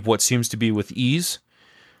free what seems to be with ease,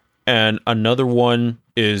 and another one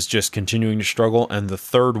is just continuing to struggle, and the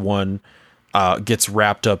third one gets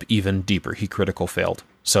wrapped up even deeper. He critical failed.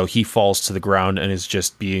 So he falls to the ground and is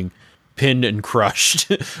just being pinned and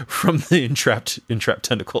crushed from the entrapped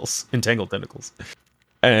tentacles, entangled tentacles.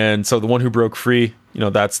 And so the one who broke free,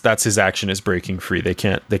 that's his action, is breaking free. They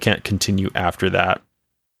can't continue after that.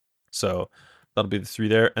 So that'll be the 3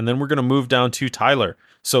 there. And then we're going to move down to Tyler.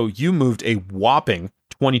 So you moved a whopping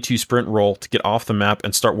 22 sprint roll to get off the map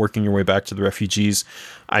and start working your way back to the refugees.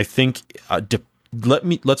 I think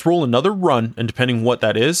let's roll another run, and depending what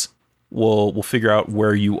that is, we'll figure out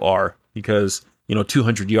where you are, because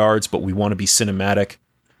 200 yards, but we want to be cinematic.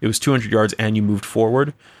 It was 200 yards and you moved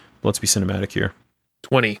forward. Let's be cinematic here.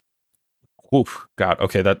 20. Oof, God.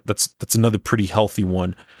 Okay, that's another pretty healthy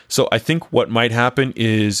one. So I think what might happen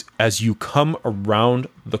is, as you come around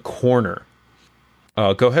the corner,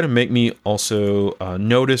 go ahead and make me also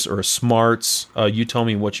notice or a smarts. You tell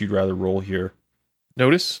me what you'd rather roll here.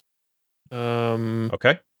 Notice.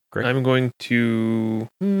 Okay, great. I'm going to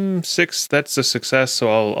 6. That's a success,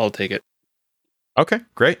 so I'll take it. Okay,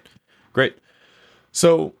 great.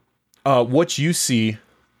 So what you see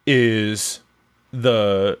is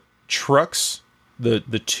the trucks, the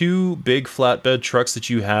 2 big flatbed trucks that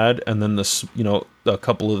you had, and then a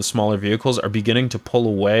couple of the smaller vehicles are beginning to pull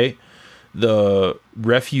away. The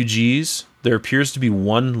refugees, there appears to be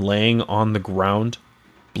one laying on the ground,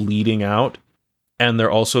 bleeding out, and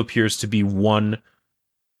there also appears to be one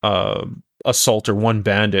assaulter, one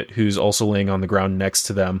bandit, who's also laying on the ground next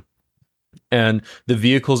to them. And the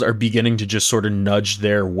vehicles are beginning to just sort of nudge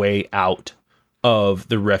their way out of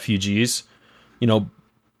the refugees,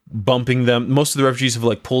 bumping them. Most of the refugees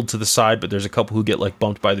have pulled to the side, but there's a couple who get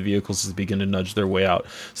bumped by the vehicles as they begin to nudge their way out.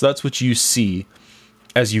 So that's what you see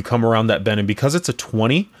as you come around that bend. And because it's a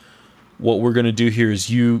 20, what we're going to do here is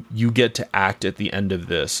you get to act at the end of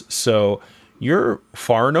this. So you're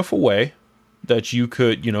far enough away that you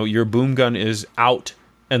could, your boom gun is out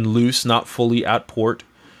and loose, not fully at port.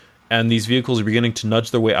 And these vehicles are beginning to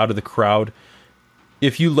nudge their way out of the crowd.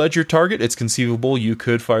 If you led your target, it's conceivable you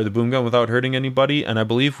could fire the boom gun without hurting anybody. And I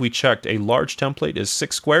believe we checked, a large template is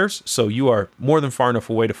 6 squares, so you are more than far enough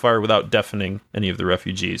away to fire without deafening any of the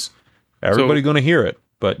refugees. Everybody's going to hear it,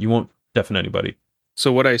 but you won't deafen anybody.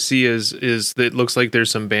 So what I see is that it looks like there's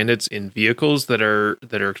some bandits in vehicles that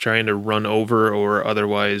are trying to run over or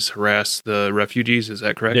otherwise harass the refugees. Is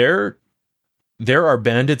that correct? There are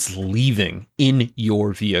bandits leaving in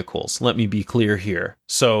your vehicles. Let me be clear here.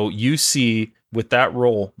 So you see, with that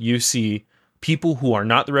roll, you see people who are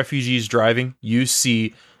not the refugees driving. You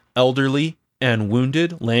see elderly and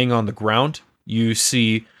wounded laying on the ground. You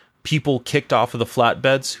see people kicked off of the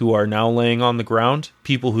flatbeds who are now laying on the ground,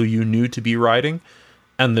 people who you knew to be riding.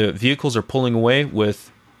 And the vehicles are pulling away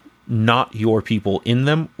with not your people in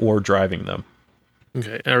them or driving them.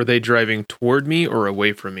 Okay. Are they driving toward me or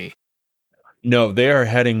away from me? No, they are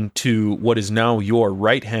heading to what is now your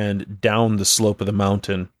right hand down the slope of the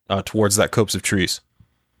mountain towards that copse of trees.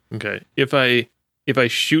 Okay. If I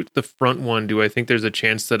shoot the front one, do I think there's a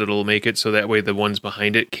chance that it'll make it so that way the ones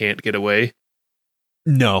behind it can't get away?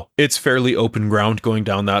 No, it's fairly open ground going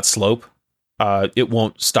down that slope. It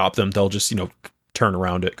won't stop them. They'll just, turn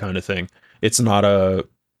around it kind of thing. It's not a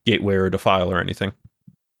gateway or a defile or anything.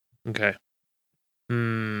 Okay.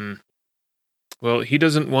 Well, he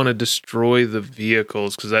doesn't want to destroy the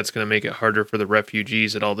vehicles because that's going to make it harder for the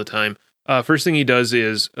refugees at all the time. First thing he does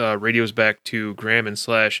is radios back to Graham and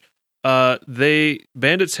Slash.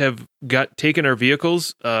 Bandits have taken our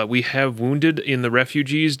vehicles. We have wounded in the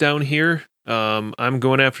refugees down here. I'm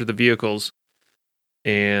going after the vehicles,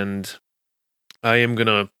 and I am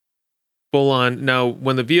gonna full on now.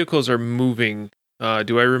 When the vehicles are moving,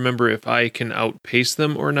 do I remember if I can outpace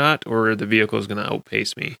them or not, or are the vehicles going to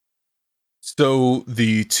outpace me? So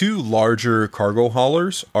the 2 larger cargo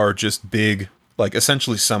haulers are just big,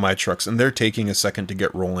 essentially semi-trucks, and they're taking a second to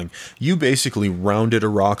get rolling. You basically rounded a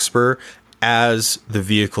rock spur as the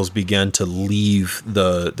vehicles began to leave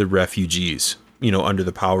the refugees, under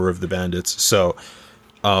the power of the bandits. So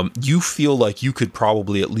you feel like you could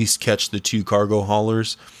probably at least catch the 2 cargo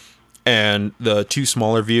haulers, and the 2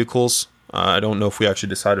 smaller vehicles. I don't know if we actually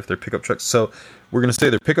decide if they're pickup trucks. So we're going to say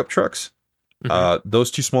they're pickup trucks. Mm-hmm. Those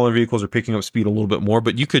 2 smaller vehicles are picking up speed a little bit more,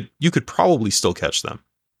 but you could probably still catch them.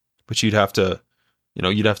 But you'd have to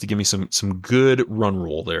give me some good run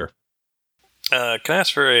roll there. Can I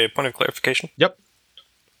ask for a point of clarification? Yep.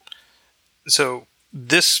 So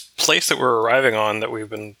this place that we're arriving on, that we've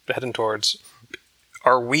been heading towards,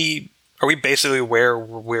 are we basically where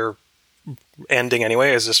we're ending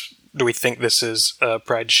anyway? Do we think this is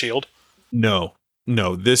Pride's Shield? No,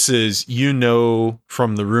 this is,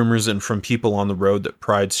 from the rumors and from people on the road, that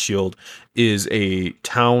Pride's Shield is a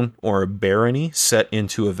town or a barony set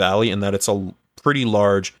into a valley, and that it's a pretty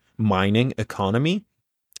large mining economy.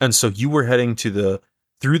 And so you were heading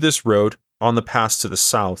through this road on the pass to the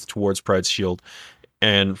south towards Pride's Shield,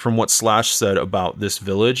 And from what Slash said about this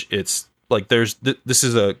village, it's like this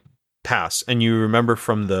is a pass. And you remember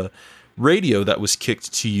from the radio that was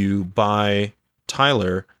kicked to you by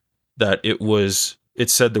Tyler that it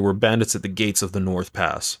said there were bandits at the gates of the North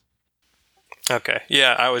Pass. Okay.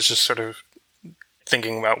 Yeah, I was just sort of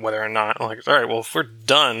thinking about whether or not, like, all right, well, if we're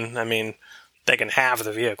done, I mean, they can have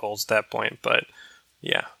the vehicles at that point, but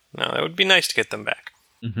yeah, no, it would be nice to get them back.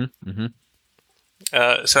 Mm-hmm. Mm-hmm.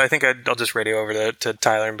 So I think I'll just radio over to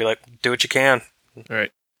Tyler and be like, do what you can. All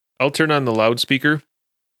right. I'll turn on the loudspeaker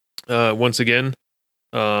once again.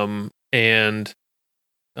 And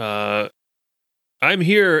I'm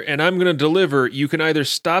here and I'm going to deliver. You can either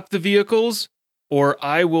stop the vehicles or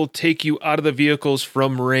I will take you out of the vehicles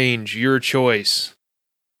from range. Your choice.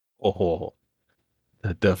 Oh,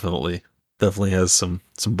 that definitely has some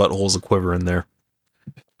buttholes of quiver in there.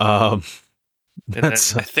 And I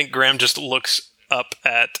think Graham just looks up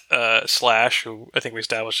at Slash, who I think we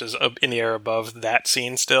established is up in the air above that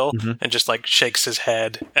scene still, and just like shakes his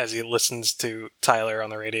head as he listens to Tyler on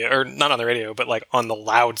the radio, or not on the radio, but like on the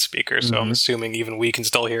loudspeaker. So I'm assuming even we can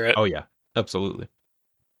still hear it. Oh yeah, absolutely.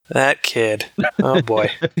 That kid. Oh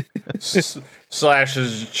boy. Slash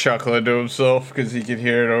is chuckling to himself because he can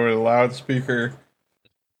hear it over the loudspeaker.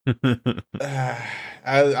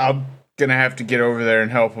 I'm gonna have to get over there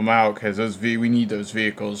and help him out because we need those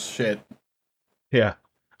vehicles. Shit. Yeah,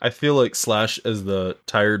 I feel like Slash as the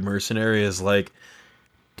tired mercenary is like,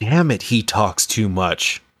 damn it, he talks too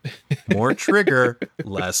much. More trigger,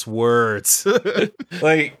 less words.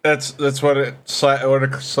 Like that's what one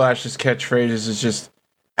of Slash's catchphrases is just,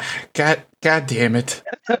 God damn it.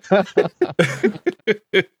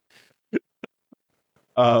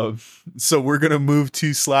 So we're gonna move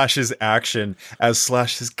to Slash's action as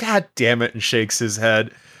Slash says, God damn it, and shakes his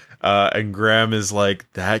head. And Graham is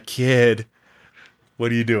like, that kid.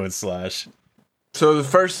 What are you doing, Slash? So the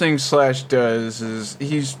first thing Slash does is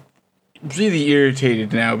he's really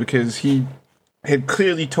irritated now because he had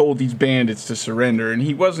clearly told these bandits to surrender, and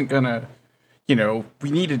he wasn't gonna, we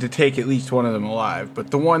needed to take at least one of them alive. But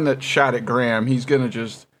the one that shot at Graham, he's gonna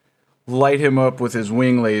just light him up with his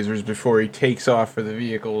wing lasers before he takes off for the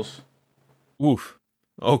vehicles. Oof.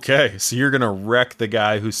 Okay, so you're gonna wreck the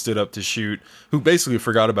guy who stood up to shoot, who basically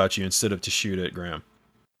forgot about you and stood up to shoot at Graham.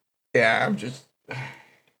 Yeah, I'm just...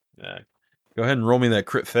 Yeah. Go ahead and roll me that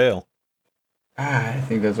crit fail. I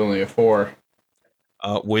think that's only a 4.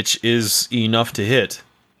 Which is enough to hit.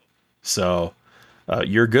 So,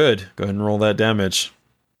 you're good. Go ahead and roll that damage.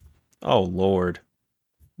 Oh, Lord.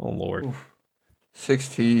 Oof.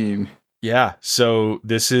 16. Yeah, so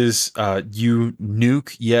this is, you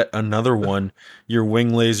nuke yet another one. Your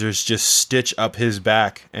wing lasers just stitch up his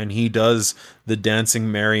back, and he does the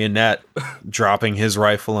dancing marionette, dropping his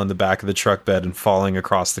rifle on the back of the truck bed and falling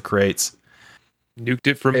across the crates. Nuked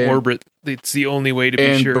it from orbit. It's the only way to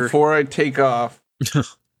be sure. And before I take off, I'm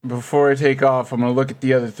going to look at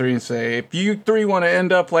the other 3 and say, if you 3 want to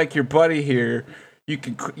end up like your buddy here, you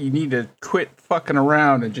need to quit fucking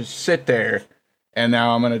around and just sit there. And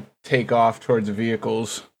now I'm going to take off towards the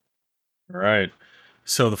vehicles. All right.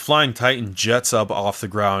 So the Flying Titan jets up off the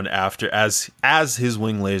ground as his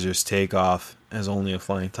wing lasers take off, as only a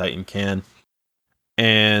Flying Titan can.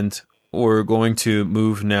 And we're going to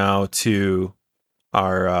move now to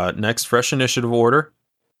our next fresh initiative order,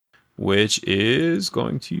 which is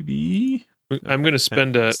going to be... I'm going to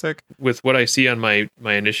spend with what I see on my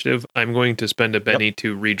initiative, I'm going to spend a Benny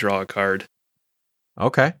to redraw a card.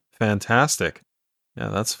 Okay, fantastic. Yeah,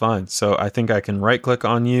 that's fine. So I think I can right-click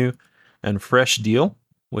on you and fresh deal,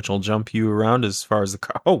 which will jump you around as far as the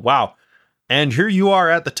car. Oh, wow. And here you are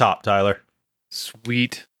at the top, Tyler.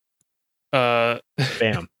 Sweet. Bam.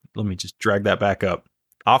 Let me just drag that back up.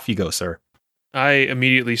 Off you go, sir. I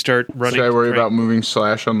immediately start running. Should I worry about moving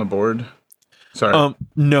Slash on the board? Sorry.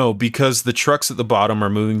 No, because the trucks at the bottom are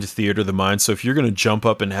moving to Theater of the Mind. So if you're going to jump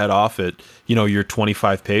up and head off at, your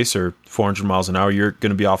 25 pace or 400 miles an hour, you're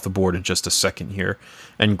going to be off the board in just a second here.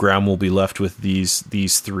 And Graham will be left with these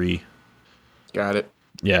 3. Got it.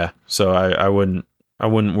 Yeah. So I wouldn't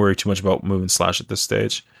worry too much about moving Slash at this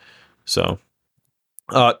stage. So,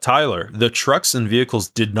 Tyler, the trucks and vehicles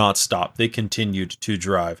did not stop. They continued to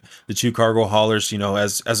drive. The 2 cargo haulers,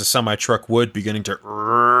 as a semi-truck would, beginning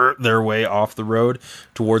to their way off the road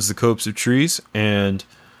towards the copse of trees. And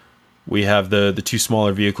we have the 2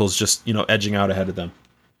 smaller vehicles just, edging out ahead of them.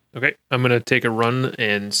 Okay, I'm going to take a run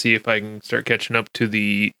and see if I can start catching up to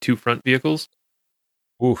the 2 front vehicles.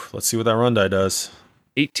 Oof, let's see what that run die does.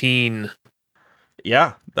 18.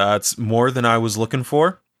 Yeah, that's more than I was looking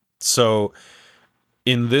for. So...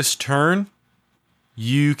 in this turn,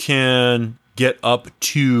 you can get up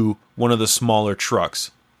to one of the smaller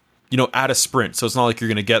trucks. At a sprint. So it's not like you're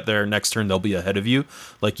going to get there next turn they'll be ahead of you.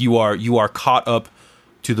 Like you are caught up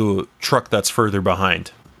to the truck that's further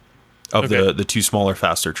behind of the two smaller,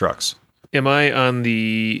 faster trucks. Am I on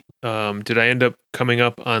the did I end up coming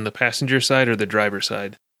up on the passenger side or the driver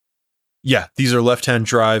side? Yeah, these are left-hand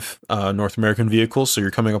drive North American vehicles, so you're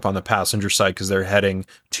coming up on the passenger side because they're heading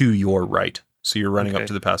to your right. So you're running up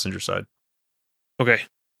to the passenger side. Okay.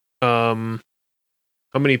 How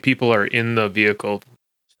many people are in the vehicle?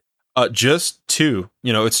 Just two.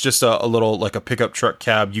 It's just a little, like a pickup truck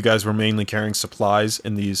cab. You guys were mainly carrying supplies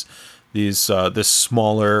in this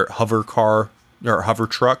smaller hover car or hover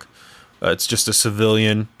truck. It's just a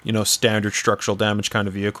civilian, standard structural damage kind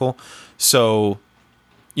of vehicle. So,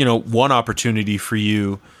 one opportunity for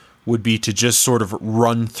you would be to just sort of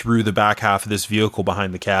run through the back half of this vehicle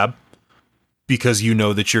behind the cab, because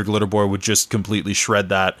that your glitter boy would just completely shred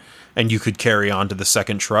that, and you could carry on to the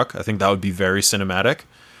second truck. I think that would be very cinematic.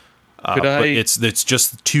 But it's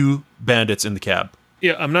just two bandits in the cab.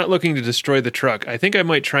 Yeah, I'm not looking to destroy the truck. I think I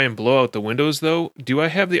might try and blow out the windows, though. Do I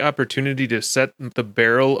have the opportunity to set the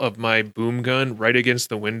barrel of my boom gun right against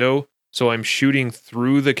the window, so I'm shooting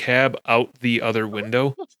through the cab out the other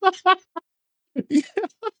window?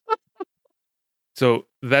 So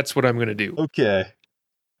that's what I'm going to do. Okay.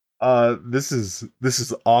 This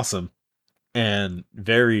is awesome and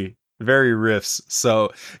very, very riffs.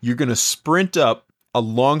 So you're going to sprint up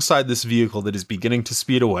alongside this vehicle that is beginning to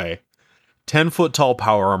speed away, 10-foot tall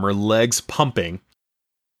power armor, legs pumping,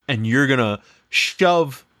 and you're going to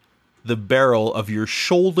shove the barrel of your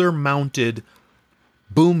shoulder-mounted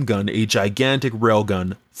boom gun, a gigantic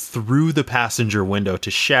railgun, through the passenger window to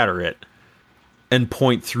shatter it and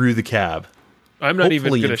point through the cab. I'm not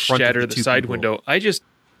even going to shatter the side window. I just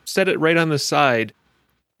set it right on the side,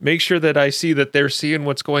 make sure that I see that they're seeing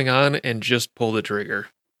what's going on, and just pull the trigger.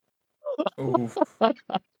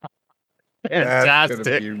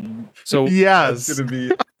 Fantastic. So yes, it's gonna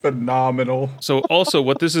be phenomenal. So also,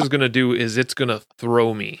 what this is gonna do is it's gonna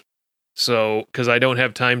throw me. So because I don't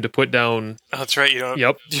have time to put down. Oh, that's right. You don't.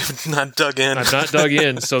 Yep. You've not dug in. I'm not dug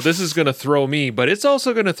in. So this is gonna throw me, but it's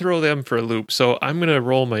also gonna throw them for a loop. So I'm gonna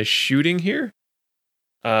roll my shooting here,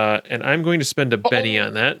 and I'm going to spend a Benny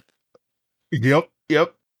on that. Yep.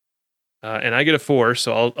 And I get a 4,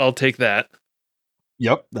 so I'll take that.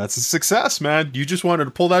 Yep, that's a success, man. You just wanted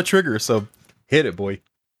to pull that trigger, so hit it, boy.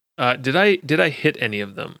 Did I hit any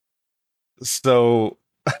of them? So,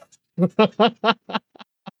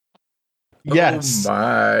 yes. Oh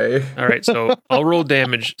my! All right, so I'll roll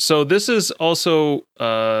damage. So this is also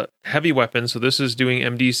heavy weapon. So this is doing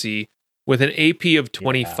MDC with an AP of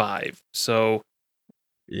 25. Yeah. So,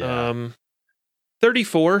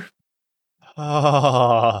 34.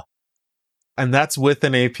 And that's with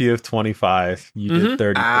an AP of 25. You did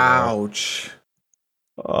 34. Ouch.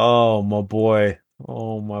 Oh, my boy.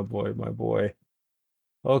 My boy.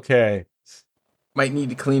 Okay. Might need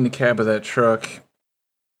to clean the cab of that truck.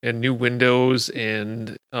 And new windows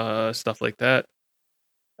and stuff like that.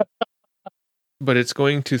 But it's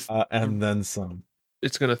going to... and then some.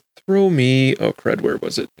 It's going to throw me... Oh, crud, where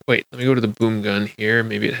was it? Wait, let me go to the boom gun here.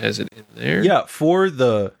 Maybe it has it in there. Yeah, for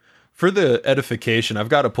the edification, I've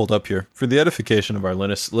got it pulled up here. For the edification of our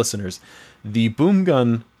listeners, the boom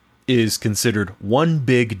gun is considered one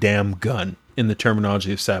big damn gun in the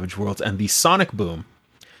terminology of Savage Worlds, and the sonic boom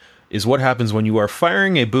is what happens when you are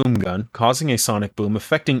firing a boom gun, causing a sonic boom,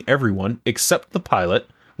 affecting everyone except the pilot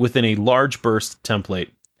within a large burst template.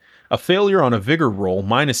 A failure on a vigor roll,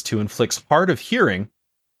 -2, inflicts hard of hearing,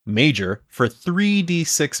 major, for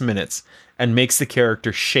 3d6 minutes, and makes the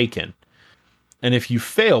character shaken. And if you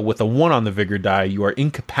fail with a 1 on the vigor die, you are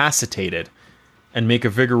incapacitated and make a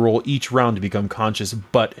vigor roll each round to become conscious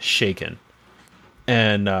but shaken.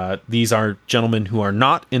 And these are gentlemen who are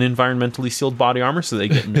not in environmentally sealed body armor, so they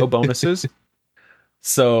get no bonuses.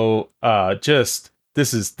 So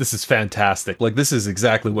this is fantastic. Like, this is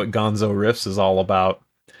exactly what Gonzo Riffs is all about.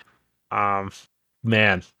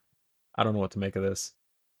 Man, I don't know what to make of this.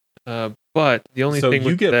 But the only thing so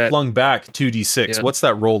you get flung back 2d6. Yeah. What's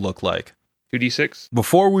that roll look like? 2d6.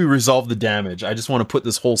 Before we resolve the damage, I just want to put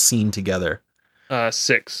this whole scene together.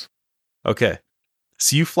 6. Okay.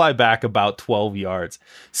 So you fly back about 12 yards.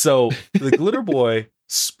 So the glitter boy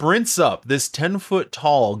sprints up, this 10-foot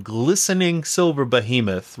tall, glistening silver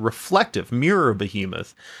behemoth, reflective mirror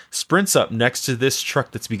behemoth, sprints up next to this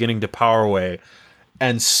truck that's beginning to power away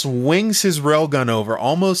and swings his railgun over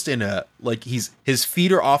almost in a, like his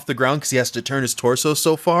feet are off the ground because he has to turn his torso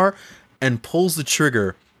so far, and pulls the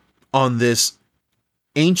trigger on this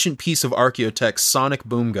ancient piece of Archaeotech sonic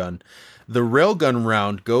boom gun. The railgun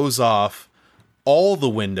round goes off all the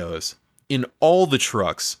windows in all the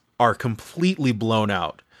trucks are completely blown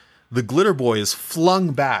out. The glitter boy is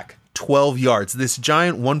flung back 12 yards. This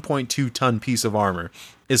giant 1.2 ton piece of armor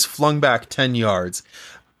is flung back 10 yards.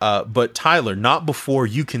 But Tyler, not before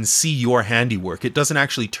you can see your handiwork. It doesn't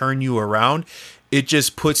actually turn you around. It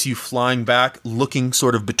just puts you flying back, looking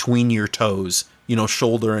sort of between your toes,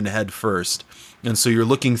 shoulder and head first. And so you're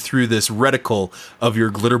looking through this reticle of your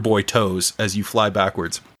glitter boy toes as you fly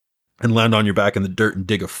backwards and land on your back in the dirt and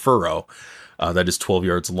dig a furrow that is 12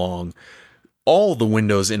 yards long. All the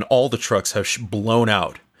windows in all the trucks have blown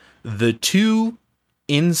out. The two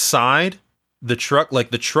inside the truck,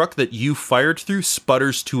 like the truck that you fired through,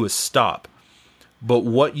 sputters to a stop. But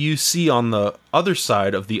what you see on the other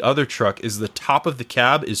side of the other truck is the top of the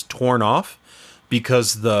cab is torn off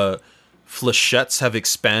because the flechettes have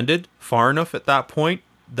expanded far enough at that point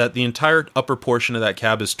that the entire upper portion of that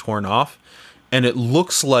cab is torn off. And it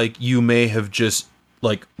looks like you may have just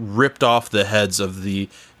ripped off the heads of the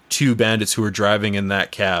two bandits who were driving in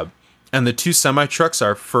that cab. And the two semi-trucks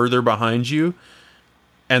are further behind you,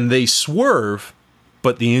 and they swerve,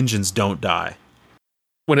 but the engines don't die.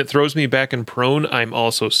 When it throws me back and prone, I'm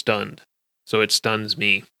also stunned. So it stuns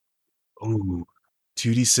me. Ooh,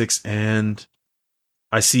 2d6 and...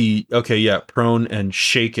 I see, okay, yeah, prone and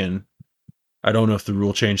shaken. I don't know if the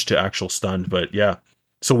rule changed to actual stunned, but yeah.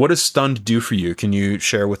 So what does stunned do for you? Can you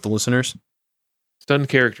share with the listeners? Stunned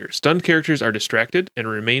characters. Stunned characters are distracted and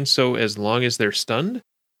remain so as long as they're stunned.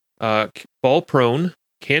 Fall prone,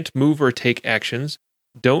 can't move or take actions,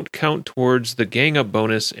 don't count towards the gang up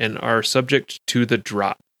bonus, and are subject to the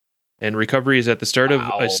drop. And recovery is at the start of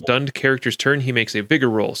a stunned character's turn. He makes a vigor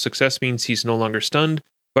roll. Success means he's no longer stunned,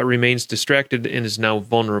 but remains distracted and is now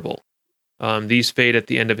vulnerable. These fade at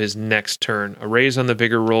the end of his next turn. A raise on the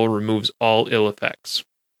vigor roll removes all ill effects.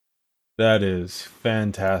 That is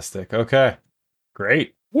fantastic. Okay.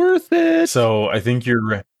 Great. Worth it. So I think you're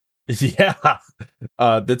right. Yeah.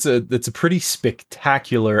 That's a pretty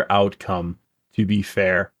spectacular outcome, to be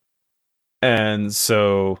fair. And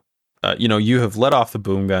so, you have let off the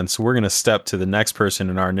boom gun, so we're going to step to the next person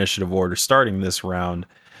in our initiative order starting this round.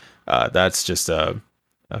 That's just a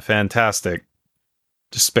fantastic,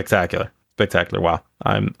 just spectacular. Wow.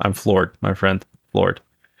 I'm floored, my friend. Floored.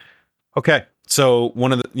 Okay. So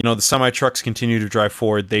one of the semi trucks continue to drive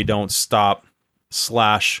forward. They don't stop.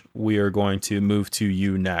 Slash, we are going to move to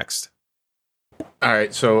you next. All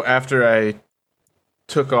right. So after I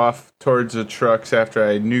took off towards the trucks, after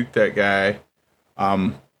I nuked that guy,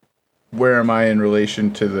 where am I in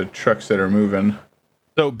relation to the trucks that are moving?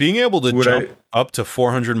 So being able to jump up to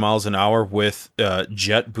 400 miles an hour with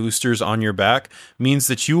jet boosters on your back means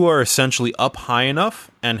that you are essentially up high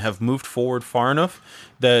enough and have moved forward far enough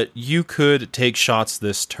that you could take shots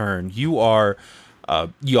this turn. You are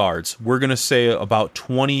yards. We're going to say about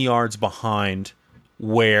 20 yards behind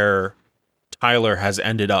where Tyler has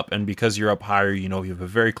ended up. And because you're up higher, you have a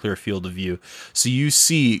very clear field of view. So you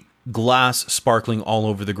see glass sparkling all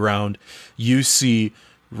over the ground. You see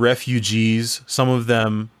refugees, some of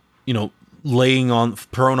them, laying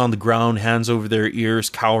prone on the ground, hands over their ears,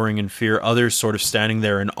 cowering in fear. Others sort of standing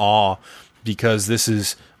there in awe because this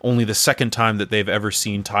is only the second time that they've ever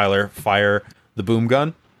seen Tyler fire the boom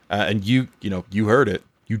gun. And you heard it.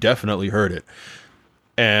 You definitely heard it.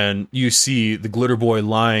 And you see the glitter boy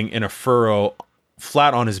lying in a furrow,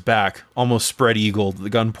 flat on his back, almost spread eagled, the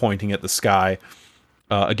gun pointing at the sky.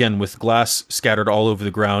 Again, with glass scattered all over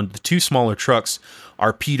the ground. The two smaller trucks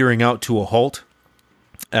are petering out to a halt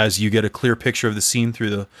as you get a clear picture of the scene through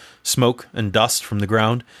the smoke and dust from the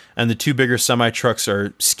ground. And the two bigger semi-trucks are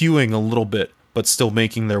skewing a little bit, but still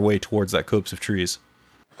making their way towards that copse of trees.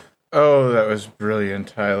 Oh, that was brilliant,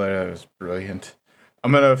 Tyler. That was brilliant.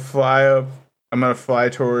 I'm going to fly up. I'm going to fly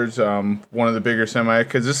towards one of the bigger semi,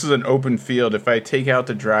 because this is an open field. If I take out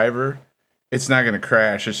the driver, it's not going to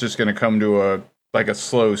crash. It's just going to come to a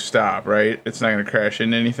slow stop, right? It's not going to crash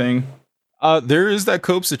into anything. There is that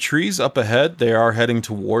copse of trees up ahead. They are heading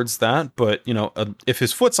towards that, but if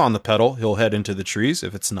his foot's on the pedal, he'll head into the trees.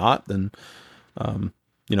 If it's not, then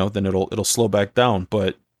then it'll slow back down.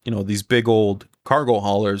 But these big old cargo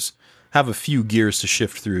haulers have a few gears to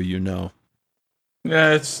shift through.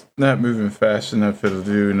 Yeah, it's not moving fast enough. It'll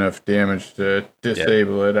do enough damage to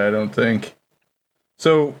disable it, I don't think.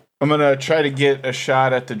 So I'm gonna try to get a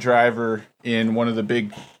shot at the driver in one of the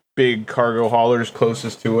big cargo haulers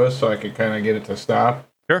closest to us, so I can kind of get it to stop.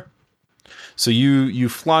 Sure. So you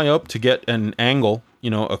fly up to get an angle,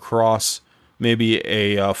 across maybe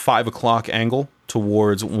a 5 o'clock angle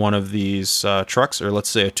towards one of these trucks, or let's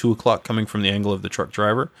say a 2 o'clock coming from the angle of the truck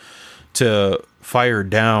driver, to fire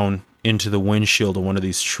down into the windshield of one of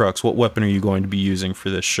these trucks. What weapon are you going to be using for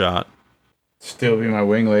this shot? Still be my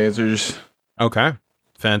wing lasers. Okay.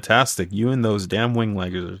 Fantastic. You and those damn wing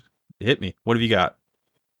lasers. Hit me. What have you got?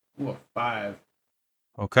 Ooh, 5.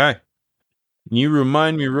 Okay. Can you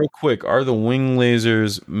remind me real quick, are the wing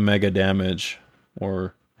lasers mega damage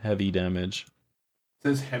or heavy damage? It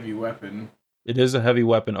says heavy weapon. It is a heavy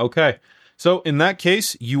weapon. Okay. So in that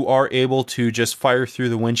case, you are able to just fire through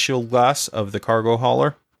the windshield glass of the cargo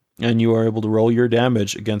hauler, and you are able to roll your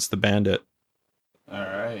damage against the bandit. All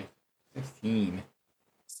right. 16.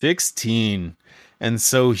 16. And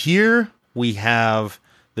so here we have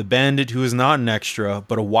the bandit who is not an extra,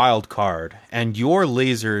 but a wild card. And your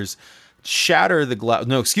lasers shatter the glass.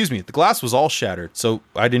 No, excuse me. The glass was all shattered. So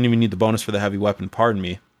I didn't even need the bonus for the heavy weapon. Pardon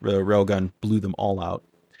me. The railgun blew them all out.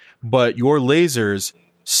 But your lasers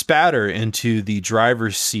spatter into the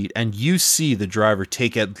driver's seat, and you see the driver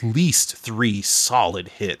take at least 3 solid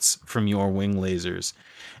hits from your wing lasers.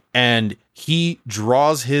 And he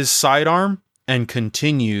draws his sidearm and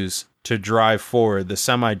continues to drive forward. The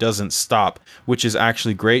semi doesn't stop, which is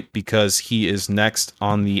actually great because he is next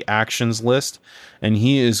on the actions list, and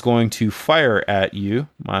he is going to fire at you,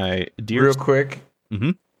 my dear. Real quick,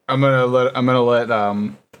 Mhm. I'm gonna let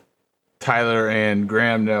Tyler and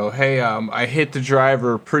Graham know. Hey, I hit the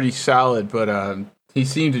driver pretty solid, but he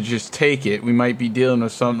seemed to just take it. We might be dealing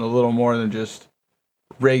with something a little more than just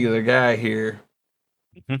regular guy here.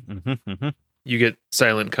 You get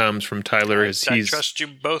silent comms from Tyler as I he's... trust you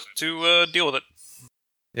both to deal with it.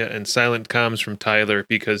 Yeah, and silent comms from Tyler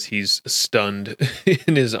because he's stunned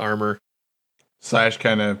in his armor. Slash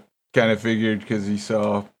kind of figured because he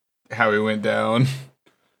saw how he went down.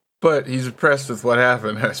 But he's impressed with what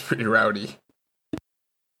happened. That's pretty rowdy.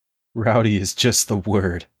 Rowdy is just the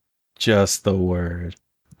word. Just the word.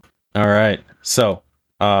 All right. So,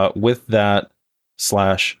 with that,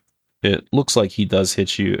 Slash, it looks like he does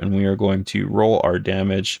hit you, and we are going to roll our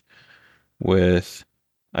damage with,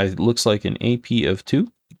 it looks like an AP of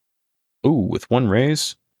 2. Ooh, with 1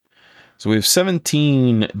 raise. So we have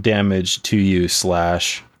 17 damage to you,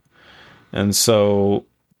 Slash. And so,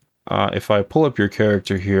 if I pull up your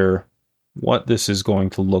character here, what this is going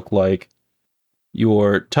to look like,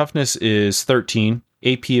 your toughness is 13,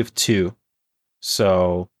 AP of 2.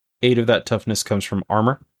 So 8 of that toughness comes from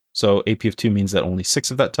armor. So AP of 2 means that only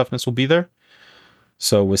 6 of that toughness will be there.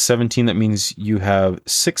 So with 17, that means you have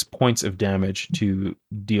 6 points of damage to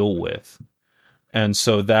deal with. And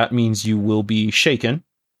so that means you will be shaken.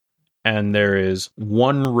 And there is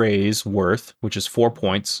 1 raise worth, which is 4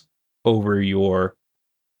 points over your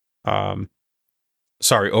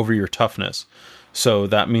over your toughness. So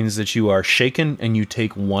that means that you are shaken and you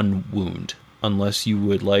take 1 wound, unless you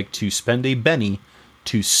would like to spend a Benny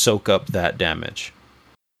to soak up that damage.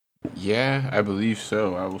 Yeah, I believe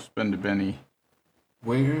so. I will spend a Benny.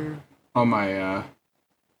 Where on my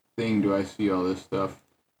thing do I see all this stuff?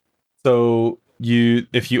 So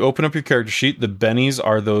if you open up your character sheet, the Bennies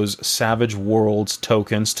are those Savage Worlds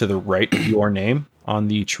tokens to the right of your name on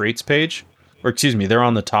the traits page. Or excuse me, they're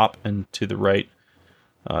on the top and to the right.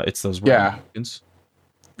 It's those tokens.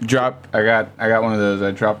 I got one of those.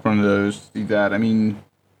 I dropped one of those. See that? I mean,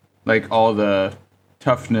 like all the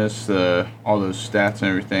toughness, all those stats and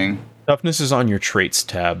everything. Toughness is on your traits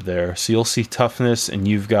tab there. So you'll see toughness, and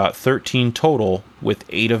you've got 13 total, with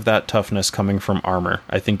 8 of that toughness coming from armor,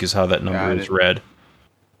 I think is how that number is read.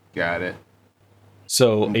 Got it.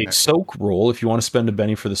 So Okay. A soak roll, if you want to spend a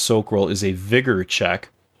Benny for the soak roll, is a vigor check.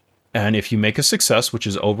 And if you make a success, which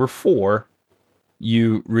is over 4,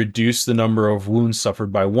 you reduce the number of wounds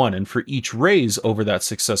suffered by 1. And for each raise over that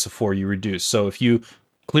success of 4, you reduce. So if you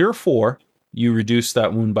clear 4, you reduce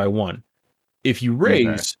that wound by 1. If you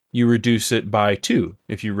raise, you reduce it by 2.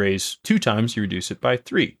 If you raise 2 times, you reduce it by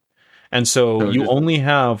 3. And so you only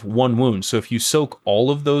have 1 wound. So if you soak all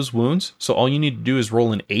of those wounds, so all you need to do is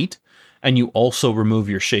roll an 8, and you also remove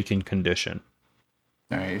your shaken condition.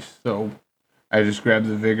 Nice. So I just grab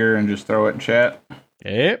the vigor and just throw it in chat.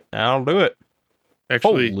 Yep, that'll do it.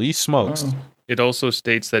 Actually, Holy smokes. it also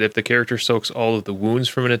states that if the character soaks all of the wounds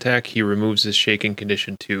from an attack, he removes his shaken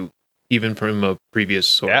condition too, even from a previous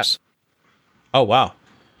source. Oh, wow.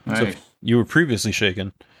 Nice. So you were previously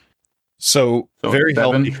shaken. So very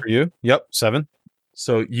 7? healthy for you. Yep, 7.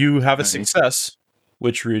 So you have a Nice. success,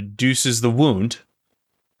 which reduces the wound,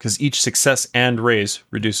 because each success and raise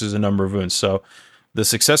reduces the number of wounds. So the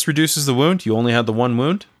success reduces the wound. You only had the 1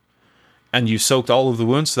 wound, and you soaked all of the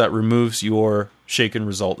wounds, so that removes your shaken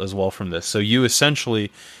result as well from this. So you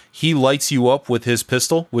essentially, he lights you up with his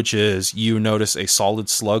pistol, which is, you notice, a solid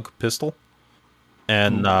slug pistol,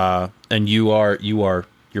 and you're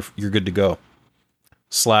good to go.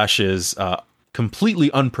 Slash is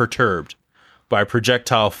completely unperturbed by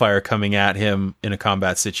projectile fire coming at him in a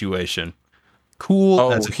combat situation.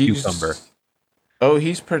 Cool as a cucumber.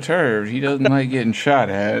 He's perturbed. He doesn't like getting shot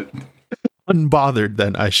at. Unbothered,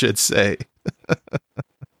 then, I should say.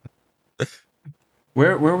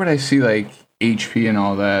 Where would I see like HP and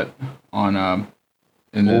all that on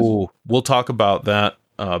in this? Oh, we'll talk about that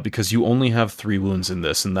because you only have 3 wounds in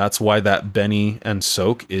this, and that's why that Benny and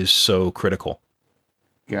Soak is so critical.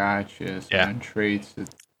 Gotcha. So Yeah. Traits.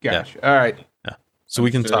 Gotcha. Yeah. All right. Yeah. So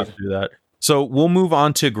we can talk through that. So we'll move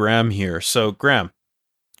on to Graham here. So Graham,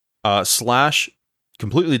 Slash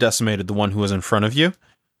completely decimated the one who was in front of you,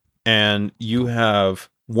 and you have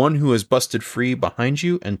 1 who is busted free behind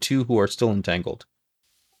you and 2 who are still entangled.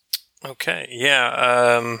 Okay,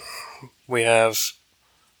 yeah. We have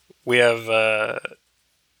the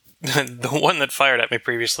one that fired at me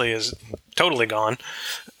previously is totally gone,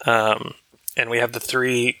 and we have the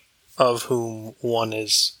 3 of whom 1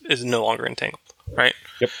 is no longer entangled. Right.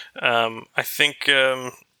 Yep. I think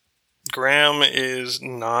Graham is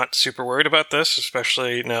not super worried about this,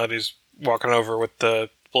 especially now that he's walking over with the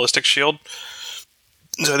ballistic shield.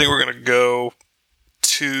 So I think we're going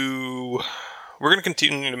to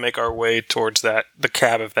continue to make our way towards the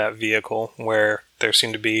cab of that vehicle where there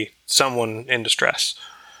seemed to be someone in distress.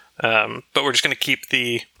 But we're just going to keep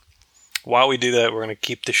while we do that, we're going to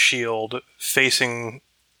keep the shield facing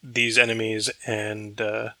these enemies and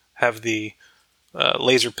have the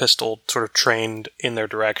laser pistol sort of trained in their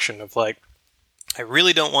direction of like, I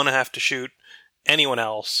really don't want to have to shoot anyone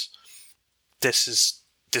else. This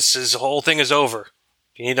the whole thing is over.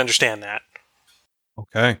 You need to understand that.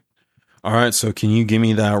 Okay. All right. So can you give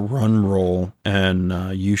me that run roll?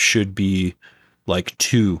 And you should be like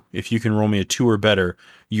 2. If you can roll me a 2 or better,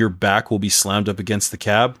 your back will be slammed up against the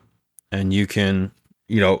cab, and you can,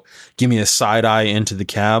 give me a side eye into the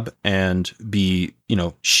cab and be,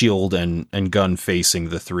 shield and gun facing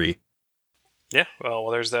the 3. Yeah. Well,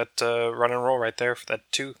 there's that run and roll right there for that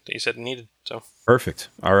 2 that you said needed. So perfect.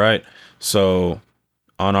 All right. So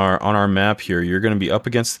on our map here, you're going to be up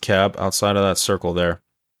against the cab outside of that circle there.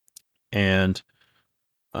 And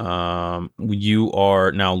you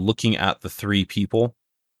are now looking at the 3 people,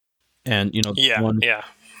 and the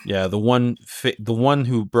one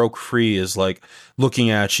who broke free is like looking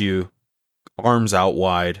at you, arms out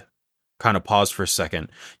wide, kind of pause for a second.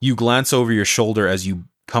 You glance over your shoulder as you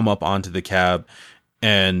come up onto the cab,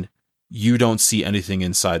 and you don't see anything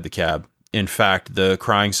inside the cab. In fact, the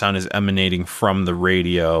crying sound is emanating from the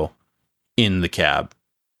radio in the cab.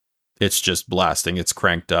 It's just blasting. It's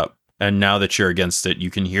cranked up. And now that you're against it, you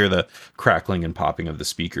can hear the crackling and popping of the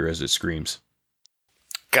speaker as it screams.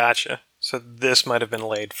 Gotcha. So this might have been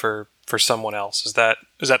laid for someone else. Is that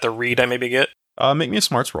the read I maybe get? Make me a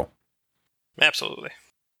smarts roll. Absolutely.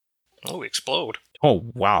 Oh, we explode. Oh,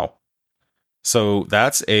 wow. So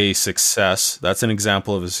that's a success. That's an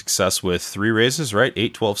example of a success with 3 raises, right?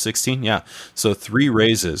 8, 12, 16. Yeah. So 3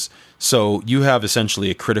 raises. So you have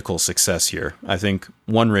essentially a critical success here. I think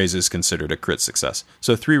 1 raise is considered a crit success.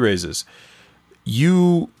 So 3 raises.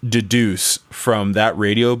 You deduce from that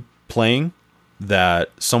radio playing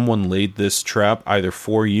that someone laid this trap either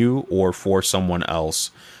for you or for someone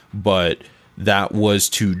else, but that was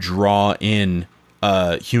to draw in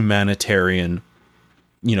humanitarian,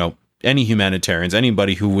 any humanitarians,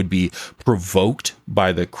 anybody who would be provoked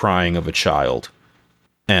by the crying of a child.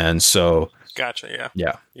 And so gotcha.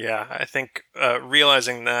 Yeah. I think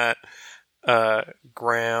realizing that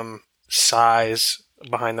Graham sighs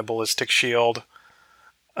behind the ballistic shield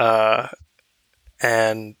and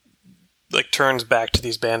like turns back to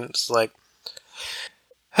these bandits like,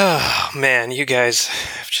 oh man, you guys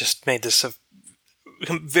have just made this a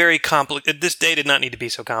very complicated. This day did not need to be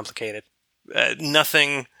so complicated.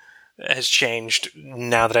 Nothing has changed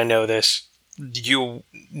now that I know this. You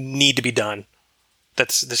need to be done.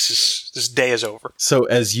 This day is over. So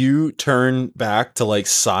as you turn back to like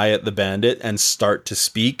sigh at the bandit and start to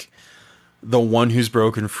speak, the one who's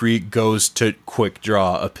broken free goes to quick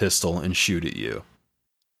draw a pistol and shoot at you.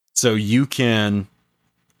 So you can,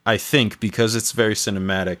 I think, because it's very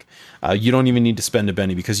cinematic, you don't even need to spend a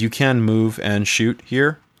Benny because you can move and shoot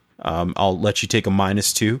here. I'll let you take a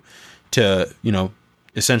 -2 to,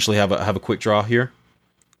 essentially have a quick draw here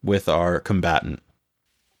with our combatant.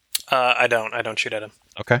 I don't shoot at him.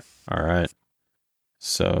 Okay. All right.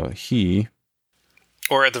 So he,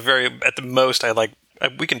 or at the most,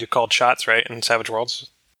 we can do called shots, right? In Savage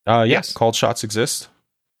Worlds. yes, called shots exist.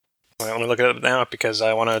 Well, let me look at it now because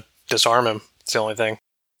I want to disarm him. It's the only thing.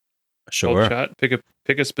 Sure. Shot.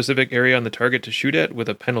 Pick a specific area on the target to shoot at with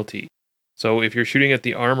a penalty. So if you're shooting at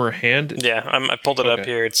the arm or hand, Yeah, I pulled it up Okay.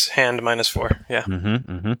 here. It's hand -4. Yeah.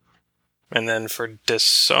 And then for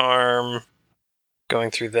disarm,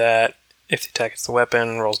 going through that, if the attack hits the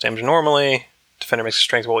weapon, rolls damage normally, defender makes a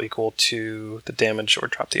strength roll equal to the damage or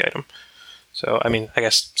drop the item. So, I mean, I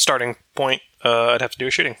guess starting point, I'd have to do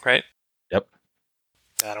a shooting, right? Yep.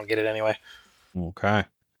 I don't get it anyway. Okay.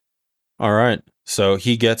 All right. So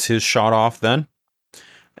he gets his shot off then.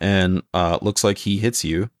 And looks like he hits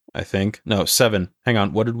you, I think. No, 7. Hang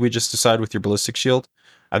on. What did we just decide with your ballistic shield?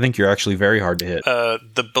 I think you're actually very hard to hit.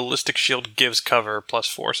 The ballistic shield gives cover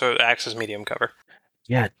 +4, so it acts as medium cover.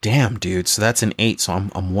 Yeah, damn, dude. So that's an 8, so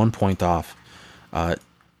I'm 1 point off.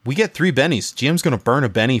 We get 3 bennies. GM's going to burn a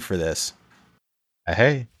benny for this.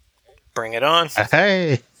 Hey. Bring it on.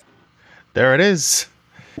 Hey. There it is.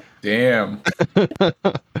 Damn.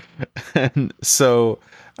 And so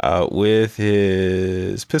with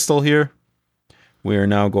his pistol here, we are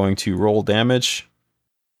now going to roll damage.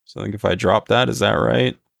 So I think if I drop that, is that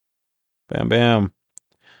right? Bam, bam.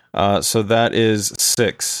 So that is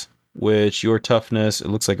 6, which your toughness, it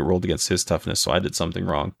looks like it rolled against his toughness, so I did something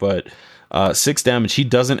wrong. But 6 damage, he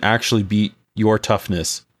doesn't actually beat your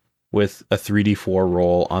toughness with a 3d4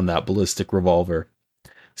 roll on that ballistic revolver.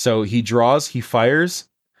 So he draws, he fires,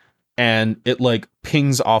 and it like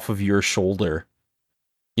pings off of your shoulder,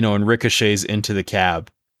 and ricochets into the cab.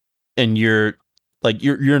 And you're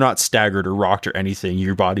not staggered or rocked or anything.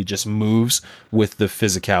 Your body just moves with the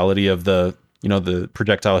physicality of the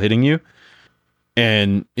projectile hitting you.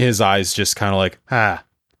 And his eyes just kind of like,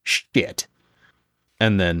 shit.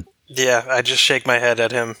 And then Yeah, I just shake my head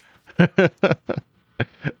at him.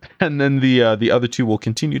 and then the other 2 will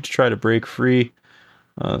continue to try to break free.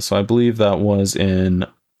 So I believe that was an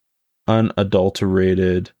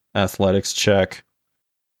unadulterated athletics check.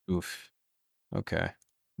 Oof. Okay.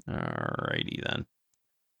 Alrighty then.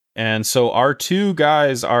 And so our 2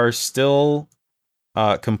 guys are still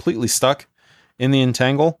completely stuck in the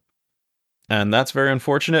entangle. And that's very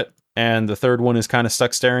unfortunate. And the third one is kind of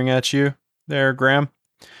stuck staring at you there, Graham.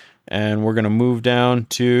 And we're going to move down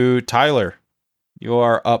to Tyler. You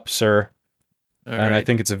are up, sir. all And I right.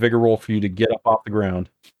 think it's a vigor roll for you to get up off the ground.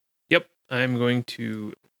 Yep, I'm going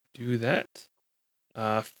to do that.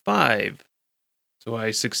 5. So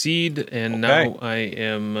I succeed, and Okay. now I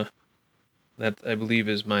am. That I believe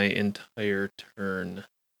is my entire turn.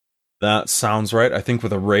 That sounds right. I think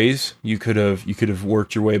with a raise, you could have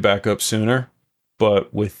worked your way back up sooner,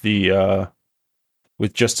 but with the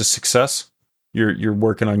with just a success, you're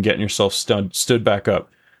working on getting yourself stood back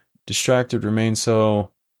up. Distracted, remain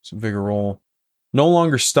so. Some vigor roll. No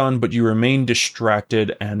longer stunned, but you remain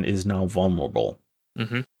distracted and is now vulnerable.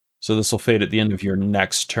 Mm-hmm. So this will fade at the end of your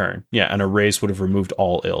next turn. Yeah, and a raise would have removed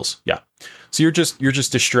all ills. Yeah. So you're just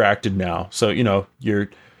distracted now. So you're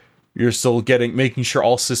still making sure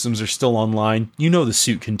all systems are still online. The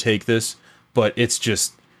suit can take this, but it's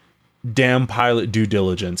just damn pilot due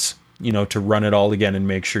diligence, to run it all again and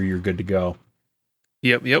make sure you're good to go.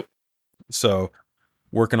 Yep. So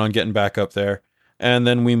working on getting back up there. And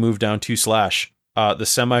then we move down to Slash. The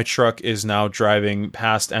semi-truck is now driving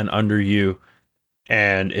past and under you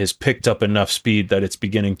and is picked up enough speed that it's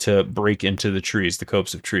beginning to break into the trees, the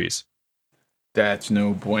copse of trees. That's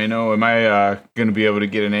no bueno. Am I going to be able to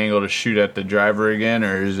get an angle to shoot at the driver again,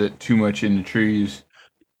 or is it too much in the trees?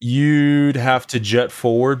 You'd have to jet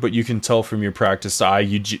forward, but you can tell from your practiced eye,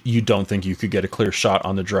 you don't think you could get a clear shot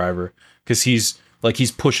on the driver because he's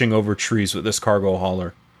pushing over trees with this cargo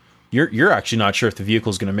hauler. You're actually not sure if the vehicle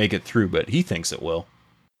is going to make it through, but he thinks it will.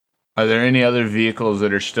 Are there any other vehicles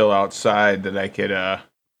that are still outside that I could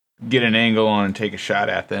get an angle on and take a shot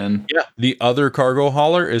at then? Yeah, the other cargo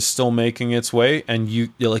hauler is still making its way, and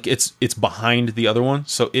it's behind the other one,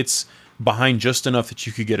 so it's behind just enough that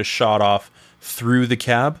you could get a shot off through the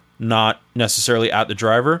cab, not necessarily at the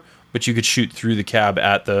driver, but you could shoot through the cab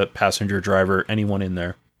at the passenger, driver, anyone in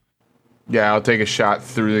there. Yeah, I'll take a shot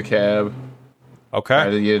through the cab. Okay. Try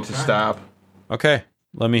to get it to stop. Okay,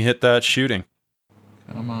 let me hit that shooting.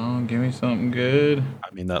 Come on, give me something good.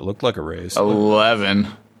 I mean, that looked like a raise. 11.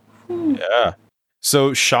 Yeah.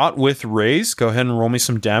 So shot with raise. Go ahead and roll me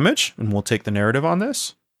some damage, and we'll take the narrative on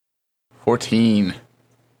this. 14.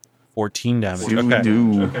 14 damage.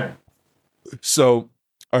 Okay. So,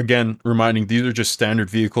 again, reminding, these are just standard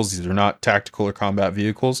vehicles. These are not tactical or combat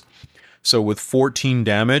vehicles. So with 14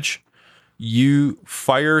 damage, you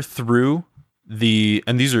fire through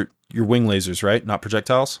and these are your wing lasers, right? Not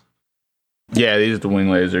projectiles? Yeah, these are the wing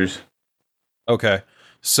lasers. Okay.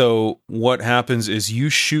 So what happens is you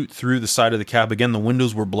shoot through the side of the cab. Again, the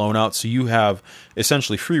windows were blown out, so you have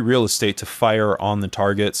essentially free real estate to fire on the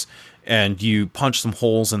targets, and you punch some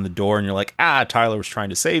holes in the door, and you're like, Tyler was trying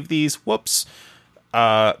to save these. Whoops.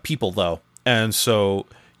 People, though. And so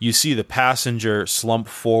you see the passenger slump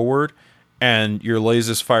forward, and your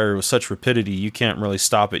lasers fire with such rapidity, you can't really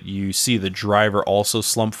stop it. You see the driver also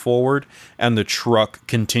slump forward, and the truck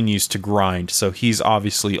continues to grind. So he's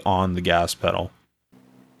obviously on the gas pedal.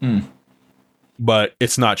 But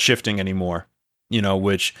it's not shifting anymore,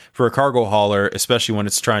 which for a cargo hauler, especially when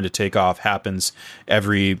it's trying to take off, happens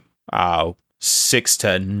every 6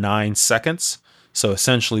 to 9 seconds. So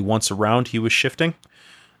essentially once around, he was shifting.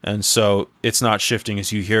 And so it's not shifting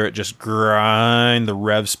as you hear it just grind, the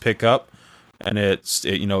revs pick up, and it's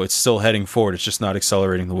still heading forward. It's just not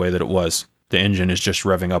accelerating the way that it was. The engine is just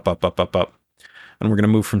revving up. And we're going to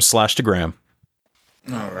move from Slash to Graham.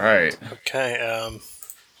 All right. Okay.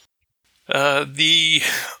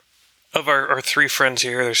 Of our three friends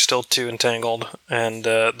here, there's still two entangled, and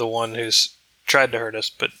the one who's tried to hurt us,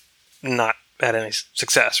 but not had any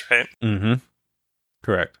success, right? Mm-hmm.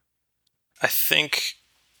 Correct. I think,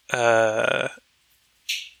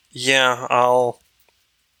 I'll...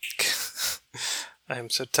 I'm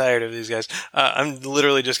so tired of these guys. I'm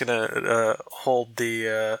literally just gonna hold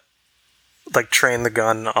the, train the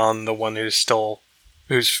gun on the one who's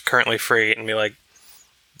currently free, and be like,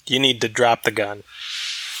 you need to drop the gun.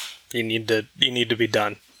 You need to be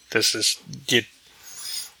done. This is you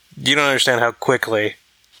don't understand how quickly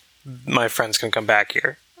my friends can come back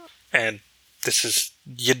here. And this is,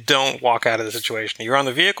 you don't walk out of the situation. You're on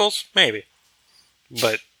the vehicles, maybe.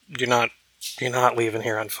 But you're not leaving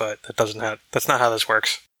here on foot. That's not how this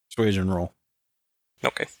works. Persuasion roll.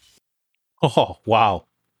 Okay. Oh, wow.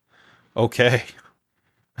 Okay.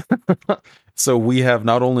 So we have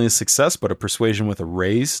not only a success, but a persuasion with a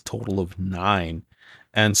raise, total of 9.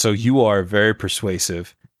 And so you are very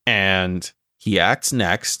persuasive, and he acts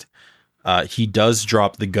next. He does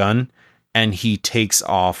drop the gun, and he takes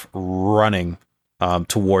off running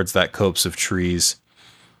towards that copse of trees.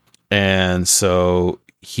 And so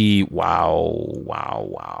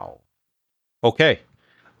wow. Okay.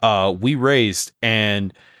 We raised,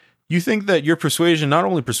 and you think that your persuasion not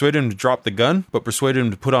only persuaded him to drop the gun, but persuaded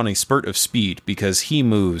him to put on a spurt of speed, because he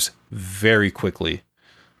moves very quickly.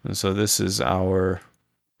 And so this is our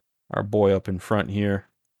boy up in front here.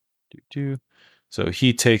 So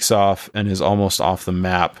he takes off and is almost off the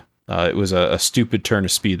map. It was a stupid turn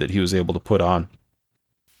of speed that he was able to put on.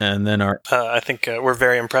 And then I think we're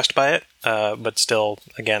very impressed by it, but still,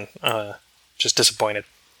 again, just disappointed.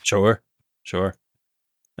 Sure.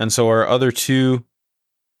 And so our other two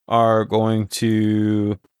are going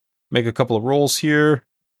to make a couple of rolls here.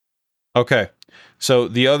 Okay. So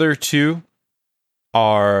the other two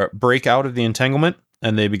break out of the entanglement,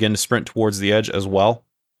 and they begin to sprint towards the edge as well.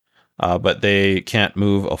 But they can't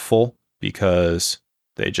move a full because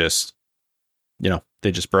they just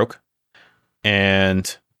broke.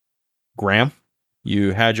 And Graham,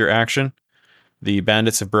 you had your action. The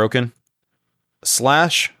bandits have broken.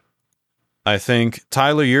 Slash, I think,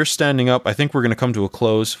 Tyler, you're standing up. I think we're going to come to a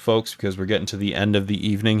close, folks, because we're getting to the end of the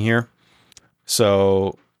evening here.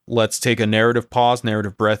 So let's take a narrative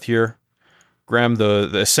breath here. Graham,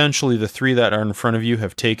 essentially the three that are in front of you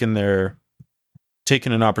have taken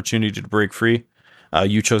an opportunity to break free.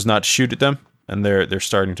 You chose not to shoot at them, and they're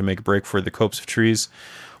starting to make a break for the copse of trees.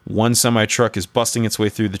 One semi-truck is busting its way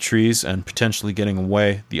through the trees and potentially getting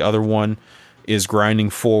away. The other one is grinding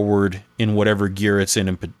forward in whatever gear it's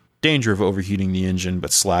in danger of overheating the engine.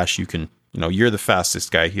 But Slash, you're the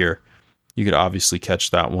fastest guy here. You could obviously catch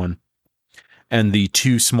that one. And the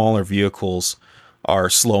two smaller vehicles are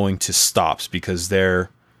slowing to stops because their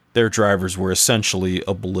drivers were essentially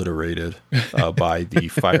obliterated by the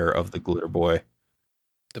fire of the glitter boy.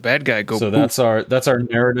 The bad guy go. So poof. that's our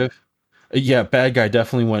narrative. Yeah, bad guy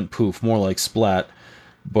definitely went poof, more like splat.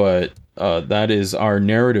 But that is our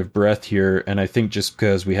narrative breath here, and I think just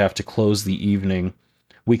because we have to close the evening,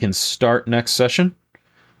 we can start next session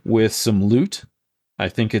with some loot. I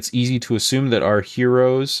think it's easy to assume that our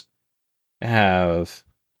heroes have,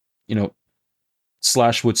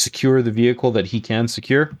 Slash would secure the vehicle that he can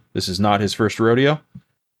secure. This is not his first rodeo.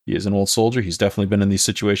 He is an old soldier. He's definitely been in these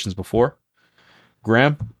situations before.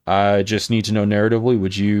 Graham, I just need to know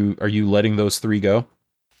narratively, are you letting those three go?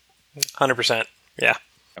 100%. Yeah.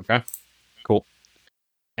 Okay. Cool.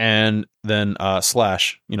 And then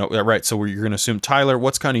Slash, right. So you're going to assume, Tyler,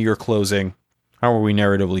 what's kind of your closing? How are we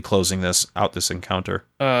narratively closing this encounter?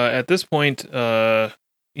 At this point, I'm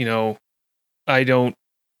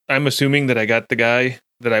assuming that I got the guy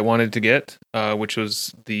that I wanted to get, which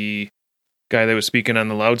was the guy that was speaking on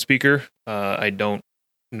the loudspeaker. I don't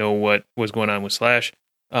know what was going on with Slash.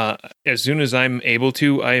 As soon as I'm able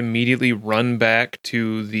to, I immediately run back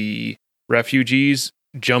to the refugees,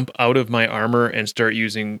 jump out of my armor, and start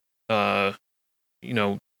using, doing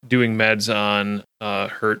meds on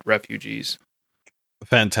hurt refugees.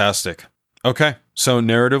 Fantastic. Okay, so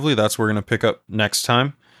narratively, that's where we're going to pick up next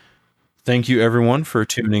time. Thank you, everyone, for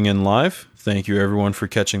tuning in live. Thank you, everyone, for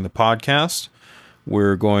catching the podcast.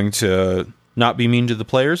 We're going to not be mean to the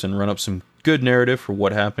players and run up some good narrative for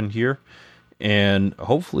what happened here. And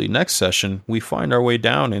hopefully next session, we find our way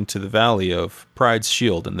down into the valley of Pride's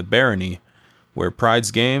Shield and the Barony, where Pride's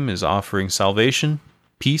game is offering salvation,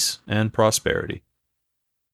 peace, and prosperity.